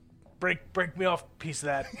just... break me off a piece of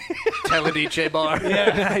that. Teledice bar.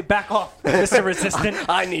 Hey, back off, Mr. Resistant.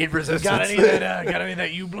 I need resistance. got any of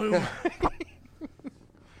that you bloom?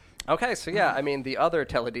 Okay, so yeah, I mean, the other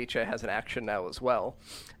Teledice has an action now as well,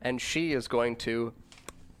 and she is going to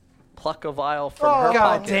pluck a vial from her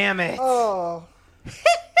God pocket. damn it. Oh.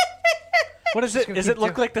 What is it? gonna Does keep it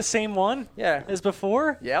look doing- like the same one Yeah. as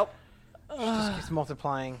before? Yep. Just keeps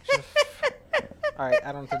multiplying. All right,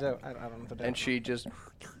 I don't know what to do. I don't know what to do. And she just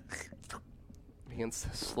begins to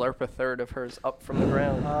slurp a third of hers up from the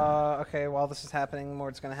ground. Okay, while this is happening,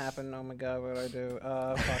 more's gonna happen. Oh my god, what do I do?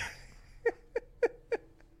 Fuck.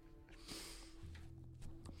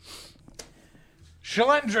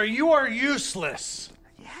 Shalendra, you are useless.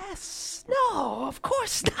 Yes. No, of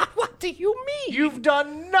course not. What do you mean? You've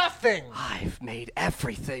done nothing. I've made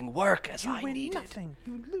everything work as I needed. Nothing.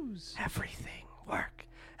 You lose. Everything work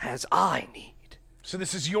as I need. So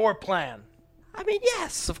this is your plan. I mean,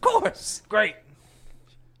 yes, of course. Great.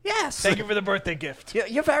 Yes. Thank you for the birthday gift.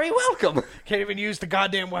 You're very welcome. Can't even use the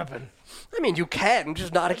goddamn weapon. I mean, you can,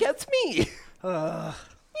 just not against me.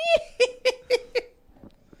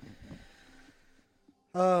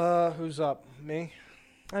 Who's up? Me?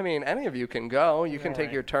 I mean, any of you can go. You can take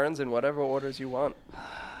Alright. your turns in whatever orders you want.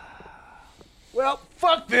 Well,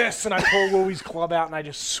 fuck this! And I pull Louie's club out and I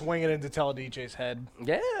just swing it into Teledice's head.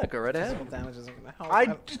 Yeah, go right ahead. Physical damage isn't gonna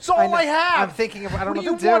help. It's all know- I have! I'm thinking of. I don't What know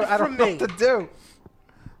do what to you do. want I don't from know me? what to do.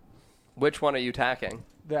 Which one are you attacking?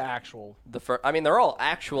 The actual. The first. I mean, they're all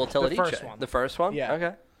actual Teledice. first one. The first one?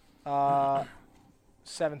 Yeah. Okay.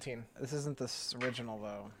 17. This isn't this original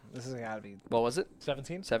though. This has got to be. What was it?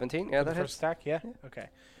 17? 17? Yeah, The that first hits. attack? Yeah? Okay.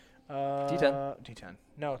 D10. D10.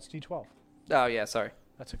 No, it's D12. Oh, yeah, sorry.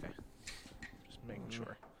 That's okay. Just making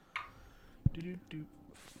sure. Do.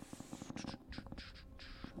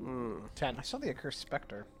 10. I saw the accursed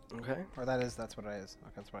specter. Okay. Or that's what it is.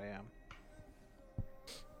 Okay, that's what I am.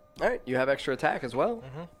 All right, you have extra attack as well.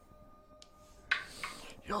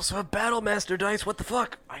 You also have Battle Master dice. What the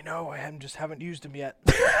fuck? I know. I haven't used them yet.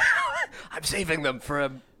 I'm saving them for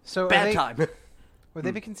a So bad time. Would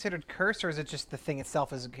they be considered cursed, or is it just the thing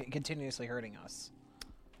itself is continuously hurting us?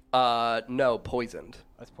 No, poisoned.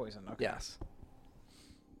 That's poison. Okay. Yes.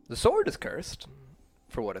 The sword is cursed,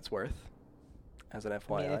 for what it's worth, as an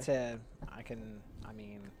FYI. I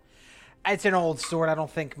mean, it's an old sword. I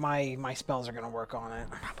don't think my spells are gonna work on it.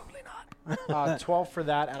 Probably not. 12 for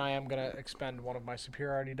that, and I am going to expend one of my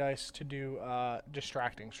superiority dice to do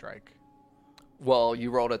distracting strike. Well,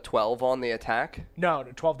 you rolled a 12 on the attack. No,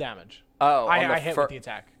 12 damage. Oh, I hit with the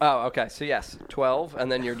attack. Oh, okay. So yes, 12,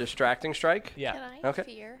 and then your distracting strike. Yeah. Can I Okay.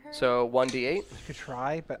 fear her? So 1d8. You could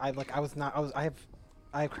try, but I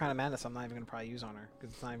have Crown of Madness. I'm not even gonna probably use on her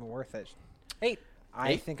because it's not even worth it. 8.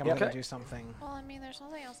 I Eight? think I'm Yeah. gonna Okay. do something. Well, I mean, there's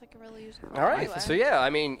nothing else I can really use. All right. Anyway. So yeah, I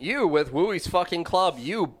mean, you with Wooey's fucking club,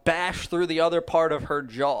 you bash through the other part of her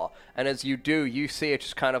jaw, and as you do, you see it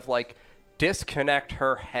just kind of like disconnect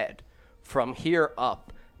her head from here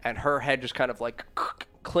up, and her head just kind of like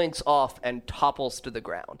clinks off and topples to the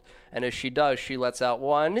ground. And as she does, she lets out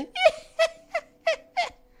one.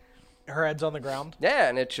 Her head's on the ground. Yeah,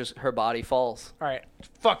 and it's just her body falls. All right.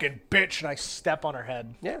 Fucking bitch, and I step on her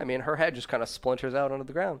head. Yeah, I mean, her head just kind of splinters out onto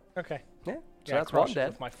the ground. Okay. Yeah, so Yeah, that's crush one it dead.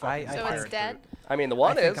 with my fucking I So fired it's dead? I mean, the I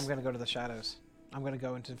one think is I'm gonna go to the shadows. I'm gonna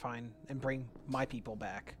go into find and bring my people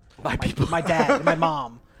back. my people. My dad and my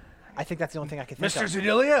mom. I think that's the only thing I can think Mr. of.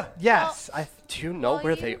 Zedelia? Yes, Do you know Well,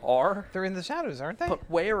 where you- they are? they're in the shadows, aren't they? But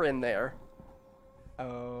where in there?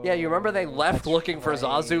 Oh. Yeah, you remember they left that's looking for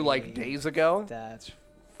Zazu like right. days ago? That's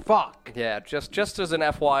fuck. Yeah, just as an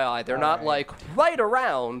FYI, they're not Alright. like right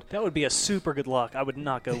around. That would be a super good luck. I would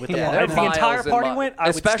not go with that. Yeah, They're If the entire miles and party mi- went, I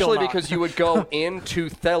would especially still not. because you would go into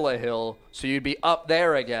Thelahill, so you'd be up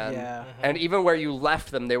there again. Yeah. And even where you left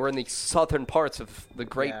them, they were in the southern parts of the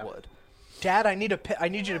Greatwood. Dad, I need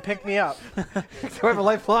you to pick me up. Do I have a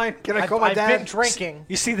lifeline? Can I call my I've dad? been drinking.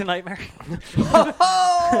 You see the nightmare?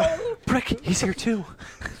 Brick, he's here too.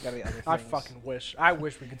 Gotta be other I things. fucking wish. I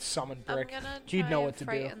wish we could summon I'm Brick. gonna try He'd know and what to do.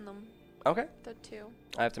 frighten them. Okay. The two.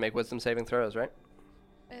 I have to make wisdom saving throws, right?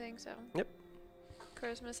 I think so. Yep.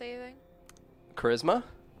 Charisma saving? Charisma?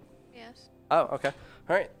 Yes. Oh, okay.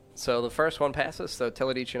 All right. So the first one passes. So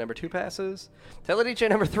Teledice number 2 passes. Teledice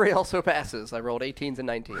number 3 also passes. I rolled 18s and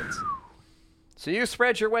 19s. So you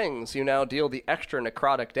spread your wings. You now deal the extra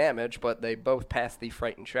necrotic damage, but they both pass the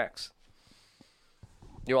frightened checks.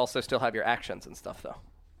 You also still have your actions and stuff, though.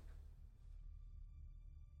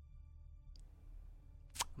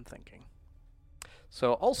 I'm thinking.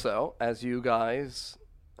 So also, as you guys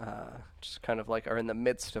just kind of like are in the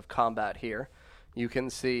midst of combat here, you can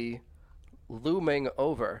see looming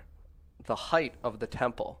over the height of the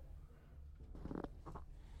temple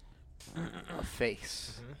a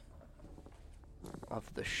face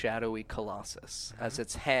of the shadowy colossus as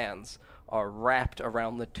its hands are wrapped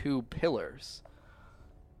around the 2 pillars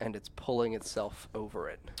and it's pulling itself over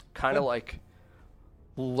it, kind of like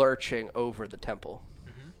lurching over the temple.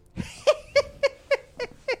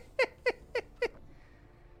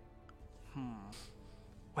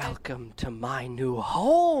 Welcome to my new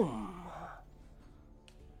home.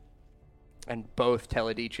 And both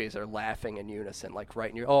Teledices are laughing in unison, like right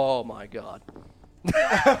in your. Oh my god.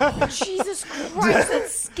 Jesus Christ, that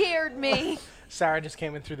scared me. Sarah just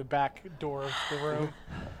came in through the back door of the room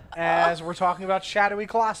as we're talking about shadowy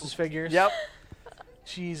Colossus figures. Yep.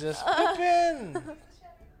 Jesus. Pippin!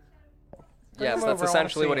 Yes, him that's over, I wanna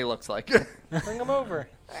essentially see what he it. looks like. Bring him over.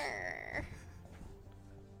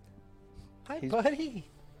 Hi, buddy.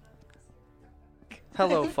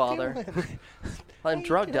 Hello, Father. I'm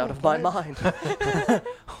drugged out of my mind.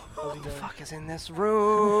 What the fuck is in this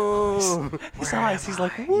room? His eyes, he's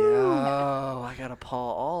like, Yo, I gotta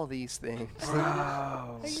paw all these things.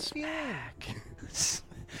 How you feeling?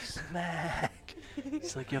 Smack.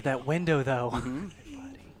 he's like, you have that window though.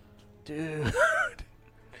 Dude.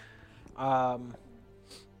 Are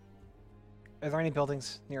there any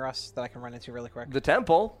buildings near us that I can run into really quick? The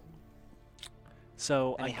temple.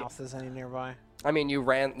 So Any I houses any nearby? I mean, you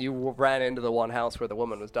ran into the one house where the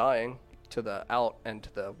woman was dying, to the out and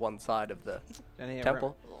to the one side of the Any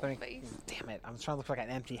temple. Any- Face. Damn it! I'm trying to look for like an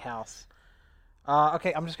empty house.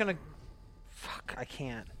 Okay, I'm just gonna. Fuck! I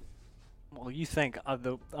can't. well, you think I'm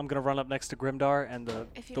gonna run up next to Grimdar and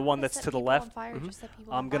If you the don't one wanna that's set to the people on left. fire, just set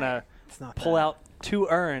people I'm on gonna fire. It's not. pull that. out 2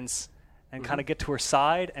 urns and kind of get to her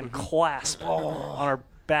side and clasp on her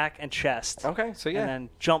back and chest. Okay, so yeah. And then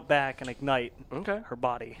jump back and ignite Okay. her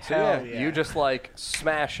body. So Hell yeah, yeah. you just like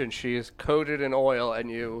smash and she's coated in oil and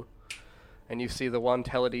you see the one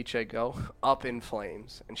Teledice go up in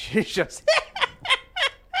flames and she's just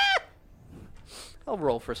I'll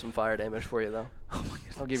roll for some fire damage for you though.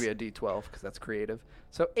 I'll give you a D12 because that's creative.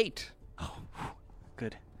 So 8.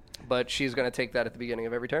 Good. But she's going to take that at the beginning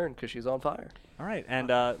of every turn because she's on fire. All right. And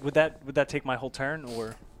would that take my whole turn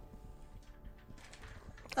or?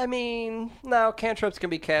 I mean, no, cantrips can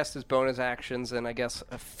be cast as bonus actions, and I guess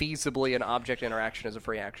feasibly an object interaction is a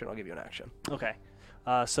free action. I'll give you an action. Okay.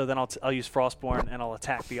 So then I'll use Frostborn and I'll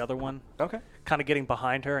attack the other one, Okay. kind of getting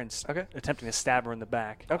behind her and Okay. attempting to stab her in the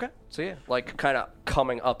back. Okay. So yeah, like kind of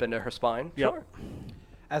coming up into her spine. Yep. Sure.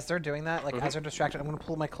 As they're doing that, like as they're distracted, I'm going to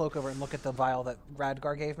pull my cloak over and look at the vial that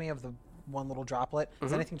Radgar gave me of the one little droplet.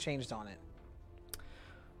 Has anything changed on it?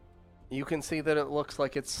 You can see that it looks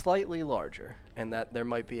like it's slightly larger, and that there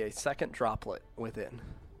might be a second droplet within.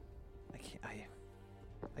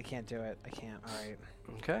 I can't do it. I can't. All right.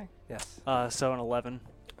 Okay. Yes. So an 11.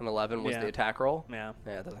 An 11 was Yeah. the attack roll. Yeah.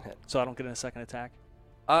 Yeah, it doesn't hit. So I don't get a second attack.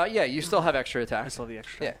 Yeah, you still have extra I attack. still have the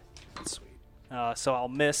extra. Yeah. Sweet. So I'll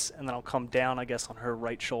miss and then I'll come down, I guess, on her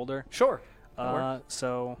right shoulder. Sure. That works.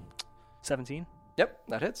 So 17. Yep,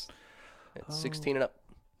 that hits. It's 16 and up.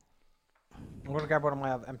 I'm going to grab one of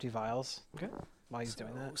my empty vials Okay. while he's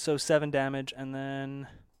doing that. So 7 damage and then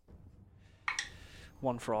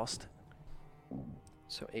 1 frost.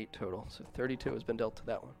 So 8 total. So 32 has been dealt to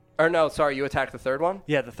that one. Or no, sorry, you attacked the third one?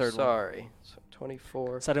 Yeah, the third one. Sorry. So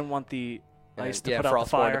 24. So I didn't want the And ice to yeah, put out the Frostborn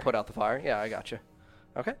fire. to put out the fire. Yeah, I got you.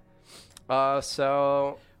 Okay.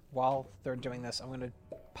 So While they're doing this, I'm going to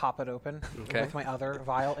pop it open Okay. with my other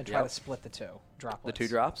vial and try Yep. to split the two droplets. the 2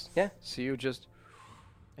 drops. Yeah. So you just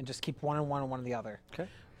And just keep one and one and one in the other. okay.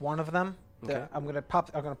 One of them, Okay. I'm going to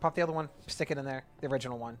pop the other one, stick it in there, the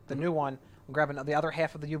original one. The new one, I'm grabbing the other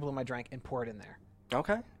half of the U-bloom I drank and pour it in there.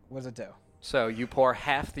 Okay. What does it do? So you pour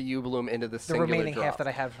half the U-bloom into the The singular remaining drop. half that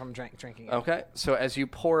I had from drinking it. Okay. So as you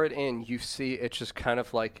pour it in, you see it just kind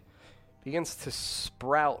of like begins to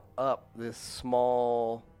sprout up this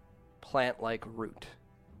small plant-like root.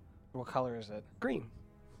 What color is it? Green.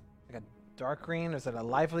 Like a dark green? Is it a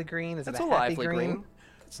lively green? Is It's it a a happy lively green.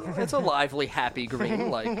 It's a lively, happy green,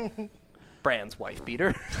 like Bran's wife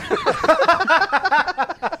beater.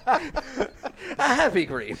 A happy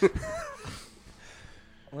green. I'm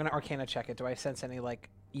going to Arcana check it. Do I sense any, like,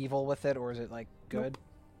 evil with it, or is it, like, good?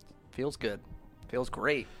 Feels good. Feels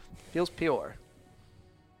great. Feels pure.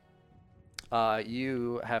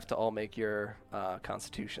 You have to all make your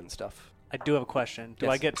Constitution stuff. I do have a question. Do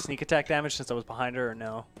I Yes. get sneak attack damage since I was behind her or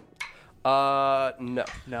no? No.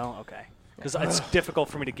 No? Okay. Because it's difficult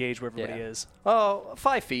for me to gauge where everybody Yeah. is. Oh,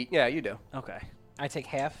 5 feet. Yeah, you do. Okay. I take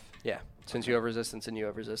half. Yeah, since you have resistance and you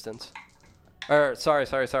have resistance. Or sorry.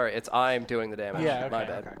 It's I'm doing the damage. Yeah, okay, My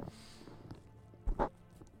bad. okay.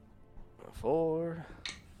 A 4.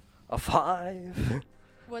 A 5.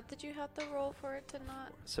 What did you have to roll for it to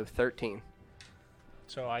not? So 13.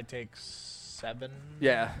 So I take 7.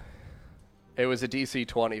 Yeah. It was a DC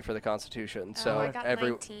 20 for the Constitution. So I got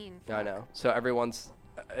 19. I know. So everyone's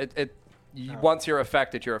once you're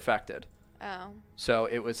affected, you're affected. Oh. So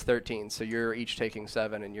it was 13. So you're each taking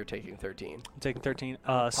 7 and you're taking 13. I'm taking 13.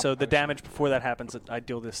 So the damage before that happens, I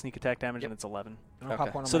deal the sneak attack damage, and it's 11. And I'll Okay.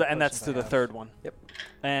 pop one of So my and that's potions to I the have. third one. Yep.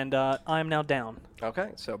 And I'm now down.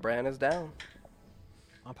 Okay. So Bran is down.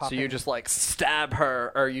 I'll pop So you in. just like stab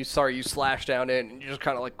her, or you slash down in, and you just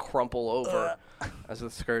kind of like crumple over as the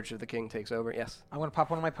Scourge of the King takes over. Yes. I'm going to pop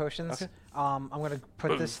one of my potions. Okay. I'm going to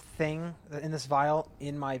put this thing in this vial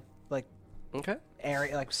in my, like, Okay.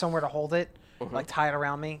 area, like, somewhere to hold it. Mhm. Like, tie it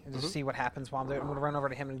around me and just see what happens while I'm doing it. I'm going to run over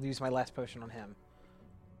to him and use my last potion on him.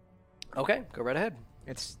 Okay. Go right ahead.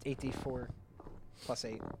 It's 8d4 plus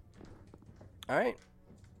 8. All right.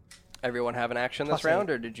 Everyone have an action this Plus round,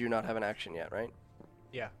 or did you not have an action yet? Right.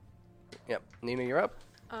 Yeah. Yep. Nina, you're up.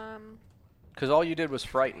 Um. Because all you did was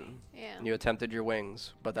frighten. Yeah. And you attempted your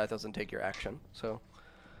wings, but that doesn't take your action. So.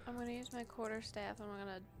 I'm gonna use my quarterstaff and I'm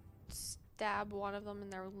gonna stab one of them in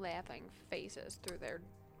their laughing faces through their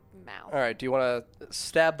mouth. All right. Do you want to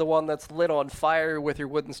stab the one that's lit on fire with your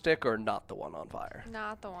wooden stick, or not the one on fire?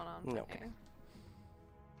 Not the one on fire. Okay.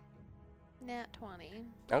 Nat 20.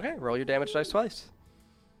 Okay. Roll your damage dice twice.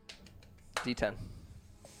 D10.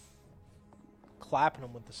 Clapping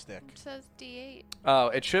him with the stick. It says D8. Oh,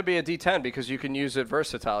 it should be a D10 because you can use it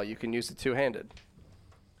versatile. You can use it two-handed.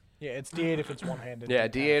 Yeah, it's D8 if it's one-handed. Yeah,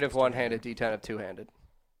 D10 D8 if of it's one-handed, D10 of two-handed.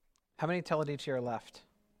 How many Teledici are left?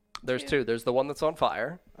 There's Two. two. There's the one that's on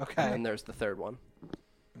fire, Okay. and then there's the third one.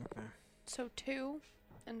 Okay. So 2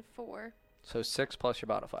 and 4. So 6 plus your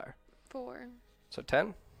modifier. 4. So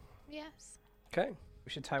 10? Yes. Okay.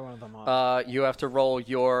 We should tie one of them off. You have to roll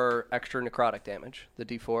your extra necrotic damage, the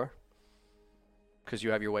d4, because you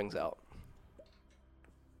have your wings out.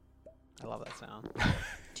 I love that sound.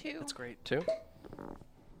 2. That's great. 2?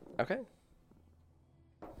 Okay.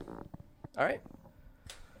 All right.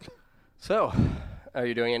 So, are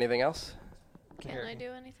you doing anything else? Can I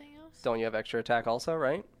do anything else? Don't you have extra attack also,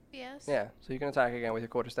 right? Yes. Yeah, so you can attack again with your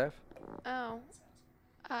quarterstaff. Oh.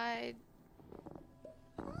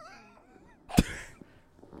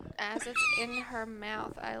 As it's in her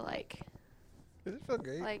mouth, I Does it feel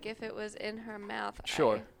great? like if it was in her mouth.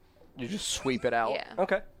 Sure. You just sweep it out. Yeah.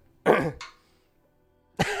 Okay.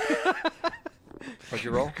 What'd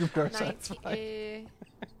you roll?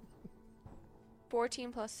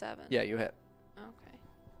 14 plus 7. Yeah, you hit. Okay.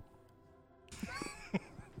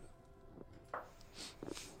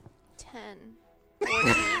 10.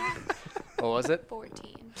 14. What was it?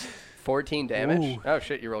 14. 14 damage. Ooh. Oh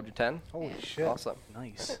shit, you rolled your 10. Holy shit. Awesome.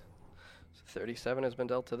 Nice. So 37 has been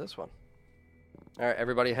dealt to this one. All right,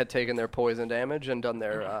 everybody had taken their poison damage and done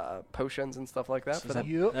their potions and stuff like that for Does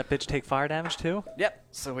them. that bitch take fire damage too? Yep.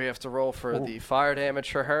 So we have to roll for Ooh. the fire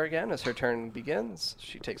damage for her again as her turn begins.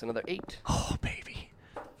 She takes another 8. Oh, baby.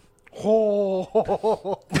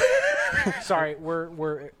 Oh. Sorry,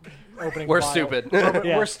 we're opening. We're vials. stupid.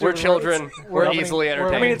 Yeah. We're stupid. We're children. We're opening- easily we're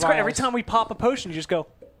entertained. I mean, it's great. Every vials. time we pop a potion, you just go,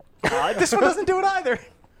 this one doesn't do it either.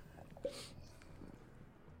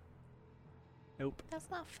 Nope. That's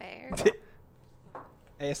not fair.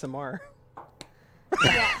 ASMR.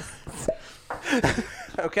 Yes.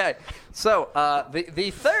 Okay. So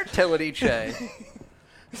the third Telidice,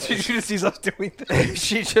 She just sees us doing things.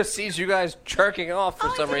 she just sees you guys jerking off for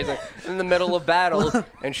some reason in the middle of battle,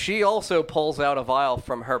 and she also pulls out a vial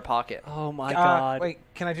from her pocket. Oh, my God. Wait,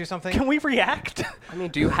 can I do something? Can we react? I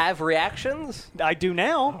mean, do you have reactions? I do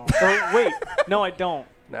now. Or, wait. No, I don't.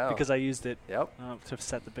 No. Because I used it Yep. to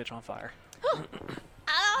set the bitch on fire. Oh,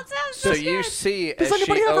 that So sounds you good. see Does as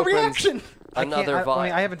anybody she have a opens reaction? another vial.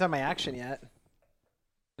 I haven't done my action yet.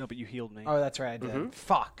 No, but you healed me. Oh, that's right, I did. Mhm.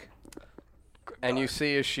 Fuck. And you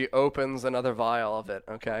see as she opens another vial of it,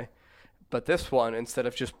 okay? But this one, instead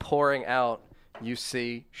of just pouring out, you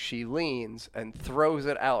see she leans and throws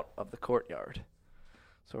it out of the courtyard.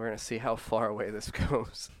 So we're going to see how far away this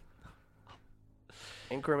goes.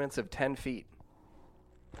 Increments of 10 feet.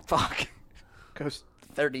 Fuck. Goes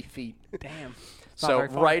 30 feet. Damn. So very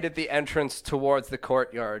far. right at the entrance towards the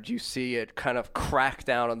courtyard, you see it kind of crack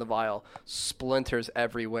down on the vial, splinters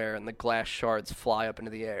everywhere, and the glass shards fly up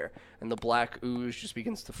into the air, and the black ooze just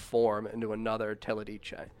begins to form into another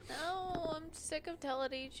Telidice. No, I'm sick of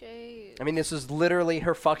Telidice. I mean, this is literally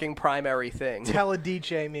her fucking primary thing.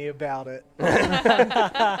 Telidice me about it.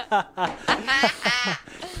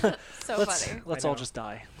 So funny. Let's I all know. just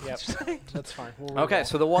die. Yep. That's fine. We'll Okay, reroll.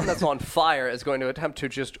 so the one that's on fire is going to attempt to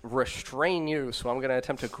just restrain you, so I'm going to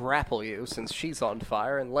attempt to grapple you since she's on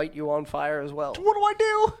fire and light you on fire as well. What do I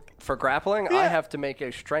do? For grappling, I Yeah. have to make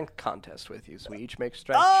a strength contest with you, so we each make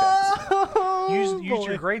strength Oh, checks. use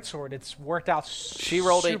your greatsword. It's worked out. She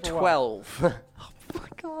rolled a super well. 12. Oh, my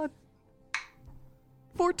God.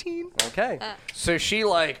 14. Okay. So she,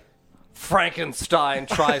 like, Frankenstein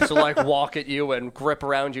tries to, like, walk at you and grip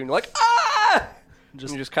around you, and you're like, ah! And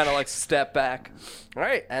you just kind of, like, step back. All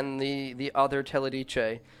right. And the other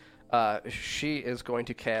Telidice, she is going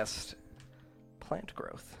to cast Plant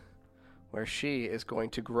Growth, where she is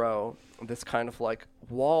going to grow this kind of, like,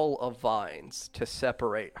 wall of vines to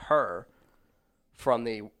separate her from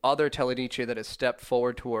the other Telidice that has stepped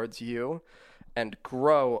forward towards you and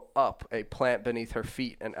grow up a plant beneath her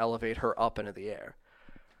feet and elevate her up into the air.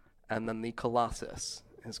 And then the Colossus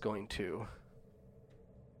is going to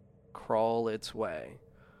crawl its way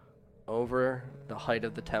over the height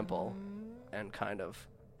of the temple and kind of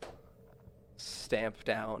stamp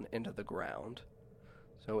down into the ground.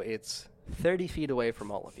 So it's 30 feet away from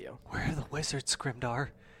all of you. Where are the wizards, Grimdar?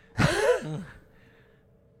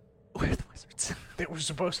 Where are the wizards? They were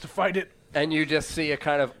supposed to fight it. And you just see it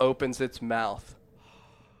kind of opens its mouth.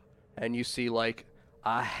 And you see, like,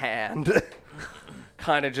 a hand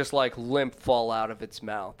kind of just, like, limp fall out of its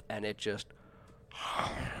mouth. And it just...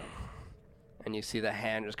 And you see the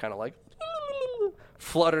hand just kind of, like,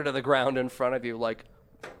 flutter to the ground in front of you, like,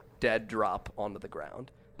 dead drop onto the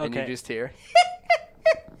ground. And you Okay. just hear...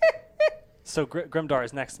 So Grimdar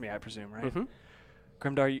is next to me, I presume, right? Mhm.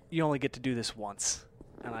 Grimdar, you only get to do this once.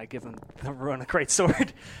 And I give him the rune of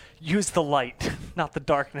greatsword. Use the light, not the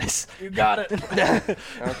darkness. You got it.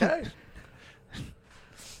 Okay.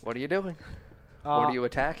 What are you doing? What are you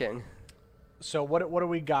attacking? So what do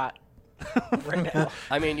we got right now.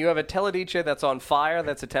 I mean, you have a Teledice that's on fire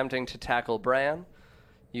that's attempting to tackle Bran.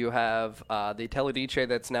 You have the Teledice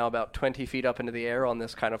that's now about 20 feet up into the air on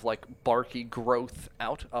this kind of like barky growth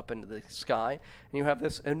out up into the sky. And you have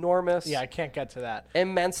this enormous, Yeah, I can't get to that.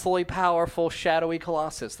 immensely powerful shadowy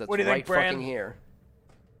colossus that's What do you right think, Bran? fucking here.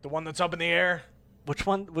 The one that's up in the air. Which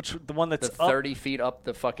one? The one that's The 30 feet up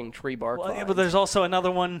the fucking tree bark Well, yeah, vines. but there's also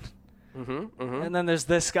another one, Mm-hmm. and then there's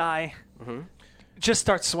this guy. Just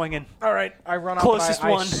start swinging. All right, I run up Closest and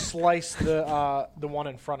I one. slice the one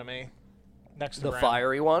in front of me, next to The Bran.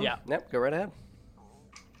 fiery one? Yeah. Yep, go right ahead.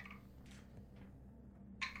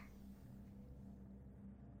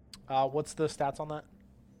 What's the stats on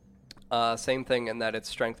that? Same thing in that it's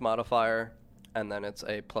strength modifier, and then it's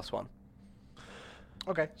a +1.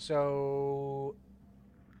 Okay, so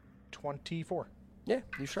 24. Yeah,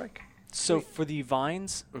 you strike. So for the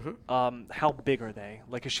vines, how big are they?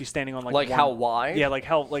 Like, is she standing on like? Like one- how wide? Yeah, like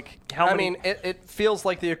how I many? mean, it feels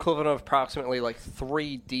like the equivalent of approximately like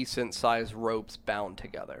 3 decent-sized ropes bound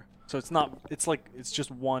together. So it's not. It's like it's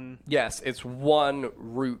just one. Yes, it's one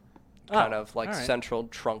root, kind Oh, of like all right. central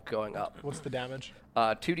trunk going up. What's the damage?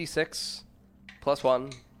 2d6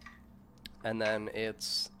 +1, and then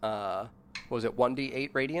it's what was it 1d8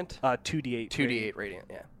 radiant? 2d8. 2d8 radiant.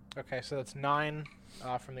 Yeah. Okay, so that's 9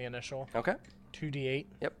 from the initial. Okay. 2d8.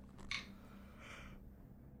 Yep.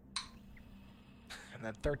 And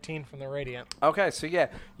then 13 from the radiant. Okay, so yeah,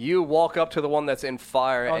 you walk up to the one that's in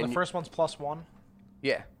fire, Oh, and the you- first one's +1.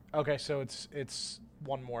 yeah. Okay, so it's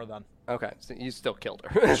one more then. Okay, so you still killed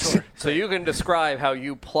her. Sure. So you can describe how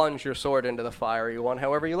you plunge your sword into the fiery one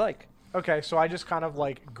however you like. Okay, so I just kind of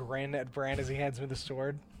like grin at Bran as he hands me the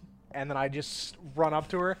sword, and then I just run up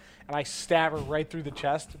to her and I stab her right through the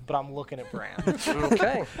chest, but I'm looking at Bran.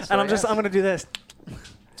 Okay. And I'm gonna do this.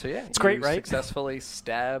 So yeah, it's great, right? Successfully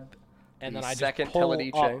stab And then the I just second pull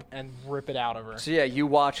Teledice. up and rip it out of her. So yeah, you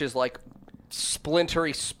watch as like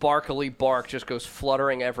splintery, sparkly bark just goes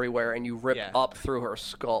fluttering everywhere, and you rip Yeah. up through her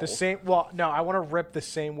skull. The same. Well, no, I want to rip the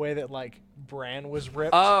same way that like Bran was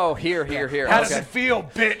ripped. Oh, here. How does Okay. it feel,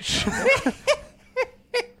 bitch?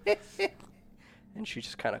 And she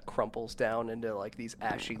just kind of crumples down into like these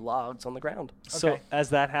ashy logs on the ground. So Okay. as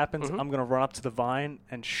that happens, I'm gonna run up to the vine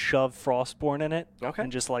and shove Frostborn in it. Okay.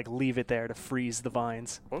 And just like leave it there to freeze the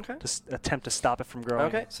vines. Okay. To attempt to stop it from growing.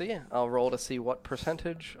 Okay, so yeah, I'll roll to see what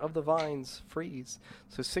percentage of the vines freeze.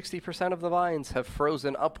 So 60% of the vines have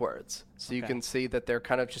frozen upwards. So you Okay. can see that they're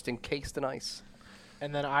kind of just encased in ice.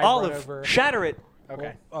 And then I run Olive, over. shatter it.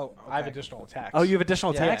 Okay. Oh, I have okay. additional attacks. Oh, you have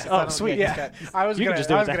additional Yeah, attacks? if I Oh, don't- sweet. yeah, Yeah, just I was You can gonna. just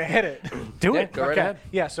do I was that. gonna hit it. Do Yeah, it. go right Okay. ahead.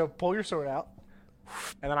 Yeah. So pull your sword out,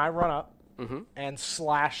 and then I run up and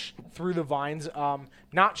slash through the vines.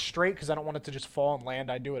 Not straight because I don't want it to just fall and land.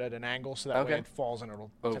 I do it at an angle so that way Okay. it falls and it'll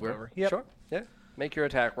tip Over. over. Yep. Sure. Yeah. Make your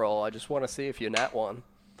attack roll. I just want to see if you nat one.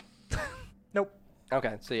 Nope.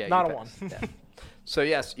 Okay, so yeah, Not you a pass. one. Yeah. So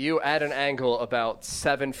yes, you at an angle about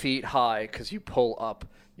 7 feet high because you pull up.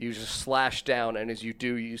 You just slash down, and as you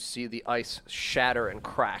do, you see the ice shatter and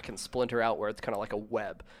crack and splinter outwards, kind of like a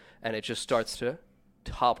web, and it just starts to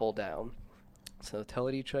topple down. So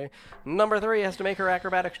Teledice, number 3, has to make her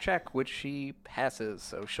acrobatics check, which she passes,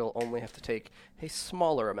 so she'll only have to take a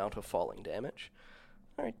smaller amount of falling damage.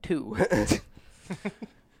 All right, 2.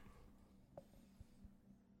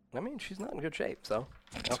 I mean, she's not in good shape, so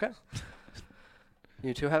okay.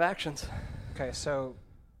 You two have actions. Okay, so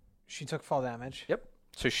she took fall damage. Yep.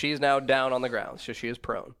 So she's now down on the ground, so she is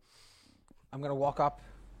prone. I'm gonna walk up.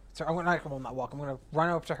 So I'm gonna not walk. I'm gonna run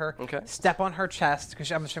up to her. Okay. Step on her chest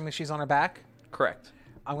because I'm assuming she's on her back. Correct.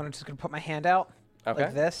 I'm just gonna put my hand out Okay.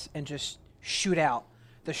 like this and just shoot out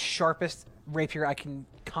the sharpest rapier I can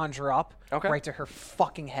conjure up Okay. right to her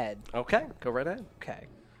fucking head. Okay, go right ahead. Okay.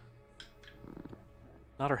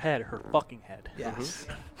 Not her head, her fucking head. Yes.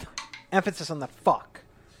 Emphasis on the fuck.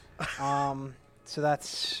 So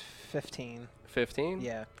that's 15. 15?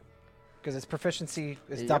 Yeah. Because its proficiency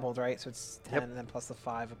is Yep. doubled, right? So it's 10 Yep. and then plus the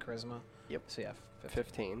 5 of charisma. Yep. So yeah,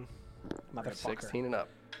 15. motherfucker. 16 and up.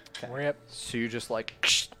 Rip. So you just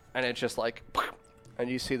like, and it's just like, and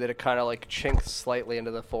you see that it kind of like chinks slightly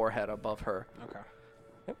into the forehead above her. Okay.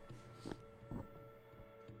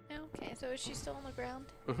 Okay, so is she still on the ground?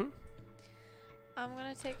 Mm-hmm. I'm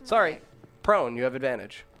gonna take my... Sorry, prone, you have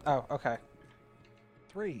advantage. Oh, okay.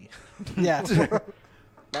 3. Yeah.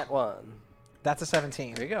 Nat 1. That's a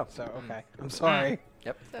 17. There you go. So, okay. I'm sorry.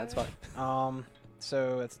 Yep, that's Sorry. fine.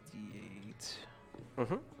 So it's D8.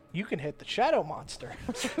 Mm-hmm. You can hit the shadow monster.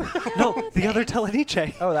 No, the other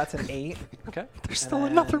Teledice. Oh, that's an 8. Okay. There's still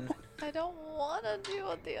another then one. I don't want to do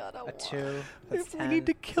what the other A one. 2. That's If we 10. need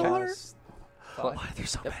to kill her. plus What? Why there's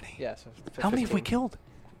so Yep. many? Yeah, so How many have we 15. killed?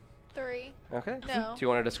 3. Okay. No, Do you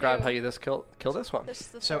want to describe 2. how you kill this one? This is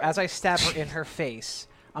the So third. as I stab her in her face,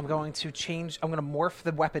 I'm going to morph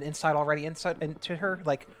the weapon inside into her,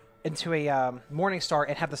 like into a Morning Star,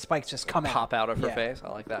 and have the spikes just come Pop out of her Yeah. face. I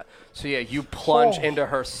like that. So yeah, you plunge Oh. into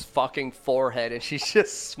her fucking forehead, and she's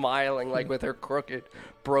just smiling like with her crooked,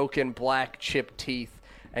 broken, black, chipped teeth,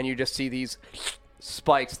 and you just see these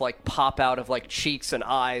spikes like pop out of like cheeks and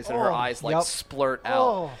eyes, and her Oh, eyes like yep. splurt out,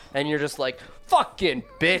 Oh. and you're just like fucking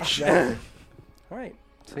bitch. All right.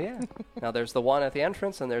 So yeah, now there's the one at the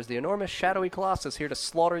entrance, and there's the enormous shadowy colossus here to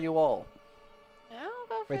slaughter you all. I'll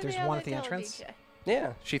go for Wait, there's the one other at the entrance? Teledije.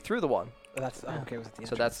 Yeah, she threw the one. That's okay. Was it the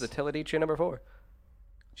So that's the Tiladicia number 4.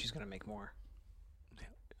 She's gonna make more.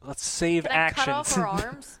 Let's save Can I actions. cut off her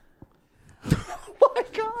arms? Oh my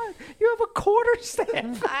god, you have a quarter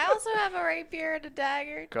staff. I also have a rapier and a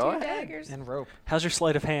dagger. Go 2 ahead. daggers. And rope. How's your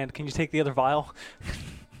sleight of hand? Can you take the other vial?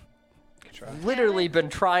 Good try. Literally been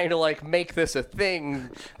trying to like make this a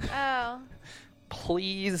thing. Oh.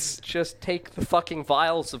 Please just take the fucking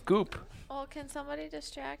vials of goop. Well, can somebody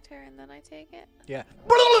distract her and then I take it? Yeah.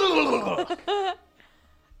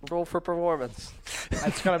 Roll for performance.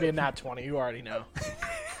 That's gonna be a nat 20. You already know.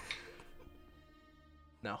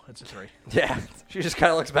 No, it's a 3. Yeah, she just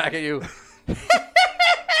kind of looks back at you.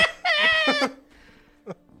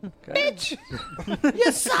 Bitch!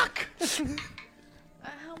 You suck! How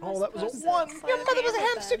am Oh, I that was a supposed to 1. sleight of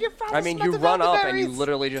hand it then? I mean, you run up and you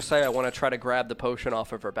literally just say, I want to try to grab the potion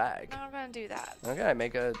off of her bag. No, I'm gonna do that. Okay,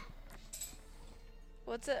 make a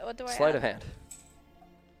What's it? What do I sleight of add?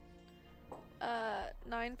 hand.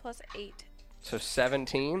 9 plus 8. So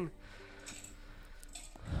 17.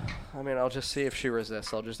 I mean, I'll just see if she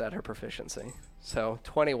resists. I'll just add her proficiency. So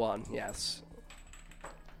 21, yes.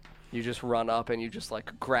 You just run up and you just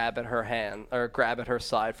like grab at her hand or grab at her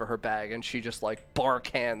side for her bag, and she just like bark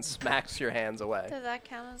hand smacks your hands away. Does that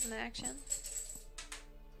count as an action?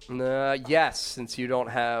 Yes, since you don't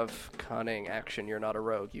have cunning action, you're not a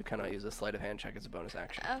rogue. You cannot use a sleight of hand check as a bonus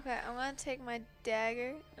action. Okay, I'm gonna take my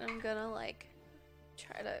dagger and I'm gonna like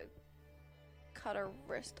try to cut her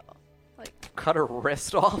wrist off. Cut her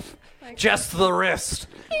wrist off? Like Just the wrist!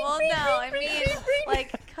 well, no, I mean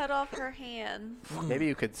like cut off her hand. Maybe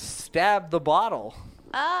you could stab the bottle.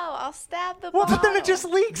 Oh, I'll stab the Well, bottle. but then it just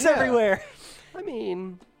leaks everywhere. I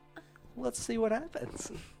mean, let's see what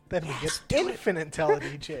happens. Then we get infinite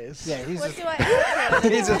Telediches. Yeah, he's What just do I add to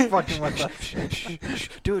it? he's just fucking with us.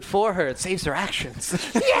 Do it for her. It saves her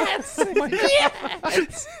actions. Yes!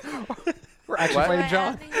 Yes! We're actually What? Do fighting I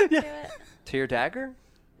John. add anything to it? To your dagger?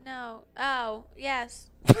 No. Oh, yes.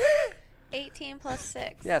 18 plus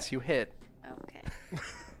 6. Yes, you hit. Okay.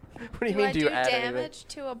 What do you Do mean? I Do do you add damage anything?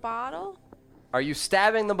 to a bottle? Are you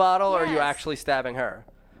stabbing the bottle, or are you Yes. actually stabbing her?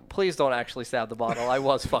 Please don't actually stab the bottle. I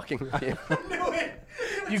was fucking with you.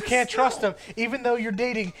 You can't trust him. Even though you're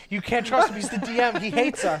dating, you can't trust him. He's the DM. He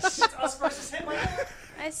hates us. Us versus him.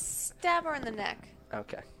 I stab her in the neck.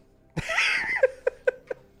 Okay.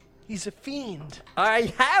 He's a fiend.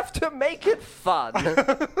 I have to make it fun.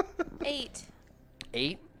 8.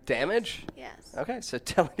 8 damage? Yes. Okay, so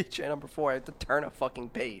Telediche number 4. I have to turn a fucking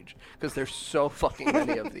page because there's so fucking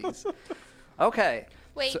many of these. Okay.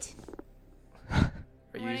 Wait. Are I'm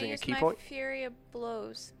you gonna using a use key my point? Fury of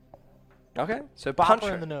Blows. Okay, so Bop punch her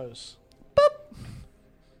her. in the nose.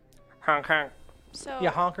 Honk, honk. So Yeah,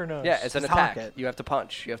 honk her nose. Yeah, it's an Just honk attack. it. You have to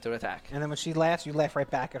punch. You have to attack. And then when she laughs, you laugh right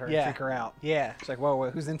back at her Yeah. and freak her out. Yeah. She's like, whoa,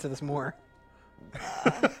 who's into this more?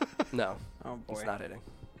 No, Oh, boy. it's not hitting.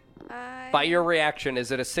 I... By your reaction,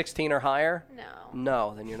 is it a 16 or higher? No.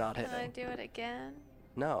 No, then you're not Can I hitting. do it again?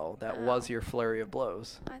 No, that Oh. was your flurry of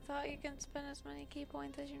blows. I thought you can spend as many key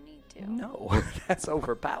points as you need to. No, that's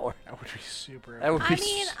overpowered. That would be super. That would I be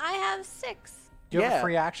mean, s- I have 6. Do you have yeah. a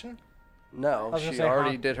free action? no, was gonna she say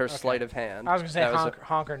already honk. did her Okay. sleight of hand. I was gonna say That honk,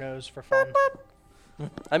 honk her nose for fun.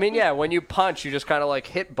 I mean, yeah, when you punch, you just kind of like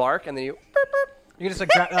hit bark and then you. You just like,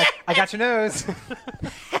 I got your nose.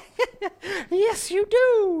 Yes, you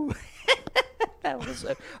do. That was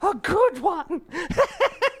a good one.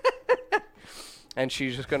 And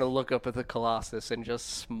she's just gonna look up at the Colossus and just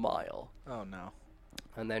smile. Oh no.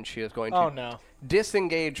 And then she is going to Oh no.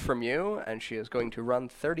 disengage from you, and she is going to run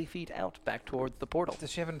 30 feet out back towards the portal.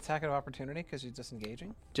 Does she have an attack of opportunity because she's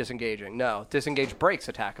disengaging? Disengaging. No, disengage breaks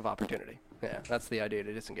attack of opportunity. Yeah, that's the idea,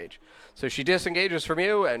 to disengage. So she disengages from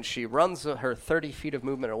you, and she runs her 30 feet of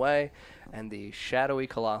movement away, and the shadowy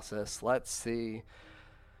Colossus, let's see.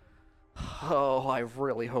 Oh, I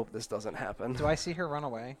really hope this doesn't happen. Do I see her run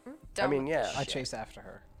away? I mean, yeah. I chase after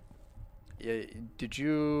her. Yeah, did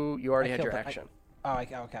you already I had your killed her. action. Oh,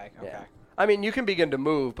 okay. Yeah. I mean, you can begin to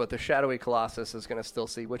move, but the shadowy colossus is going to still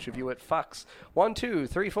see which of you it fucks. 1, 2,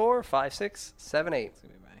 3, 4, 5, 6, 7, 8. It's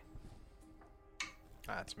gonna be me.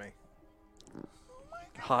 That's me.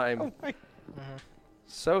 I'm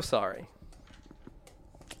so sorry.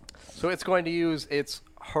 So it's going to use its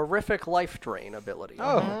horrific life drain ability.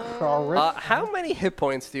 Oh, How many hit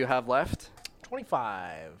points do you have left?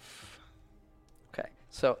 25. Okay,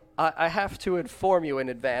 so I have to inform you in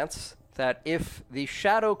advance that if the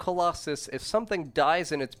Shadow Colossus, if something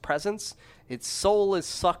dies in its presence, its soul is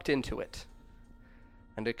sucked into it.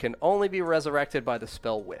 And it can only be resurrected by the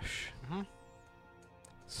spell Wish.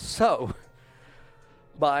 So,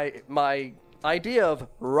 my idea of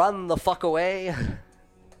run the fuck away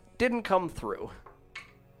didn't come through.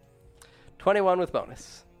 21 with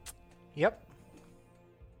bonus. Yep.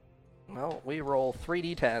 Well, we roll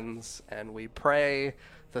 3d10s, and we pray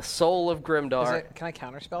the soul of Grimdar. Can I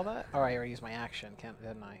counterspell that? Oh, I already used my action,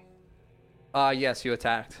 didn't I? Yes, you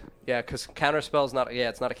attacked. Yeah, because counterspell's not... Yeah,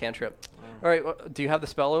 it's not a cantrip. All right, do you have the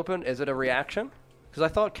spell open? Is it a reaction? Because I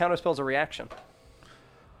thought counterspell's a reaction.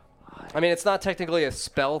 I mean, it's not technically a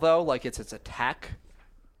spell, though. Like, it's its attack.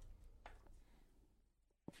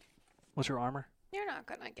 What's your armor? You're not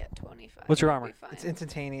gonna get 25. What's your You'll armor? be fine. It's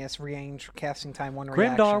instantaneous, range, casting time, 1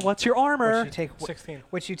 reaction. Grimdar, what's your armor?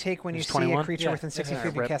 Which you take when you It's see 21? a creature Yeah, within 60 isn't feet it?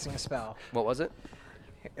 of you Rip. casting a spell. What was it?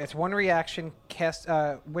 It's 1 reaction,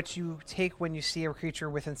 which you take when you see a creature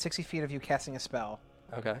within 60 feet of you casting a spell.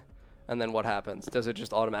 Okay. And then what happens? Does it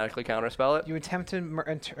just automatically counterspell it? You attempt to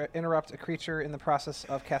interrupt a creature in the process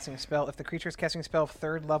of casting a spell. If the creature is casting a spell of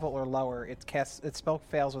 3rd level or lower, its spell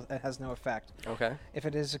fails and has no effect. Okay. If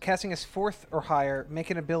it is casting as 4th or higher, make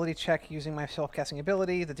an ability check using my self-casting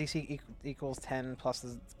ability. The DC equals 10 plus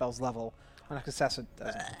the spell's level. On a success, it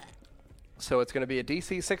doesn't. So it's going to be a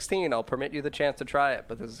DC 16. I'll permit you the chance to try it,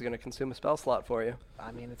 but this is going to consume a spell slot for you.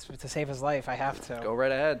 I mean, it's to save his life. I have to. Go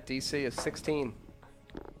right ahead. DC is 16.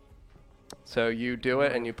 So you do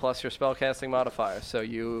it, and you plus your spellcasting modifier. So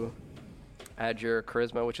you add your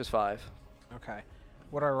charisma, which is 5. Okay.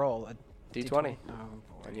 What do I roll? A D20. Oh,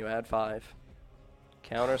 boy. And you add 5.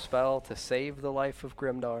 Counter spell to save the life of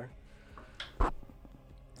Grimdar.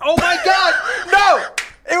 Oh my god! No!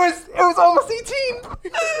 It was almost 18!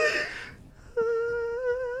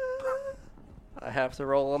 I have to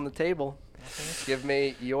roll on the table. Give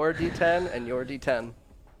me your D10 and your D10.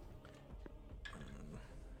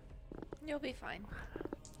 You'll be fine.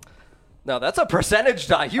 No, that's a percentage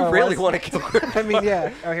die. You Oh, really was- want to kill Grimdar. I mean,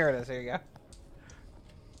 yeah. Oh, here it is. Here you go.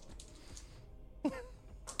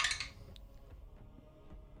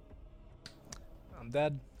 I'm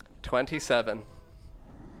dead. 27.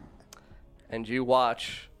 And you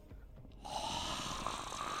watch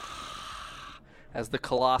as the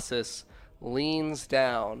Colossus leans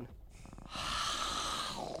down.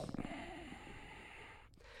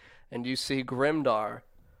 And you see Grimdar.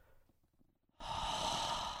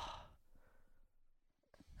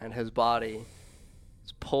 And his body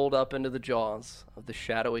is pulled up into the jaws of the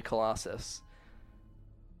shadowy Colossus.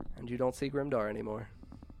 And you don't see Grimdar anymore.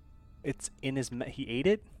 It's in his... He ate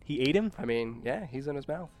it? He ate him? I mean, yeah, he's in his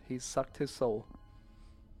mouth. He's sucked his soul.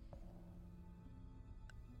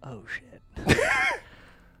 Oh, shit.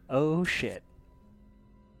 Oh, shit.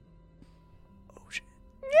 Oh, shit.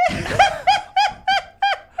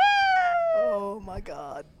 Oh, my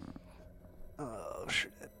God. Oh,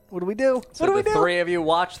 shit. What do we do? So the three of you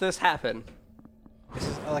watch this happen.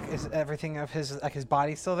 Is everything of his his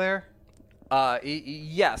body still there?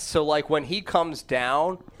 Yes. So like when he comes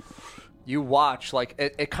down, you watch like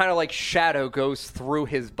it kind of like shadow goes through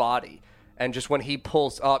his body, and just when he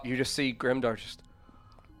pulls up, you just see Grimdar just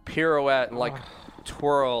pirouette and like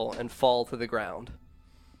twirl and fall to the ground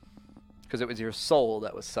because it was your soul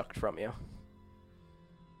that was sucked from you.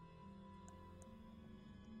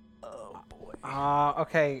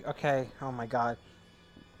 Okay. Oh my god.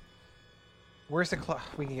 Where's the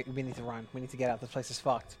we need to run. We need to get out. This place is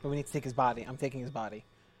fucked. But we need to take his body. I'm taking his body.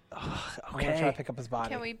 I'm gonna try to Okay. pick up his body.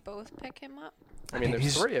 Can we both pick him up? I mean,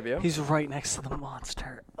 there's three of you. He's right next to the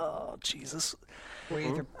monster. Oh, Jesus. We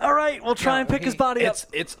either- All right, we'll try No, and pick his he- body up.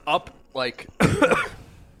 It's up like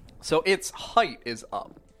so its height is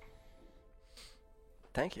up.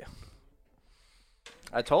 Thank you.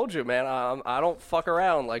 I told you, man. I don't fuck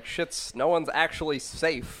around. Like shit's. No one's actually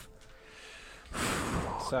safe.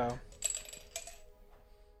 So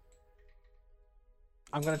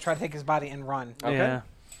I'm gonna try to take his body and run. Okay. Yeah.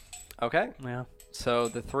 Okay. Yeah. So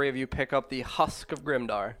the three of you pick up the husk of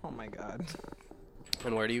Grimdar, Oh my god.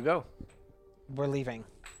 and where do you go? We're leaving.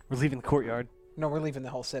 We're leaving the courtyard. No, we're leaving the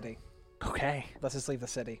whole city. Okay. Let's just leave the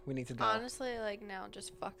city. We need to go. Honestly, like now,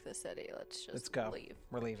 just fuck the city. Let's just Let's go. leave.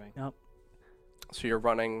 We're leaving. Yep. So you're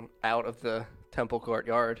running out of the temple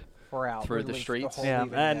courtyard. We're out. Through We're the leave- streets? whole Yeah,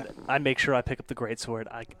 leaving, and yeah. I make sure I pick up the greatsword.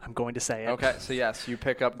 I'm going to say it. Okay, so yes, you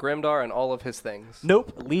pick up Grimdar and all of his things.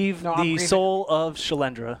 Nope. Leave No, I'm the leaving- soul of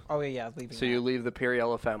Shalendra. Oh yeah, leaving. So you leave the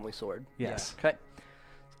Piriella family sword. Yes. Okay.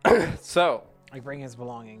 So, I bring his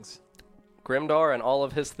belongings. Grimdar and all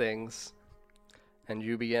of his things, and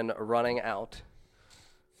you begin running out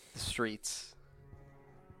the streets.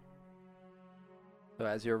 So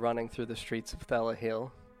as you're running through the streets of Thelahill,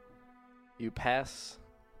 you pass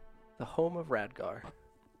the home of Radgar.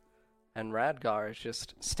 And Radgar is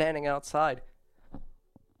just standing outside.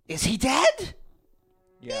 Is he dead?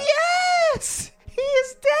 Yeah. Yes! He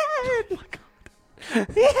is dead!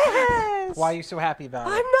 Yes! Why are you so happy about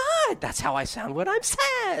I'm it? not! That's how I sound when I'm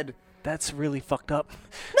sad! That's really fucked up.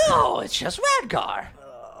 No, it's just Radgar.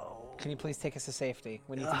 Can you please take us to safety?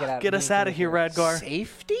 We need to get out. Get we us need to out of leave here, Radgar.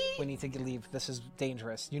 Safety? We need to leave. This is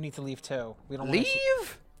dangerous. You need to leave too. We don't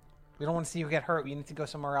Leave? We don't want to see you get hurt. We need to go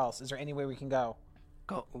somewhere else. Is there any way we can go?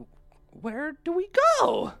 Go. Where do we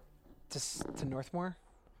go? To Northmore?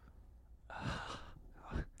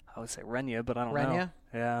 I would say Renya, but I don't know. Renya?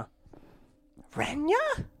 Yeah.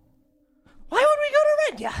 Renya? Why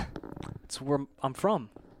would we go to Renya? It's where I'm from.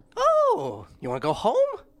 Oh, you want to go home?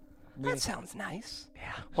 We- That sounds nice.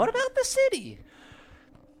 Yeah. What about the city?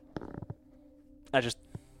 I just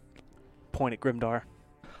point at Grimdar.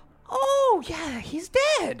 Oh, yeah, he's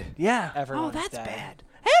dead. Yeah. Everyone's Oh, that's dead. bad.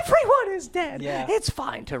 Everyone is dead. Yeah. It's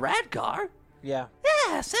fine to Radgar. Yeah.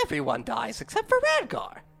 Yes, everyone dies except for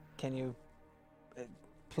Radgar. Can you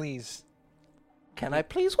please Can I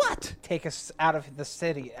please what? take us out of the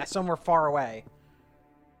city, somewhere far away?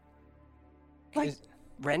 Like Is-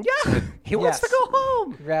 Renya? He wants to Yes. go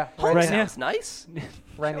home. Yeah. Home Renya? sounds nice.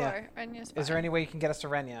 Renya. Sure, Renya's Is there fine. any way you can get us to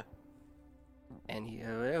Renya?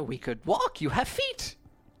 And we could walk. You have feet.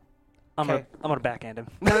 I'm Okay. gonna backhand him.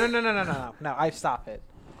 No. I stop it.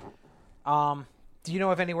 Do you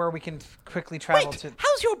know of anywhere we can quickly travel Wait, to?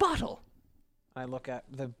 how's your bottle? I look at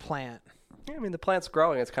the plant Yeah, I mean, the plant's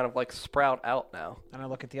growing. It's kind of like sprout out now. and I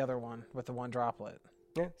look at the other one with the one droplet.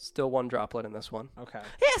 Yeah, still one droplet in this one. Okay.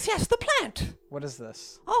 Yes, the plant. What is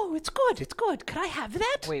this? Oh, it's good. Could I have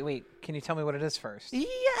that? Wait. Can you tell me what it is first?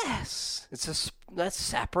 Yes. It's a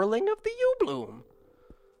sapperling of the yew-bloom.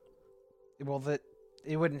 Well,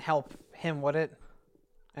 it wouldn't help him, would it?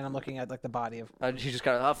 And I'm looking at like the body of. You just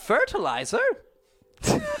got fertilizer.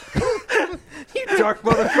 You dark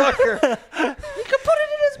motherfucker! You could put it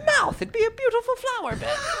in his mouth. It'd be a beautiful flower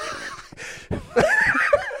bed.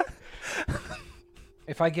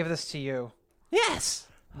 If I give this to you, Yes.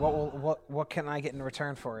 what can I get in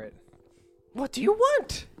return for it? What do you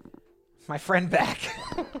want? My friend back.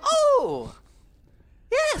 Oh.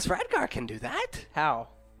 Yes, Radgar can do that. How?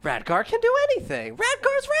 Radgar can do anything.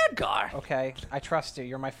 Radgar's Radgar. Okay, I trust you.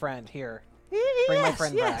 You're my friend. Here. Yes, Bring my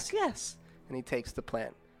friend yes, back. Yes. And he takes the plant.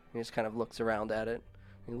 And he just kind of looks around at it.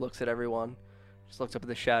 He looks at everyone. Just looks up at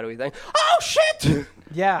the shadowy thing. Oh, shit!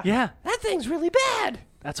 Yeah. Yeah. That thing's really bad.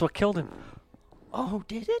 That's what killed him. Oh,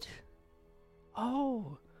 did it?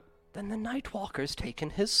 Oh, then the Nightwalker's taken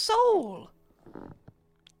his soul.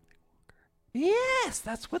 Yes,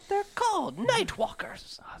 that's what they're called,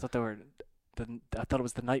 Nightwalkers. I thought they were. I thought it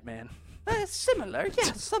was the Nightman. Similar,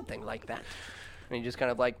 yes, something like that. And he just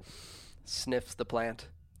kind of like sniffs the plant.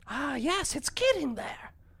 Ah, yes, it's getting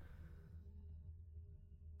there.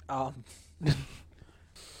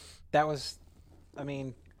 That was, I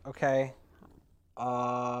mean, okay.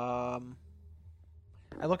 I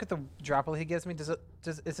look at the droplet he gives me. Does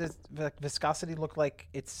its viscosity look like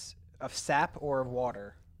it's of sap or of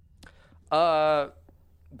water?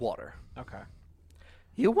 Water. Okay.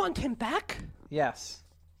 You want him back? Yes.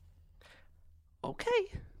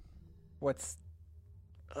 Okay. What's?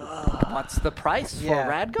 What's the price for Yeah.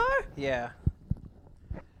 Radgar? Yeah.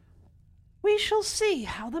 We shall see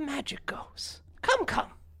how the magic goes. Come.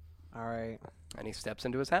 All right. And he steps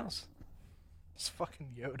into his house. It's fucking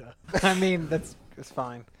Yoda. I mean, it's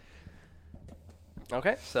fine.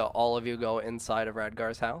 Okay, so all of you go inside of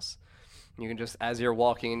Radgar's house. You can just, as you're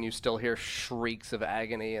walking in, you still hear shrieks of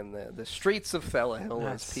agony in the streets of Thelahill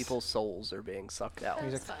as Nice. people's souls are being sucked out.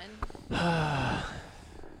 That's fun.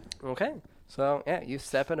 Okay, so yeah, you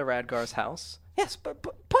step into Radgar's house. Yes, but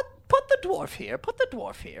put the dwarf here. Put the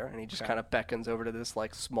dwarf here, and he just Okay. kind of beckons over to this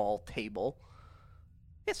like small table.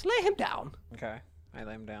 Yes, lay him down. Okay. I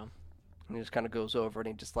lay him down. And he just kind of goes over and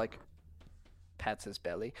he just like pats his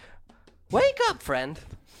belly. Wake up, friend.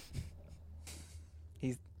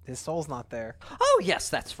 His soul's not there. Oh yes,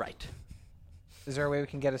 that's right. Is there a way we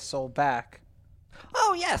can get his soul back?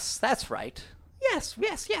 Oh yes, that's right. Yes,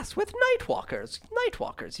 yes, yes, with Nightwalkers.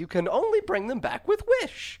 Nightwalkers. You can only bring them back with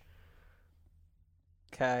wish.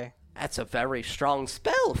 Okay. That's a very strong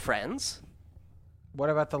spell, friends. What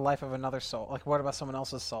about the life of another soul? Like, what about someone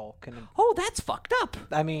else's soul? Can it, Oh, that's fucked up.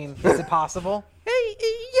 I mean, is it possible?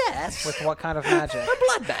 Yes. With what kind of magic? A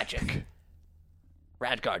blood magic.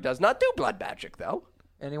 Radgar does not do blood magic, though.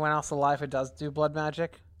 Anyone else alive who does do blood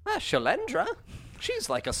magic? Shalendra. She's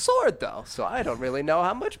like a sword, though, so I don't really know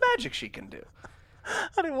how much magic she can do.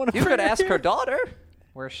 I didn't want to. You could ask her daughter.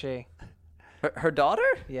 Where's she? Her daughter?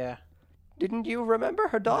 Yeah. Didn't you remember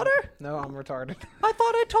her daughter? No, I'm retarded. I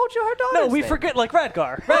thought I told you her daughter. No, we forget like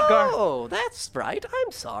Radgar. Radgar. Oh, that's right.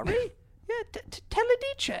 I'm sorry. Yeah,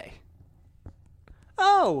 Teledice.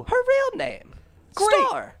 Oh, Her real name. Great.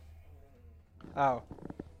 Star. Oh.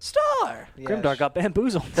 Star. Yeah, Grimdark got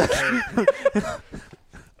bamboozled.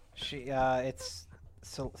 It's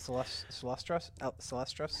Celestros?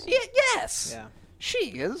 Celestros? Yes. Yeah. She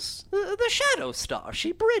is the Shadow Star.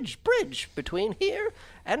 She bridge between here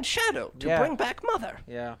and Shadow to Yeah. bring back Mother.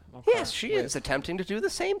 Yeah. Okay. Yes, she is attempting to do the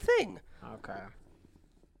same thing. Okay.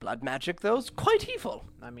 Blood magic, though, is quite evil.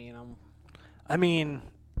 I mean,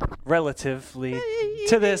 relatively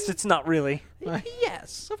to this, it's not really.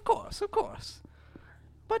 Yes, of course.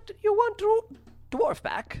 But you want dwarf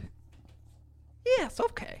back? Yes,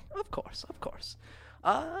 okay, of course.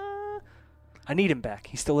 I need him back.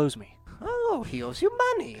 He still owes me. Oh, he owes you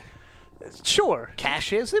money. Sure.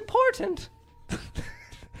 Cash is important.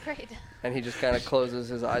 Great. And he just kind of closes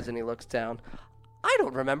his eyes and he looks down. I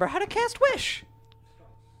don't remember how to cast Wish.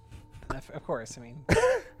 Of course. I mean,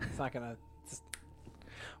 it's not gonna.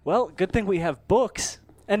 Well, good thing we have books,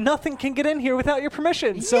 and nothing can get in here without your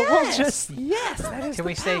permission. So we'll just. Yes, that is Can the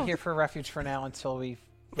we stay power. here for refuge for now until we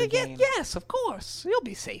Yeah, regain? yes, of course. You'll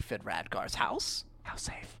be safe at Radgar's house. How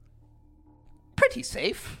safe? Pretty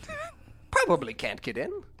safe. Probably can't get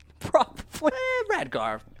in. Probably.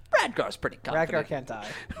 Radgar's pretty confident. Radgar can't die.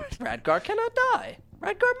 Radgar cannot die.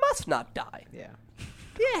 Radgar must not die. Yeah.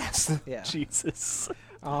 Yes. Yeah. Jesus.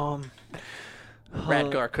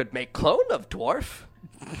 Radgar could make clone of dwarf.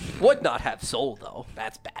 Would not have soul, though.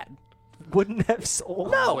 That's bad. Wouldn't have soul.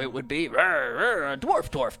 No, it would be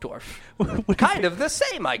dwarf. Kind of the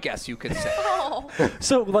same, I guess you could say. Oh,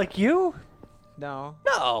 So, like you? No.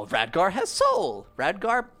 No, Radgar has soul.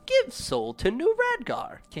 Radgar gives soul to new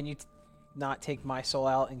Radgar. Can you not take my soul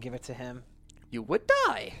out and give it to him? You would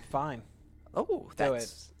die. Fine. Oh,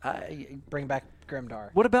 that's Bring back Grimdar.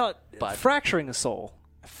 What about But- fracturing a soul?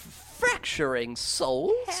 fracturing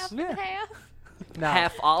souls. half Yeah. and half. No.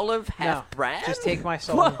 Half olive, half no. brand. Just take my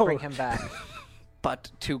soul and Whoa. bring him back. But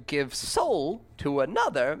to give soul to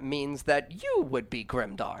another means that you would be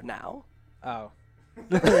Grimdar now. Oh.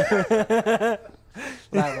 I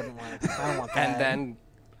wouldn't want it. I don't want that. And then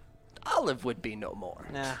Olive would be no more.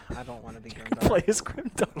 Nah, I don't want to be Grimdar. Play as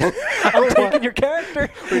Grimdark. I'm taking your character.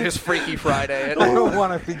 We just Freaky Friday it. I don't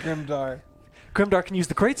want to be Grimdar. Grimdark can use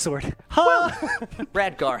the greatsword. Ha!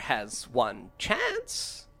 Radgar has one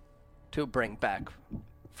chance to bring back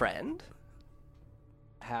friend.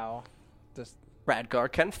 How? Just Radgar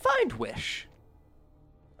can find wish.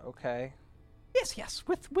 okay. Yes,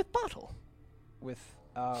 with bottle. With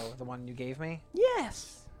the one you gave me.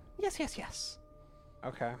 Yes.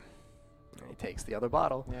 Okay. And he takes the other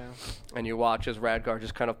bottle. Yeah. And you watch as Radgar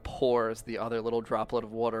just kind of pours the other little droplet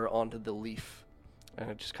of water onto the leaf. And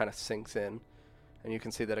it just kind of sinks in. And you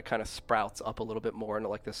can see that it kind of sprouts up a little bit more into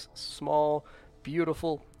like this small,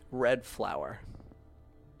 beautiful red flower.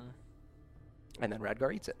 And then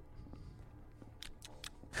Radgar eats it.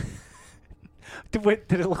 Did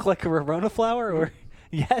it look like a Rorona flower or?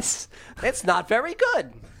 Yes. It's not very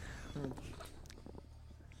good.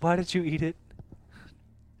 Why did you eat it?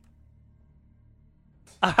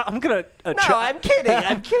 I'm gonna. No, I'm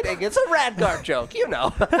kidding. It's a Radgar joke, you know.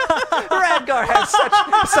 Radgar has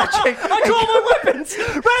such a. I call my weapons.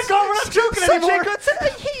 Radgar, we're not joking such anymore. a good.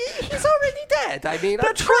 He's already dead. I mean,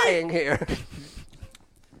 I'm trying here.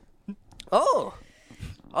 Oh,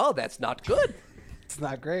 that's not good. It's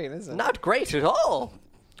not great, is it? Not great at all.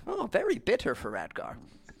 Oh, very bitter for Radgar.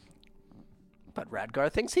 But Radgar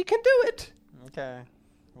thinks he can do it. Okay.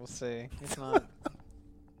 We'll see. It's not.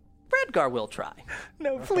 Radgar will try.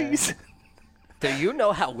 No, please. Do you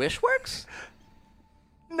know how Wish works?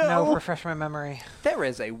 No, refresh my memory. There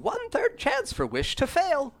is a 1/3 chance for Wish to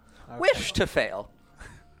fail. Okay. Wish to fail.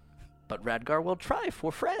 But Radgar will try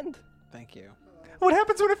for friend. Thank you. What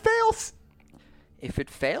happens when it fails? If it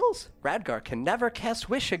fails, Radgar can never cast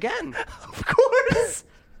Wish again. Of course.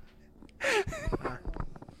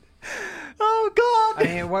 Oh God!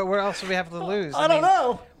 I mean, what else do we have to lose? I don't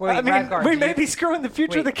know. Wait, I mean, Radgar, we do may you- be screwing the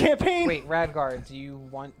future of the Wait, campaign. Wait, Radgar, do you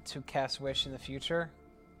want to cast Wish in the future?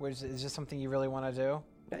 Is this something you really want to do?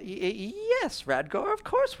 Yes, Radgar, of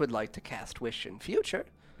course, would like to cast Wish in future.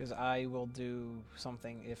 Because I will do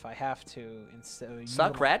something if I have to. Instead,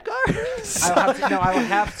 Suck Radgar? I will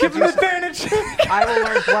have to. Give him advantage. I will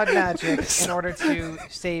learn blood magic in order to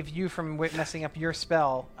save you from messing up your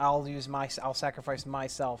spell. I'll sacrifice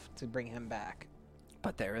myself to bring him back.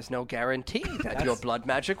 But there is no guarantee that your blood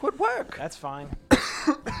magic would work. That's fine.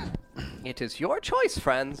 It is your choice,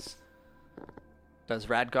 friends. Does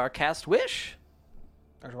Radgar cast Wish?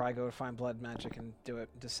 Or do I go to find blood magic and do it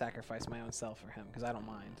to sacrifice my own self for him? Because I don't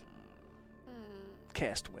mind.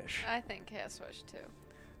 Cast Wish. I think cast wish too.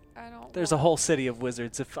 I don't. There's a whole city of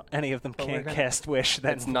wizards. If any of them But we're can't gonna- cast Wish,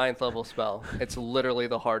 then It's 9th level spell. It's literally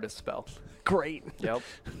the hardest spell. great. Yep.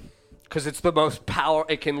 Because it's the most power.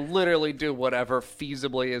 It can literally do whatever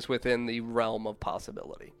feasibly is within the realm of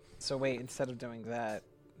possibility. So wait, instead of doing that,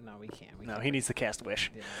 no, we can't. We No, can't. he needs to cast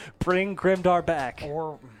Wish. Yeah. Bring Grimdar back.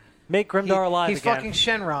 Or Make Grimdar alive he's again. fucking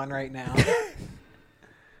Shenron right now.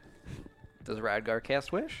 Does Radgar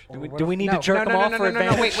cast Wish? Do we need to jerk him off for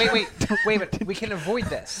advantage? Wait. We can avoid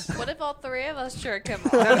this. What if all three of us jerk him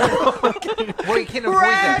off? We can avoid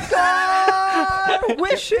this. Radgar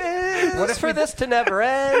wishes What if for we- this to never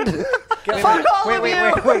end. Wait, Fuck all of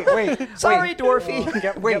you! wait. Sorry, wait. Dwarfy.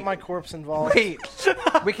 Get my corpse involved. Wait.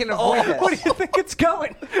 We can avoid this. What do you think it's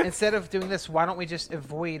going? Instead of doing this, why don't we just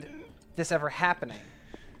avoid this ever happening?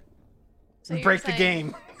 So you're Break the saying-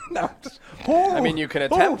 game. I mean, you can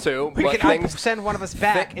attempt to, We but can send one of us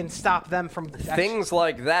back and stop them from things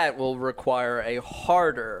like that will require a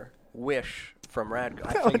harder wish from Radgar.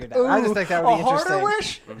 I figured that. I just think that would be a harder interesting.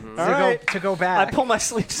 wish? To All go right. to go I back. pull my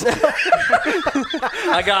sleeves.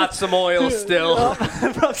 I got some oil still.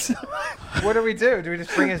 What do? Do we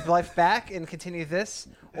just bring his life back and continue this,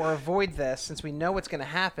 or avoid this since we know what's going to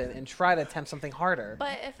happen and try to attempt something harder?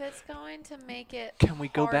 But if it's going to make it Can we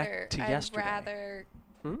go back harder, to I'd yesterday? rather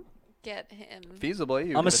get him. Feasibly,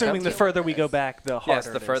 you I'm could assuming the attempt further we go back, the to. harder. Yes,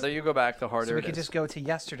 the it is. further you go back, the harder So we it could is. just go to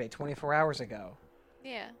yesterday, 24 hours ago,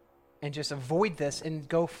 Yeah. and just avoid this and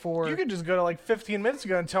go for. You could just go to like 15 minutes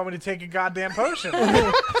ago and tell me to take a goddamn potion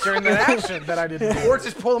during that action that I didn't do. or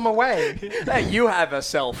just pull them away. Hey, you have a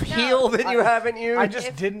self-heal that you haven't used. I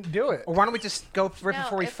just didn't do it. Or why don't we just go right No,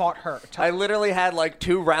 before we if- fought her? I literally had like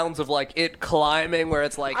 2 rounds of like it climbing where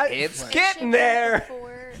it's like it's It getting should be there. Before,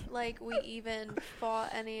 like, we even fought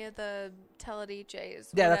any of the Telediches.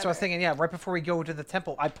 Yeah, that's what I was whatever. thinking. Yeah, right before we go to the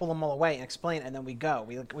temple, I pull them all away and explain, and then we go.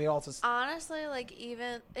 We also. Honestly, like,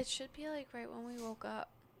 even it should be like right when we woke up,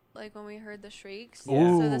 like when we heard the shrieks.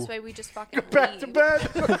 Yeah. So this way we just fucking Back to leave. bed.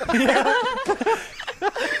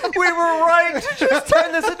 We were right to just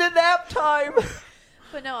turn this into nap time.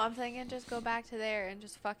 But no, I'm thinking just go back to there and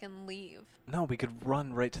just fucking leave. No, we could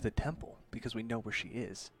run right to the temple because we know where she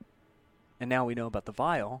is. And now we know about the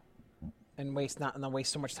vial. and not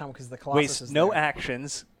waste so much time because the Colossus Waste is no there.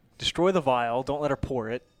 actions. Destroy the vial. Don't let her pour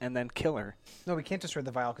it, and then kill her. No, we can't destroy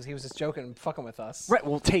the vial because he was just joking and fucking with us. Right.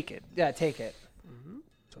 We'll take it. Yeah, take it.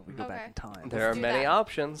 So we go back Okay. in time. There are do many that.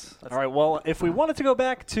 options. All right. Well, if we wanted to go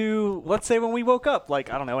back to, let's say, when we woke up, like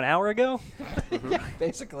I don't know, an hour ago. Yeah,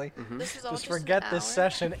 basically. This is all Just just forget an this hour.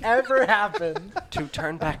 session ever happened. To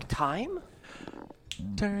turn back time?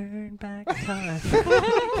 Turn back time.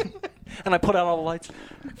 And I put out all the lights.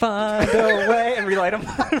 Find a way and relight them.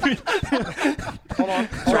 Hold on.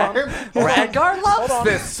 Radgar loves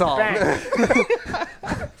this song.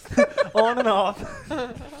 On and off.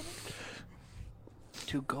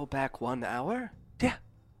 To go back 1 hour? Yeah.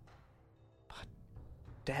 But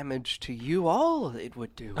damage to you all it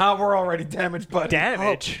would do. We're already damaged, buddy.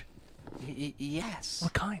 Damage. Yes.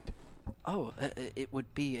 What kind? Oh, it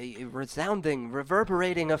would be a resounding,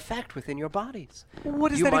 reverberating effect within your bodies. What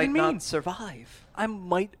does you that might even mean? not survive. I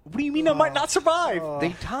might. What do you mean I might not survive?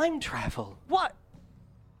 The time travel. What?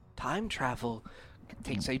 Time travel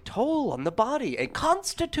takes a toll on the body. A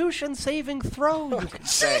constitution saving throw, you could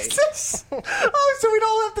say. Jesus! Oh, so we'd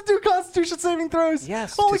all have to do Constitution saving throws.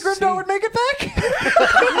 Yes, Only to Grimdar see- would make it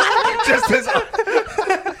back. Just as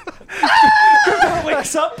Grimdar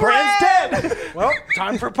wakes up, Bran's dead. Well,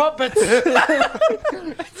 time for puppets.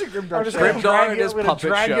 I'm just gonna Grimdar drag and you, his I'm gonna puppet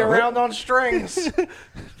drag you show. around on strings.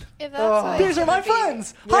 If that's how These it's are my gonna be.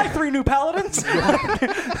 friends. Hi, 3 new paladins.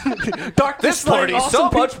 Darkness this party's Knight, so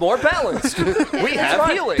awesome much more balanced. We have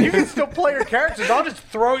Fine. healing. You can still play your characters. I'll just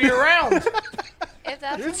throw you around. If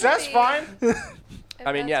that's, gonna That's be, fine. If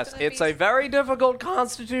I mean, that's yes, gonna it's be- a very difficult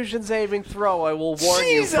Constitution saving throw. I will warn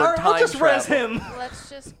you Jeez, for alright, time I'll just res travel. him. Let's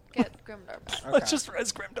just get Grimdar back, Okay. Let's just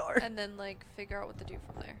res Grimdar. and then like figure out what to do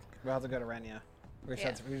from there. We'll have to go to Renya. We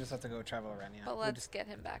just, Yeah. we just have to go travel Renya. But let's get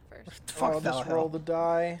him back first. Fuck I'll just Valhalla. roll the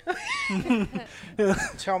die.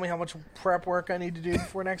 Tell me how much prep work I need to do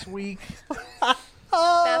for next week. That's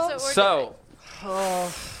what we're So, Oh,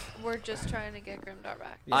 doing. We're just trying to get Grimdar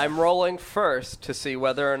back. Yeah. I'm rolling first to see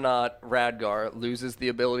whether or not Radgar loses the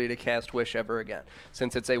ability to cast Wish ever again.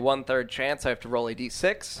 Since it's a 1/3 chance, I have to roll a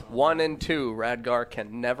d6. 1 and 2, Radgar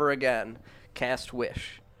can never again cast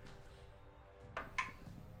Wish.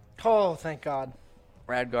 oh, thank God.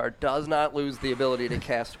 Radgar does not lose the ability to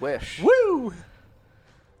cast Wish. Woo!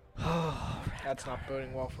 That's not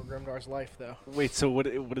boding well for Grimdar's life, though. Wait, so what?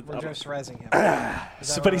 We're just resing him.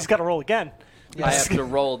 So, but he's got to roll again. I have to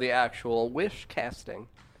roll the actual Wish casting.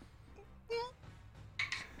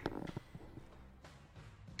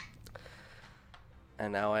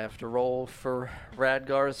 And now I have to roll for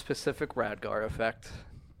Radgar's specific Radgar effect.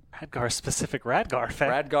 Radgar specific Radgar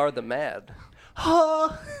effect. Radgar the Mad.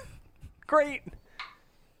 Great.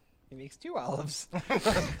 He makes 2 olives.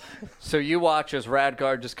 So you watch as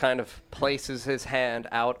Radgar just kind of places his hand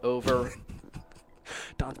out over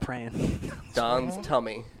Don's praying. Don's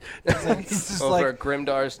tummy. He's just Over like,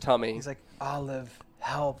 Grimdar's tummy. he's like, Olive,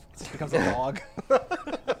 help. It just becomes a dog.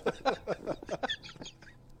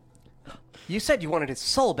 You said you wanted his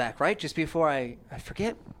soul back, right? Just before I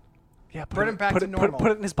forget? Yeah, Put him back put to it, normal.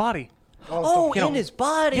 Put it in his body. Oh, you in know- his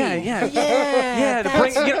body. Yeah, yeah. Yeah. Yeah, to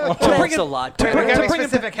bring, that's- you know, to that's bring a him, lot. to Wait, bring, we gotta to be bring him,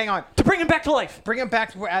 specific. Hang on. to bring him back to life. Bring him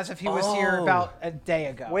back to as if he was here Oh. about a day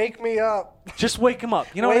ago. Wake me up. Just wake him up.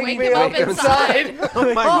 You know what I Wake mean? me Wake up him up inside.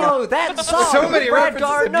 Oh my Oh, that song. So many references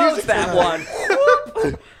Radgar to knows music that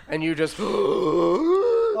one. And you just...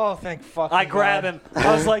 Oh, thank fucking I grab God. him.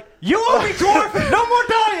 I was like, "You owe me, dwarf. No more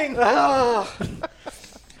dying."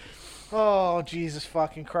 Oh, Jesus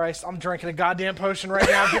fucking Christ. I'm drinking a goddamn potion right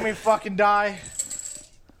now. Give me a fucking die.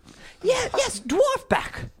 Yeah, yes, dwarf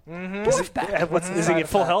back. Dwarf back. Is he at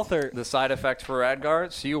full health or? The side effect for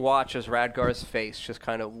Radgar, so you watch as Radgar's face just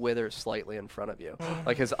kind of withers slightly in front of you.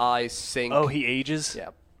 Like his eyes sink. Oh, he ages.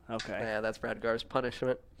 Yep. Okay. Yeah, that's Radgar's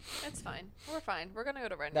punishment. It's fine. We're fine. We're gonna go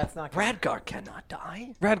to Renya. That's not good. Radgar cannot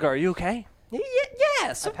die. Radgar, are you okay?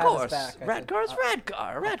 Yes, of pat his course. back, I think. Radgar's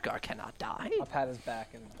Radgar. Radgar cannot die. I'll pat his back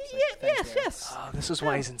and. Yeah, thank yes, you. yes. Oh, this is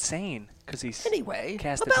why he's insane. Because he's Anyway,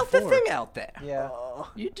 cast it about the before. thing out there. Yeah.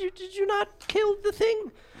 Did you not kill the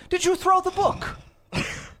thing? Did you throw the book?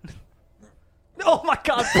 Oh my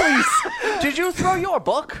God! Please. Did you throw your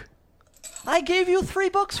book? I gave you 3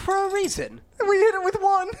 books for a reason. We hit it with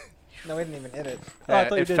one. No, we didn't even hit it. Oh, I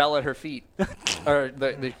thought you It did. fell at her feet, or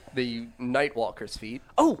the Nightwalker's feet.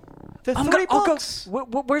 Oh, The I'm 3 I'll go. books.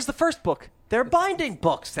 Where's the first book? They're binding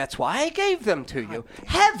books. That's why I gave them to you.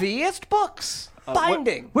 Heaviest books.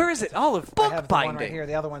 Binding. Where is it? Olive. Book I have the one right binding. here.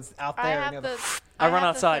 The other one's out I there. have near the. I run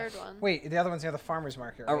have outside. The third one. Wait, the other one's near the farmer's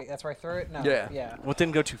market, right? That's where I threw it? No. Yeah. Yeah. Well, it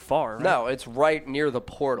didn't go too far, right? No, it's right near the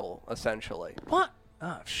portal, essentially. What?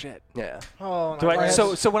 Oh shit. Yeah. Oh, Do I? my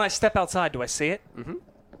So when I step outside, do I see it? Mm-hmm.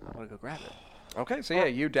 I want to go grab it. Okay, so yeah,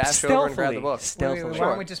 you dash over and grab the book. Stealthily. Why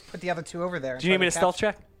don't we just put the other 2 over there? Do you need me to stealth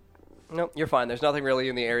check? Nope, you're fine. There's nothing really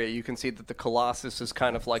in the area. You can see that the Colossus is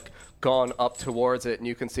kind of like gone up towards it, and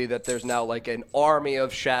you can see that there's now like an army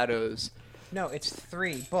of shadows. No, it's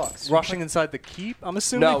 3 books. Rushing inside the keep, I'm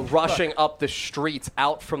assuming? No, rushing up the streets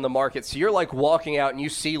out from the market. So you're like walking out, and you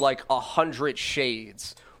see like 100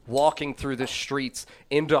 shades walking through the streets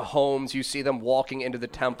into homes. You see them walking into the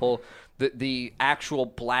temple. The actual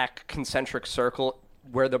black concentric circle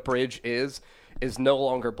where the bridge is no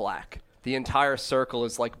longer black. The entire circle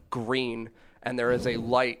is like green, and there is a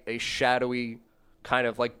light, a shadowy kind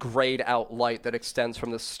of like grayed out light that extends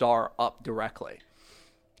from the star up directly.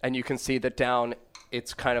 And you can see that down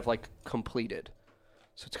it's kind of like completed.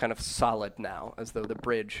 So it's kind of solid now, as though the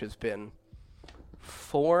bridge has been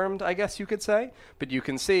formed, I guess you could say. But you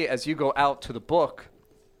can see as you go out to the book,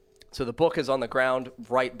 so the book is on the ground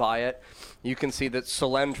right by it. You can see that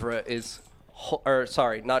Shalendra is,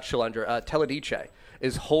 not Shalendra, Teledice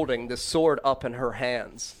is holding the sword up in her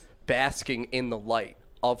hands, basking in the light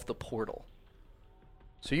of the portal.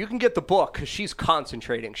 So you can get the book because she's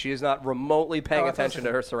concentrating. She is not remotely paying attention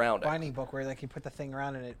to her surroundings. Binding book where like you put the thing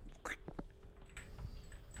around and it.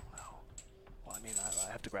 Well, I mean,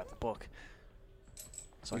 I have to grab the book.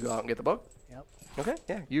 So you go out and get the book? Yep. Okay,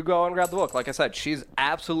 yeah. You go and grab the book. Like I said, she's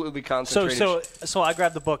absolutely concentrating. So I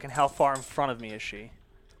grab the book, and how far in front of me is she?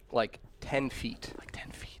 Like 10 feet. Like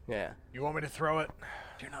 10 feet. Yeah. You want me to throw it?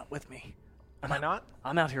 You're not with me. Am I not?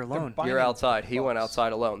 I'm out here alone. Binding You're outside. He went books.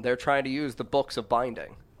 outside alone. They're trying to use the books of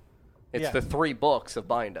binding. It's Yeah. the 3 books of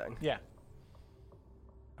binding. Yeah.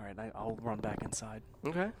 All right, I'll run back inside.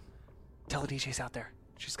 Okay. Teledij's out there.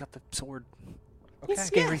 She's got the sword. Okay.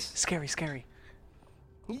 Scary, Yes. scary.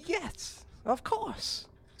 Yes, of course.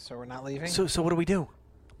 So we're not leaving? So what do we do?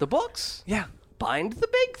 The books Yeah, bind the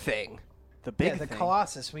big thing. the big yeah, the thing.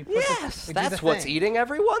 Colossus. We put Yes, we do that's the what's thing. eating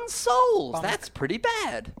everyone's souls. Bump. That's pretty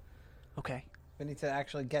bad. Okay. We need to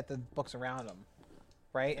actually get the books around them,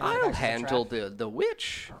 right? And then I'll back to the handle trap. the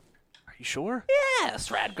witch. Are you sure? Yes,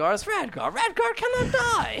 Radgar's Radgar. Radgar cannot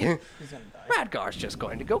die. He's gonna die. Radgar's just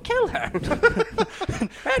going to go kill her.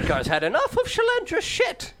 Radgar's had enough of Shalendra's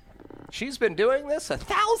shit. She's been doing this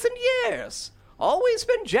 1,000 years. Always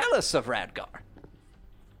been jealous of Radgar.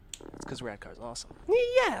 It's because Radgar's awesome.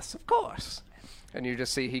 Yes, of course. And you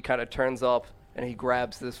just see he kind of turns up and he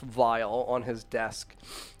grabs this vial on his desk.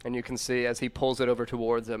 And you can see as he pulls it over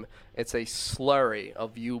towards him, it's a slurry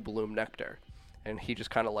of Bloom nectar. And he just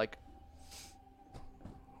kind of like...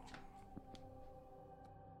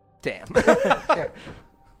 Damn.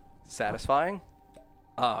 Satisfying?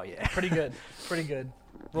 Oh, yeah. Pretty good. Pretty good.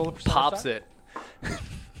 Roll a percentage Pops die. it.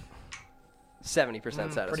 70%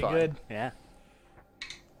 satisfying. Pretty good. Yeah.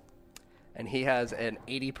 And he has an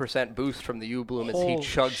 80% boost from the Bloom as Holy he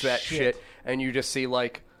chugs that shit, and you just see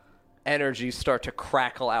like energy start to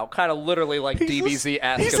crackle out, kind of literally like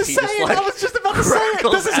DBZ-esque. He's if a he just Saiyan. like I was just about to say it.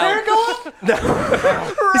 crackles Does his hair out. go up?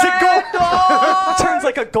 Is it gold? Turns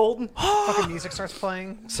like a golden. Fucking music starts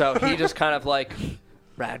playing. So he just kind of like,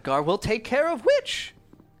 Radgar will take care of Witch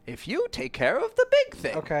if you take care of the big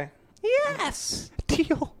thing. Okay. Yes.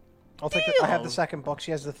 Deal. I'll take the, I have the second book. She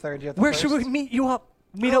has the third. You have the Where first. should we meet you up?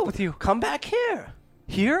 Meet up with you. Come back here.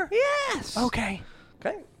 Here? Yes. Okay.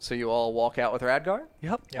 Okay. So you all walk out with Radgar?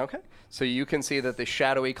 Yep. Okay. So you can see that the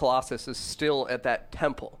shadowy Colossus is still at that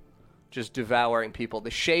temple, just devouring people.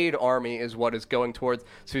 The Shade Army is what is going towards.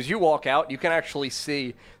 So as you walk out, you can actually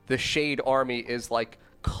see the Shade Army is like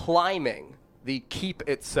climbing the keep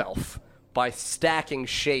itself by stacking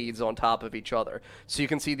shades on top of each other. So you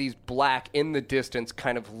can see these black, in the distance,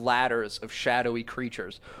 kind of ladders of shadowy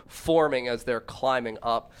creatures forming as they're climbing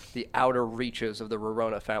up the outer reaches of the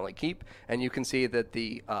Rorona family keep. And you can see that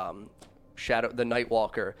the the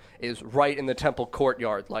Nightwalker is right in the temple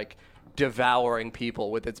courtyard, like devouring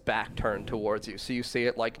people with its back turned towards you. So you see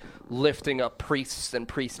it like lifting up priests and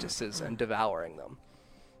priestesses and devouring them.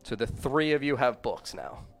 So the 3 of you have books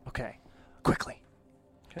now. Okay. Quickly.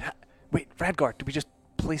 Wait, Radgar, do we just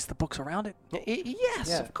place the books around it? Yes,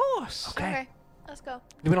 Yeah. of course. Okay. Let's go.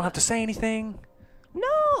 We don't have to say anything.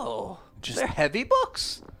 No. They're heavy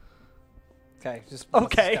books. Okay. Just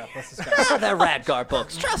Okay. Let's discuss. They're Radgar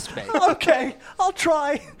books, trust me. Okay, I'll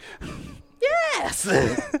try. Yes.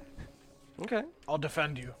 Okay. I'll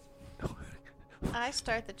defend you. I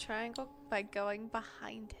start the triangle by going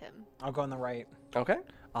behind him. I'll go on the right. Okay.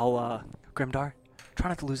 I'll, Grimdar, try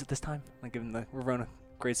not to lose it this time. I give him the Rorona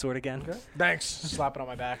greatsword again. Okay. Thanks. Slap it on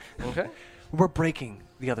my back. Okay. We're breaking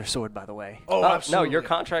the other sword, by the way. Oh, No, absolutely. your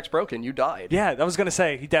contract's broken. You died. Yeah, I was gonna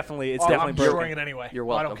say it's Oh, definitely I'm destroying broken. it anyway. You're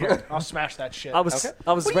I don't welcome. care. I'll smash that shit. I was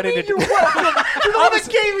Okay. ready to. You're the one that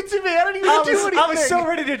gave it to me. I didn't even do anything. I was so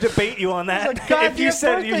ready to debate you on that. It's a goddamn if you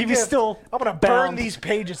said birthday you gift. still I'm gonna burn bound. these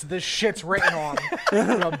pages that this shit's written on.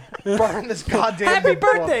 I'm gonna burn this goddamn Happy book.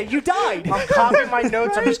 birthday! You died. I'm copying my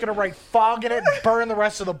notes. I'm just gonna write fog in it and burn the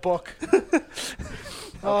rest of the book.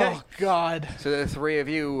 Okay. Oh God. So the 3 of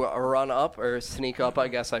you run up, or sneak up, I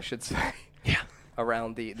guess I should say. Yeah.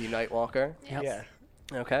 Around the Nightwalker. Yep. Yeah.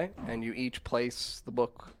 Okay. And you each place the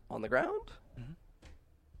book on the ground.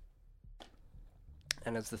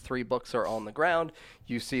 And as the 3 books are on the ground,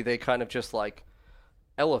 you see they kind of just like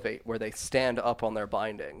elevate where they stand up on their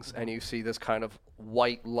bindings. And you see this kind of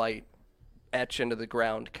white light etch into the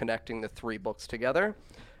ground connecting the 3 books together.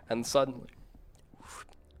 And suddenly,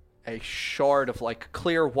 a shard of like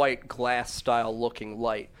clear white glass style looking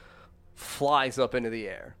light flies up into the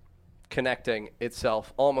air, connecting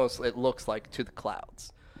itself almost, it looks like, to the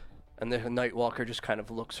clouds. And the Nightwalker just kind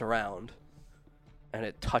of looks around, and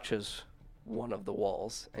it touches one of the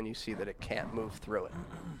walls, and you see that it can't move through it.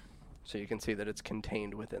 So you can see that it's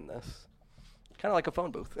contained within this. Kind of like a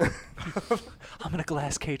phone booth. I'm in a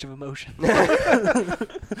glass cage of emotion.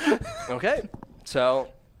 Okay, so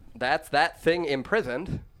that's that thing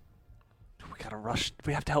imprisoned. We gotta rush.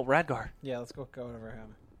 We have to help Radgar. Yeah, let's go over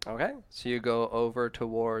him. Okay, so you go over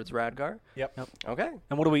towards Radgar. Yep. Okay.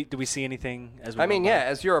 And what do we see anything as we? I mean, run by? yeah,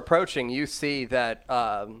 as you're approaching, you see that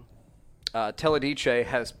Teledice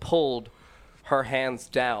has pulled her hands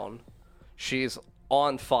down. She's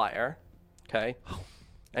on fire, okay?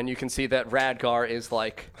 And you can see that Radgar is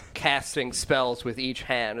like casting spells with each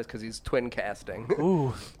hand because he's twin casting.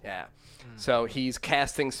 Ooh. Yeah. So he's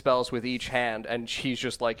casting spells with each hand, and he's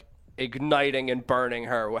just like igniting and burning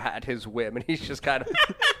her at his whim, and he's just kind of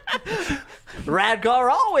Radgar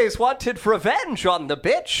always wanted revenge on the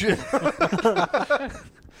bitch.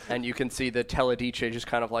 And you can see the Teledice just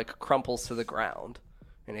kind of like crumples to the ground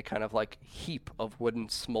in a kind of like heap of wooden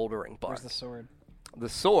smoldering bark. Where's the sword? The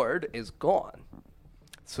sword is gone.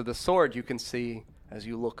 So the sword you can see as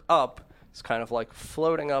you look up is kind of like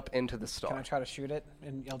floating up into the star. Can I try to shoot it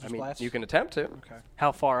in Eldritch I mean, Blast? you can attempt to. Okay.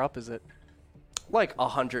 How far up is it? Like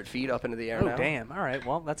 100 feet up into the air Oh, now. damn. All right.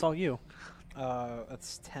 Well, that's all you.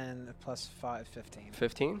 That's 10 plus 5, 15.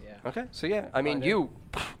 15? Yeah. Okay. So yeah, I mean, did.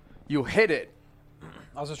 you hit it.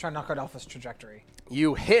 I was just trying to knock it off its trajectory.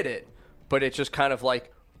 You hit it, but it just kind of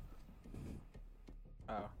like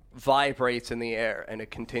Oh. vibrates in the air and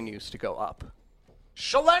it continues to go up.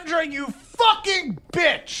 Shalendra, you fucking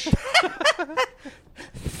bitch!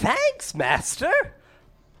 Thanks, Master.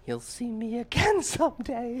 You'll see me again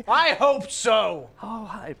someday. I hope so. Oh,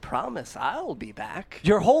 I promise I'll be back.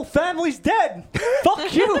 Your whole family's dead.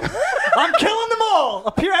 Fuck you. I'm killing them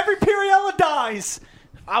all. Every Piriella dies.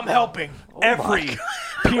 I'm helping. Every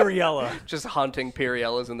Piriella. Just hunting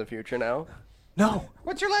Piriellas in the future now. No.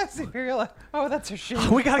 What's your last name, Piriella? Oh, that's her sheep.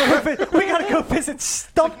 We gotta go visit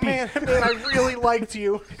Stumpy. Man, I really liked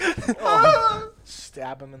you.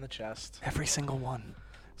 Stab him in the chest. Every single one.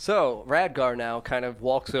 So, Radgar now kind of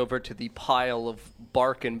walks over to the pile of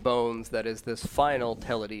bark and bones that is this final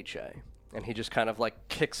Teledice. And he just kind of like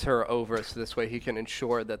kicks her over so this way he can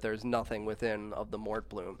ensure that there's nothing within of the Mort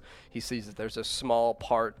Bloom. He sees that there's a small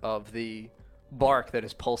part of the bark that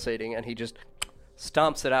is pulsating and he just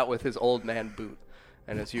stomps it out with his old man boot.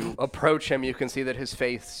 And as you approach him, you can see that his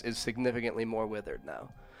face is significantly more withered now.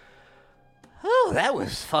 Oh, that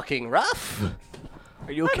was fucking rough.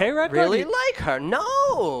 Are you okay, Radgar? Really like her.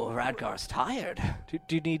 No, Radgar's tired.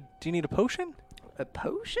 Do you need a potion? A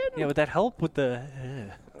potion? Yeah, would that help with the?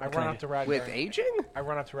 I run up to Radgar. With aging? I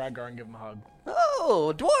run up to Radgar and give him a hug.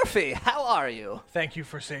 Oh, Dwarfy, how are you? Thank you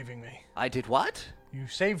for saving me. I did what? You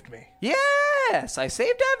saved me. Yes, I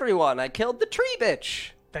saved everyone. I killed the tree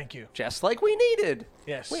bitch. Thank you. Just like we needed.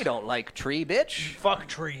 Yes. We don't like tree bitch. Fuck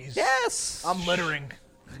trees. Yes. I'm littering.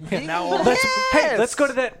 Now Let's go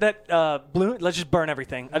to that bloom. Let's just burn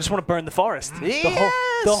everything. I just want to burn the forest. Yes.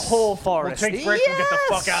 The whole We'll forest. take break and get the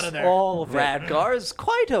fuck out of there. all of it. Radgar's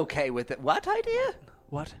quite okay with it. What idea?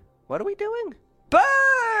 What? What are we doing?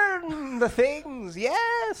 Burn the things.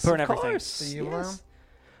 Yes. Burn of everything. course. The yew bloom?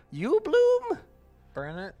 Yew bloom?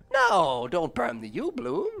 Burn it? No, don't burn the yew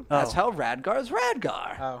bloom. That's how Radgar's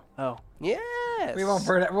Radgar. Oh. Oh. Yes. We won't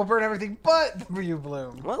burn it. We'll burn everything but the yew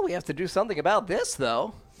bloom. Well, we have to do something about this,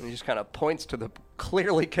 though. And he just kind of points to the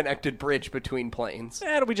clearly connected bridge between planes.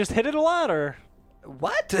 Yeah, do we just hit it a lot or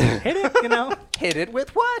What? hit it? You know, Hit it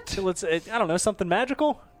with what? till it's I don't know, something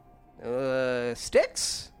magical.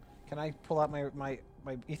 Sticks? Can I pull out my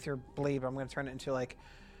ether blade? I'm going to turn it into like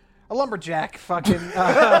a lumberjack fucking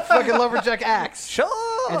lumberjack axe.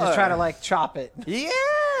 Sure. And just try to like chop it. Yes.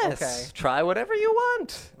 Okay. Try whatever you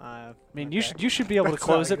want. I mean, you should be able to That's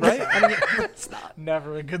close not it, a good right? It's not.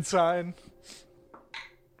 Never a good sign.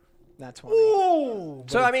 That's 20. Ooh.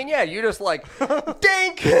 So, I mean, yeah, you just like,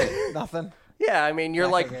 dink. Nothing. Yeah, I mean, your I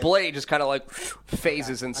like figured. blade just kind of like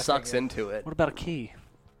phases and I sucks figured. into it. What about a key?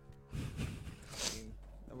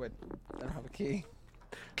 I don't have a key.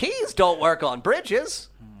 Keys don't work on bridges.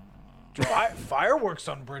 Fireworks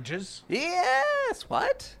on bridges Yes.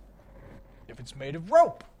 What? if it's made of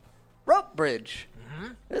rope. Rope bridge.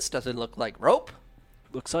 This doesn't look like rope.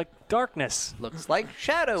 Looks like darkness. Looks like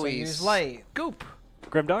shadowy. use light. Goop.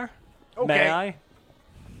 Grimdar? Okay. May I?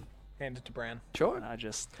 Hand it to Bran. Sure.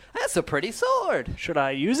 That's a pretty sword. Should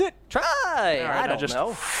I use it? Try. right, I I don't just-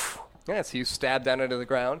 know. Yeah, so you stab down into the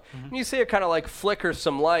ground. And you see it kind of like flicker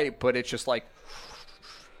some light, but it's just like...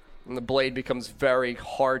 And the blade becomes very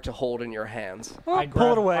hard to hold in your hands. I pull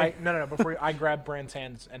grab, it away. No. Before I grab Bran's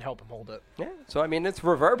hands and help him hold it. Yeah. So, I mean, it's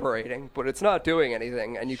reverberating, but it's not doing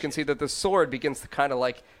anything. And you can see that the sword begins to kind of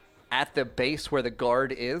like, at the base where the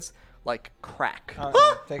guard is, like crack.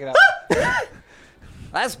 Take it out.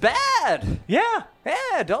 That's bad. Yeah.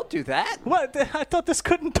 Yeah, don't do that. What? I thought this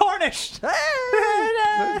couldn't tarnish.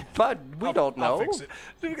 But we don't know. I'll fix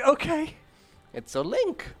it. Okay. It's a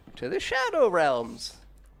link to the Shadow Realms.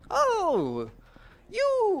 Oh,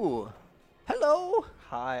 you. Hello.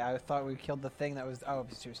 Hi, I thought we killed the thing that was... Oh,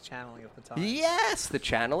 she was channeling at the time. Yes, the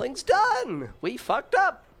channeling's done. We fucked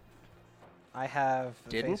up. I have.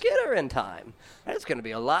 Didn't get her in time. There's going to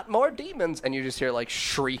be a lot more demons. And you just hear, like,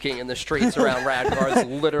 shrieking in the streets around Radgar's.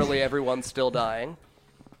 Literally everyone's still dying.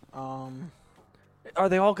 Are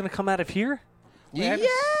they all going to come out of here? I have a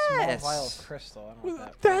small vial Yes! of crystal. I don't know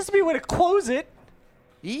what that. There has to be a way to close it.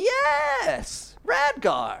 Yes!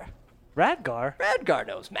 Radgar! Radgar? Radgar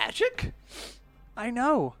knows magic. I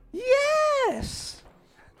know. Yes!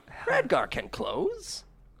 Radgar can close.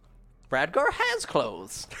 Radgar has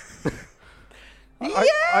clothes.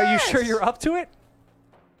 Are you sure you're up to it?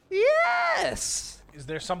 Yes! Is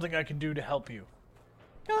there something I can do to help you?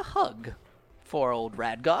 A hug for old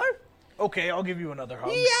Radgar. Okay, I'll give you another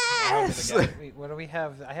hug. Yes! Wait, what do we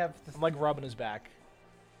have? I have. I'm like rubbing his back.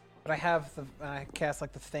 But I have the. I cast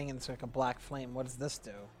like the thing, and it's like a black flame. What does this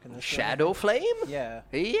do? Can this do Shadow Flame? anything? Yeah.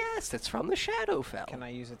 Yes, it's from the Shadowfell. Can I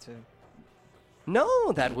use it to?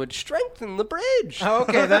 No, that would strengthen the bridge. Oh,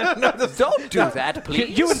 okay then. No, Don't do that,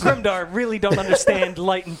 please. You and Grimdar really don't understand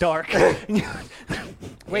light and dark.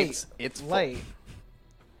 Wait. It's light.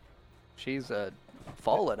 She's a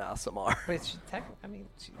fallen Aasimar. But she I mean,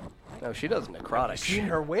 she, No, she does necrotic. Seen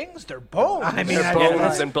her wings? They're bones. I mean, They're I-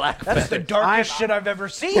 bones yeah, and black That's the feathers. darkest shit I've ever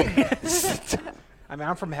seen. I mean,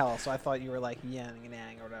 I'm from hell, so I thought you were like yang and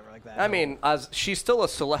yang or whatever like that. I mean, as she's still a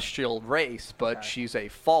celestial race, but Okay. she's a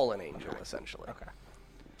fallen angel, essentially. Okay.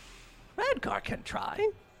 Radgar can try.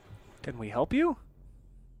 Can we help you?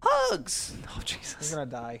 Hugs! Oh, He's Jesus. gonna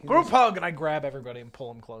die. Group hug, and I grab everybody and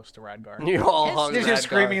pull them close to Radgar. You all hug He's just Radgar.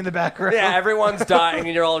 screaming in the background. Yeah, everyone's dying,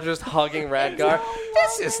 and you're all just hugging Radgar.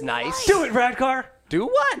 This is nice. Do it, Radgar. Do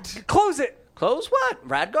what? Close it. Close what?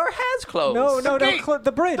 Radgar has closed. No, gate.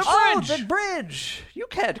 the bridge. Oh, the bridge. You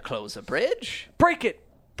can't close a bridge. Break it.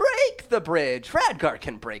 Break the bridge. Radgar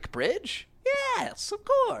can break bridge. Yes, of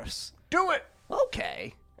course. Do it.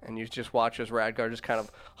 Okay. And you just watch as Radgar just kind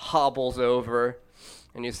of hobbles over,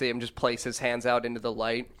 and you see him just place his hands out into the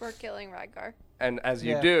light. We're killing Radgar. And as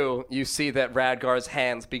you Yeah. do, you see that Radgar's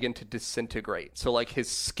hands begin to disintegrate. So, like, his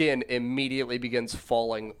skin immediately begins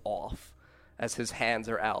falling off as his hands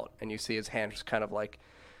are out. And you see his hands just kind of, like,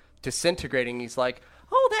 disintegrating. He's like,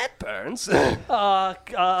 oh, that burns.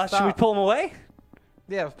 Should we pull him away?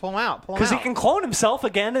 Yeah, pull him out. Pull him Because out. he can clone himself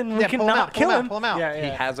again, and we Yeah, can pull him not out, kill pull him. Pull him out. Yeah, He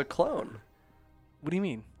yeah. has a clone. What do you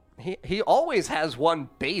mean? He always has one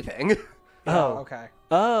bathing. Oh, okay.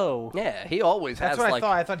 Oh. Yeah, he always That's has, what I like,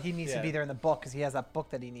 thought. I thought he needs to Yeah. be there in the book because he has that book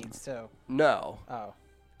that he needs too. no. Oh.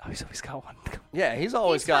 Oh, he's always got one. Yeah, he's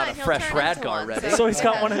always He's got fine, a he'll fresh turn into Radgar one, ready. So he's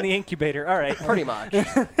got Yeah. one in the incubator. All right. Pretty much.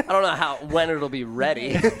 I don't know when it'll be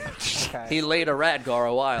ready. Okay. He laid a Radgar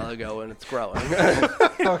a while ago, and it's growing.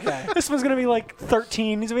 okay. This one's going to be like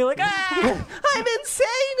 13. He's going to be like, ah! I'm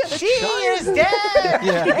insane! She is dead,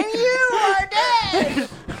 and you are dead.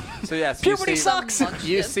 So yes, Puberty you see, sucks.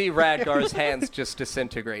 you see Radgar's hands just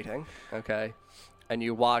disintegrating, okay? And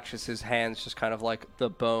you watch as his hands just kind of like the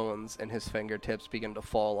bones in his fingertips begin to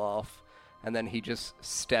fall off, and then he just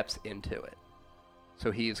steps into it.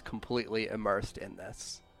 So he is completely immersed in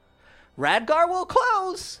this. Radgar will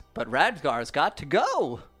close, but Radgar's got to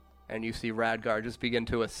go. And you see Radgar just begin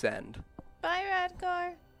to ascend. Bye,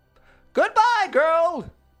 Radgar. Goodbye, girl!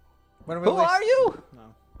 When Who are you?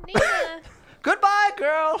 Nina. Goodbye,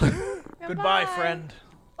 girl! Goodbye, friend.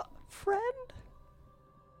 Friend?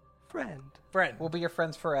 Friend. Friend. We'll be your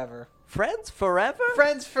friends forever. Friends forever?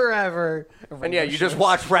 Friends forever. And yeah, you just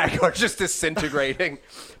watch Radgar just disintegrating.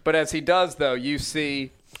 But as he does, though, you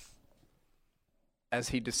see, as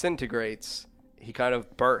he disintegrates, he kind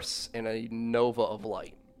of bursts in a nova of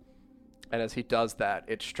light. And as he does that,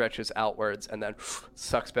 it stretches outwards and then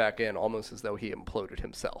sucks back in, almost as though he imploded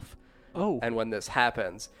himself. Oh. And when this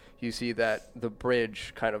happens, you see that the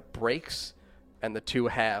bridge kind of breaks and the two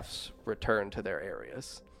halves return to their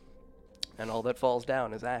areas. And all that falls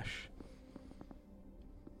down is ash.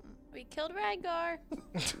 We killed Radgar.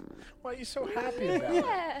 Why are you so happy about it?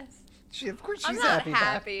 Yes. Of course, she's I'm not happy.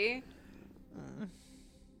 happy.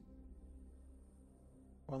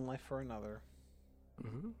 One life for another.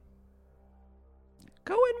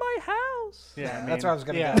 Go in my house! Yeah, That's where I was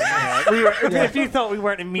gonna yeah, go. yeah. We were, If you thought we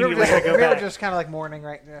weren't We immediately were going to go back. just kind of like mourning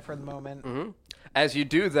right for the moment. As you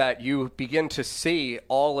do that, you begin to see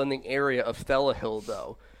all in the area of Thelahill,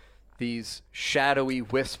 though, these shadowy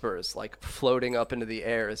whispers, like floating up into the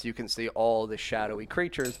air, as you can see all the shadowy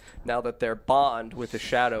creatures. Now that their bond with the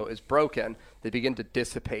shadow is broken, they begin to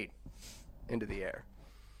dissipate into the air.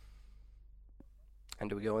 And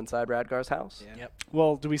do we go inside Radgar's house? Yep.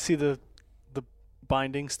 Well, do we see the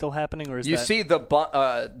binding still happening, or is You that... see the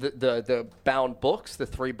bound books, the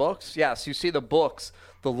 3 books. Yes, you see the books.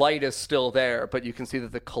 The light is still there, but you can see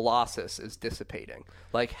that the Colossus is dissipating,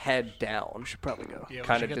 like head down, should probably go. Yeah, we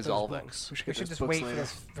kind should of get those dissolving. books. We should We get should those just books wait for later.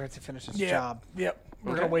 this for it to finish its Yeah. job. Yep.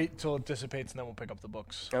 We're Okay. gonna wait till it dissipates and then we'll pick up the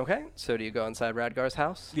books. Okay, so do you go inside Radgar's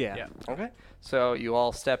house? Yeah. Yeah. Okay, so you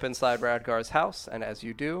all step inside Radgar's house, and as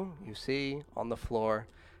you do, you see on the floor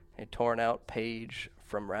a torn out page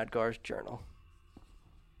from Radgar's journal.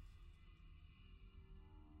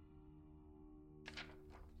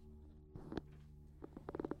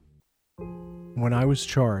 When I was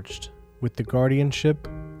charged with the guardianship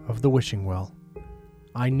of the Wishing Well,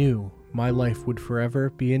 I knew my life would forever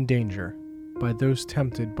be in danger by those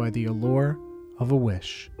tempted by the allure of a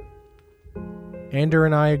wish. Ander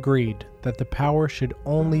and I agreed that the power should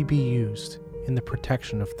only be used in the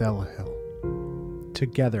protection of Thelahil.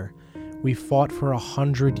 Together, we fought for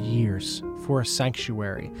 100 years for a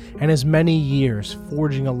sanctuary, and as many years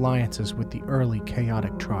forging alliances with the early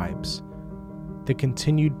chaotic tribes. The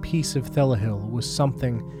continued peace of Thelahil was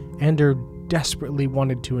something Ander desperately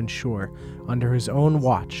wanted to ensure under his own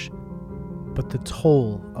watch, but the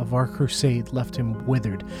toll of our crusade left him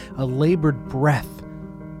withered, a labored breath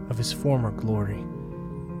of his former glory.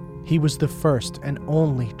 He was the first and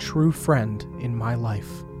only true friend in my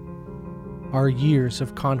life. Our years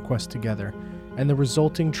of conquest together and the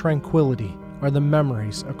resulting tranquility are the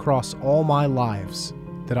memories across all my lives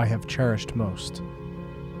that I have cherished most.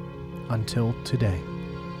 Until today.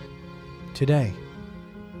 Today,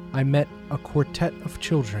 I met a quartet of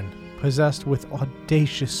children possessed with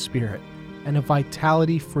audacious spirit and a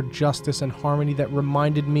vitality for justice and harmony that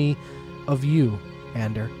reminded me of you,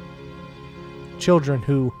 Ander. Children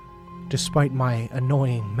who, despite my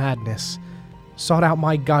annoying madness, sought out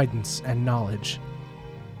my guidance and knowledge.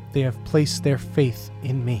 They have placed their faith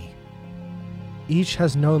in me. Each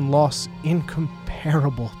has known loss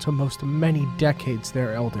incomparable to most many decades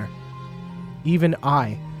their elder. Even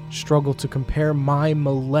I struggle to compare my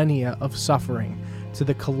millennia of suffering to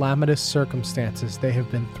the calamitous circumstances they have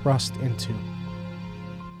been thrust into.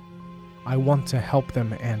 I want to help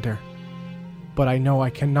them, Ander, but I know I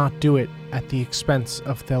cannot do it at the expense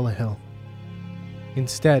of Thelahil.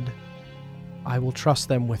 Instead, I will trust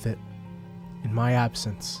them with it in my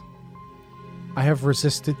absence. I have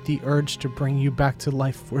resisted the urge to bring you back to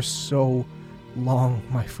life for so long,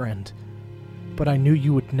 my friend, but I knew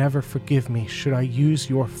you would never forgive me should I use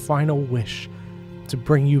your final wish to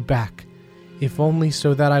bring you back, if only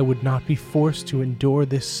so that I would not be forced to endure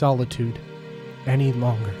this solitude any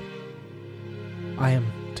longer. I am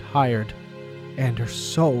tired, Ander,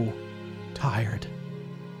 so tired.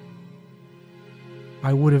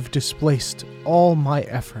 I would have displaced all my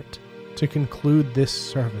effort to conclude this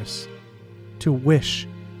service, to wish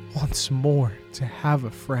once more to have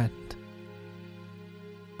a friend.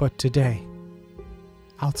 But today,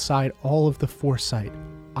 outside all of the foresight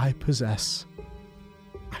I possess,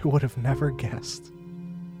 I would have never guessed.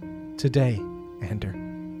 Today, Ander,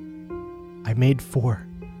 I made 4.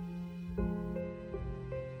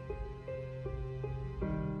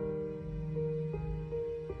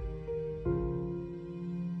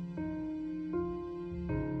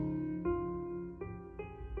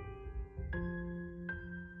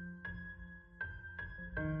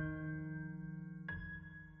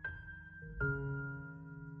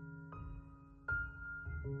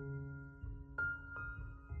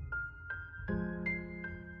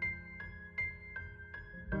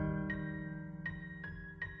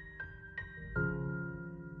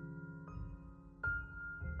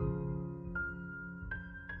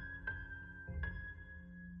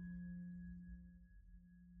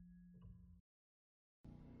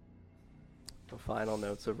 The final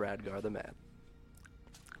notes of Radgar the Mad.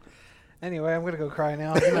 Anyway, I'm gonna go cry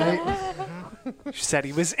now. Good night. She said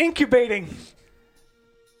he was incubating.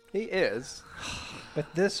 He is,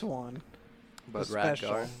 But this one but was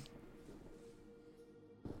special.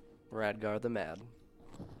 Radgar the Mad.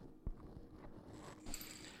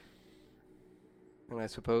 And I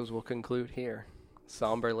suppose we'll conclude here,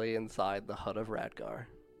 somberly inside the hut of Radgar.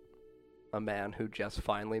 A man who just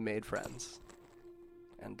finally made friends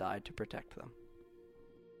and died to protect them.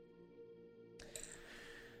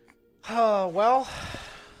 Well,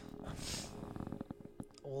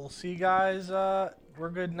 we'll see you guys. We're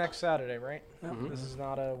good next Saturday, right? Mhm. This is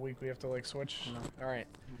not a week we have to like switch. All right.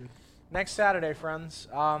 Next Saturday, friends.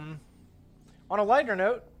 On a lighter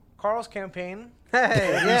note, Carl's campaign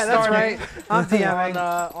Hey, yeah, that's starting right. I'm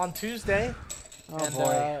DMing. on Tuesday. Oh and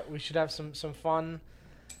boy. we should have some fun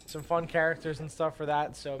some fun characters and stuff for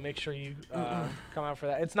that. So make sure you come out for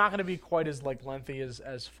that. It's not going to be quite as like lengthy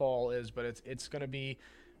as fall is, but it's going to be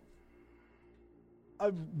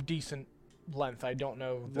a decent length. I don't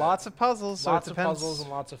know. Lots of puzzles. So lots it of depends. puzzles and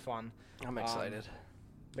lots of fun. I'm excited.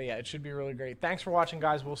 But yeah, it should be really great. Thanks for watching,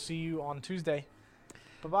 guys. We'll see you on Tuesday.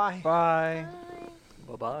 Bye-bye. Bye.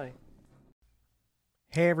 Bye-bye.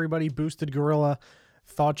 Hey everybody, Boosted Gorilla.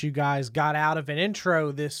 Thought you guys got out of an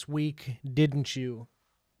intro this week, didn't you?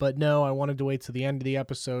 But no, I wanted to wait till the end of the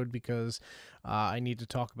episode because I need to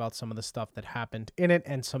talk about some of the stuff that happened in it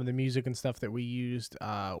and some of the music and stuff that we used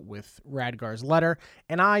with Radgar's letter,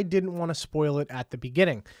 and I didn't want to spoil it at the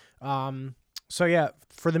beginning. So yeah,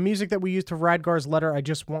 for the music that we used to Radgar's letter, I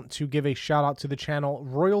just want to give a shout out to the channel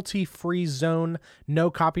Royalty Free Zone, no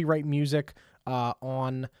copyright music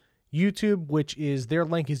on YouTube, which is their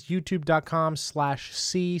link is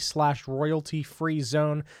youtube.com/c/royalty free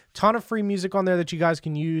zone. Ton of free music on there that you guys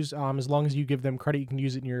can use. As long as you give them credit, you can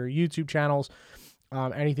use it in your YouTube channels.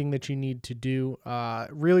 Anything that you need to do.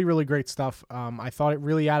 Really, really great stuff. I thought it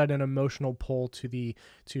really added an emotional pull to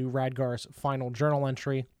Radgar's final journal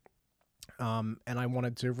entry. And I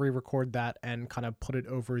wanted to re-record that and kind of put it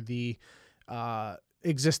over the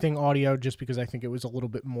existing audio just because I think it was a little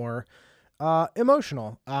bit more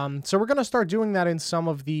emotional. So we're going to start doing that in some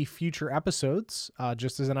of the future episodes.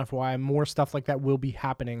 Just as an FYI, more stuff like that will be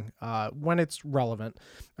happening when it's relevant.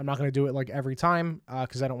 I'm not going to do it like every time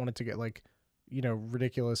because I don't want it to get like,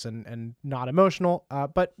 ridiculous and not emotional.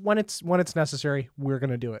 But when it's necessary, we're going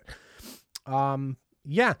to do it.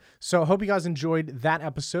 Yeah, so I hope you guys enjoyed that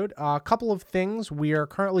episode. A couple of things. We are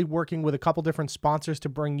currently working with a couple different sponsors to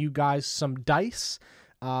bring you guys some dice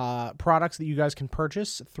products that you guys can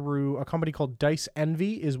purchase through a company called Dice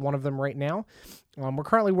Envy is one of them right now. We're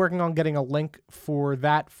currently working on getting a link for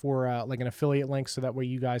that for like an affiliate link so that way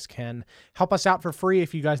you guys can help us out for free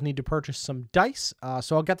if you guys need to purchase some dice.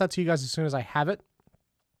 So I'll get that to you guys as soon as I have it.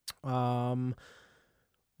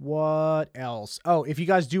 What else? Oh, if you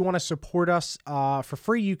guys do want to support us for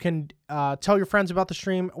free, you can tell your friends about the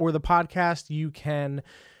stream or the podcast. You can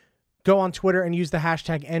go on Twitter and use the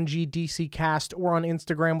hashtag NGDCcast or on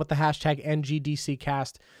Instagram with the hashtag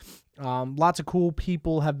NGDCcast. Lots of cool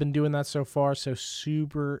people have been doing that so far, so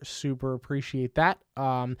super, super appreciate that.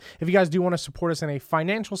 If you guys do want to support us in a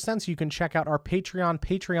financial sense, you can check out our Patreon,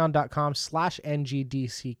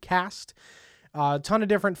 patreon.com/NGDCcast. A ton of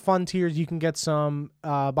different fun tiers. You can get some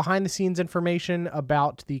behind-the-scenes information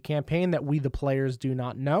about the campaign that we, the players, do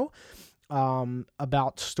not know.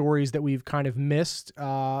 About stories that we've kind of missed,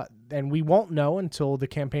 and we won't know until the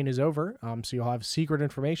campaign is over. So you'll have secret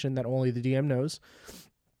information that only the DM knows.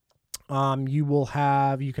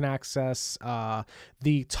 You can access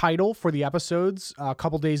the title for the episodes a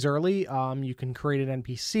couple days early. You can create an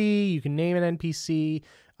NPC. You can name an NPC.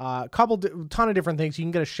 Ton of different things. You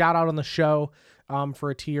can get a shout out on the show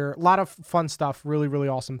for a tier. A lot of fun stuff. Really, really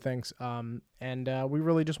awesome things. And we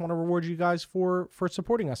really just want to reward you guys for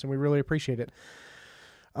supporting us, and we really appreciate it.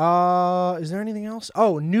 Is there anything else?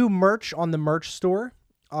 Oh, new merch on the merch store,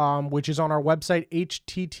 which is on our website,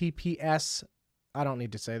 https. I don't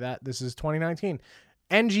need to say that. This is 2019.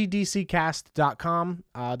 ngdccast.com.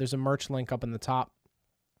 There's a merch link up in the top.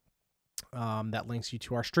 That links you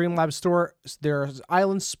to our Streamlabs store. There's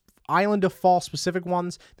Island of Fall specific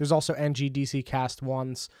ones. There's also NGDC Cast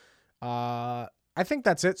ones. I think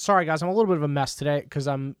that's it. Sorry, guys. I'm a little bit of a mess today because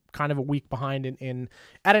I'm kind of a week behind in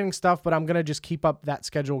editing stuff, but I'm going to just keep up that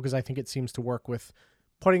schedule because I think it seems to work with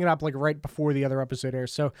putting it up like right before the other episode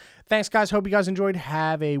airs. So thanks, guys. Hope you guys enjoyed.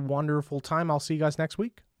 Have a wonderful time. I'll see you guys next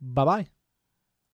week. Bye-bye.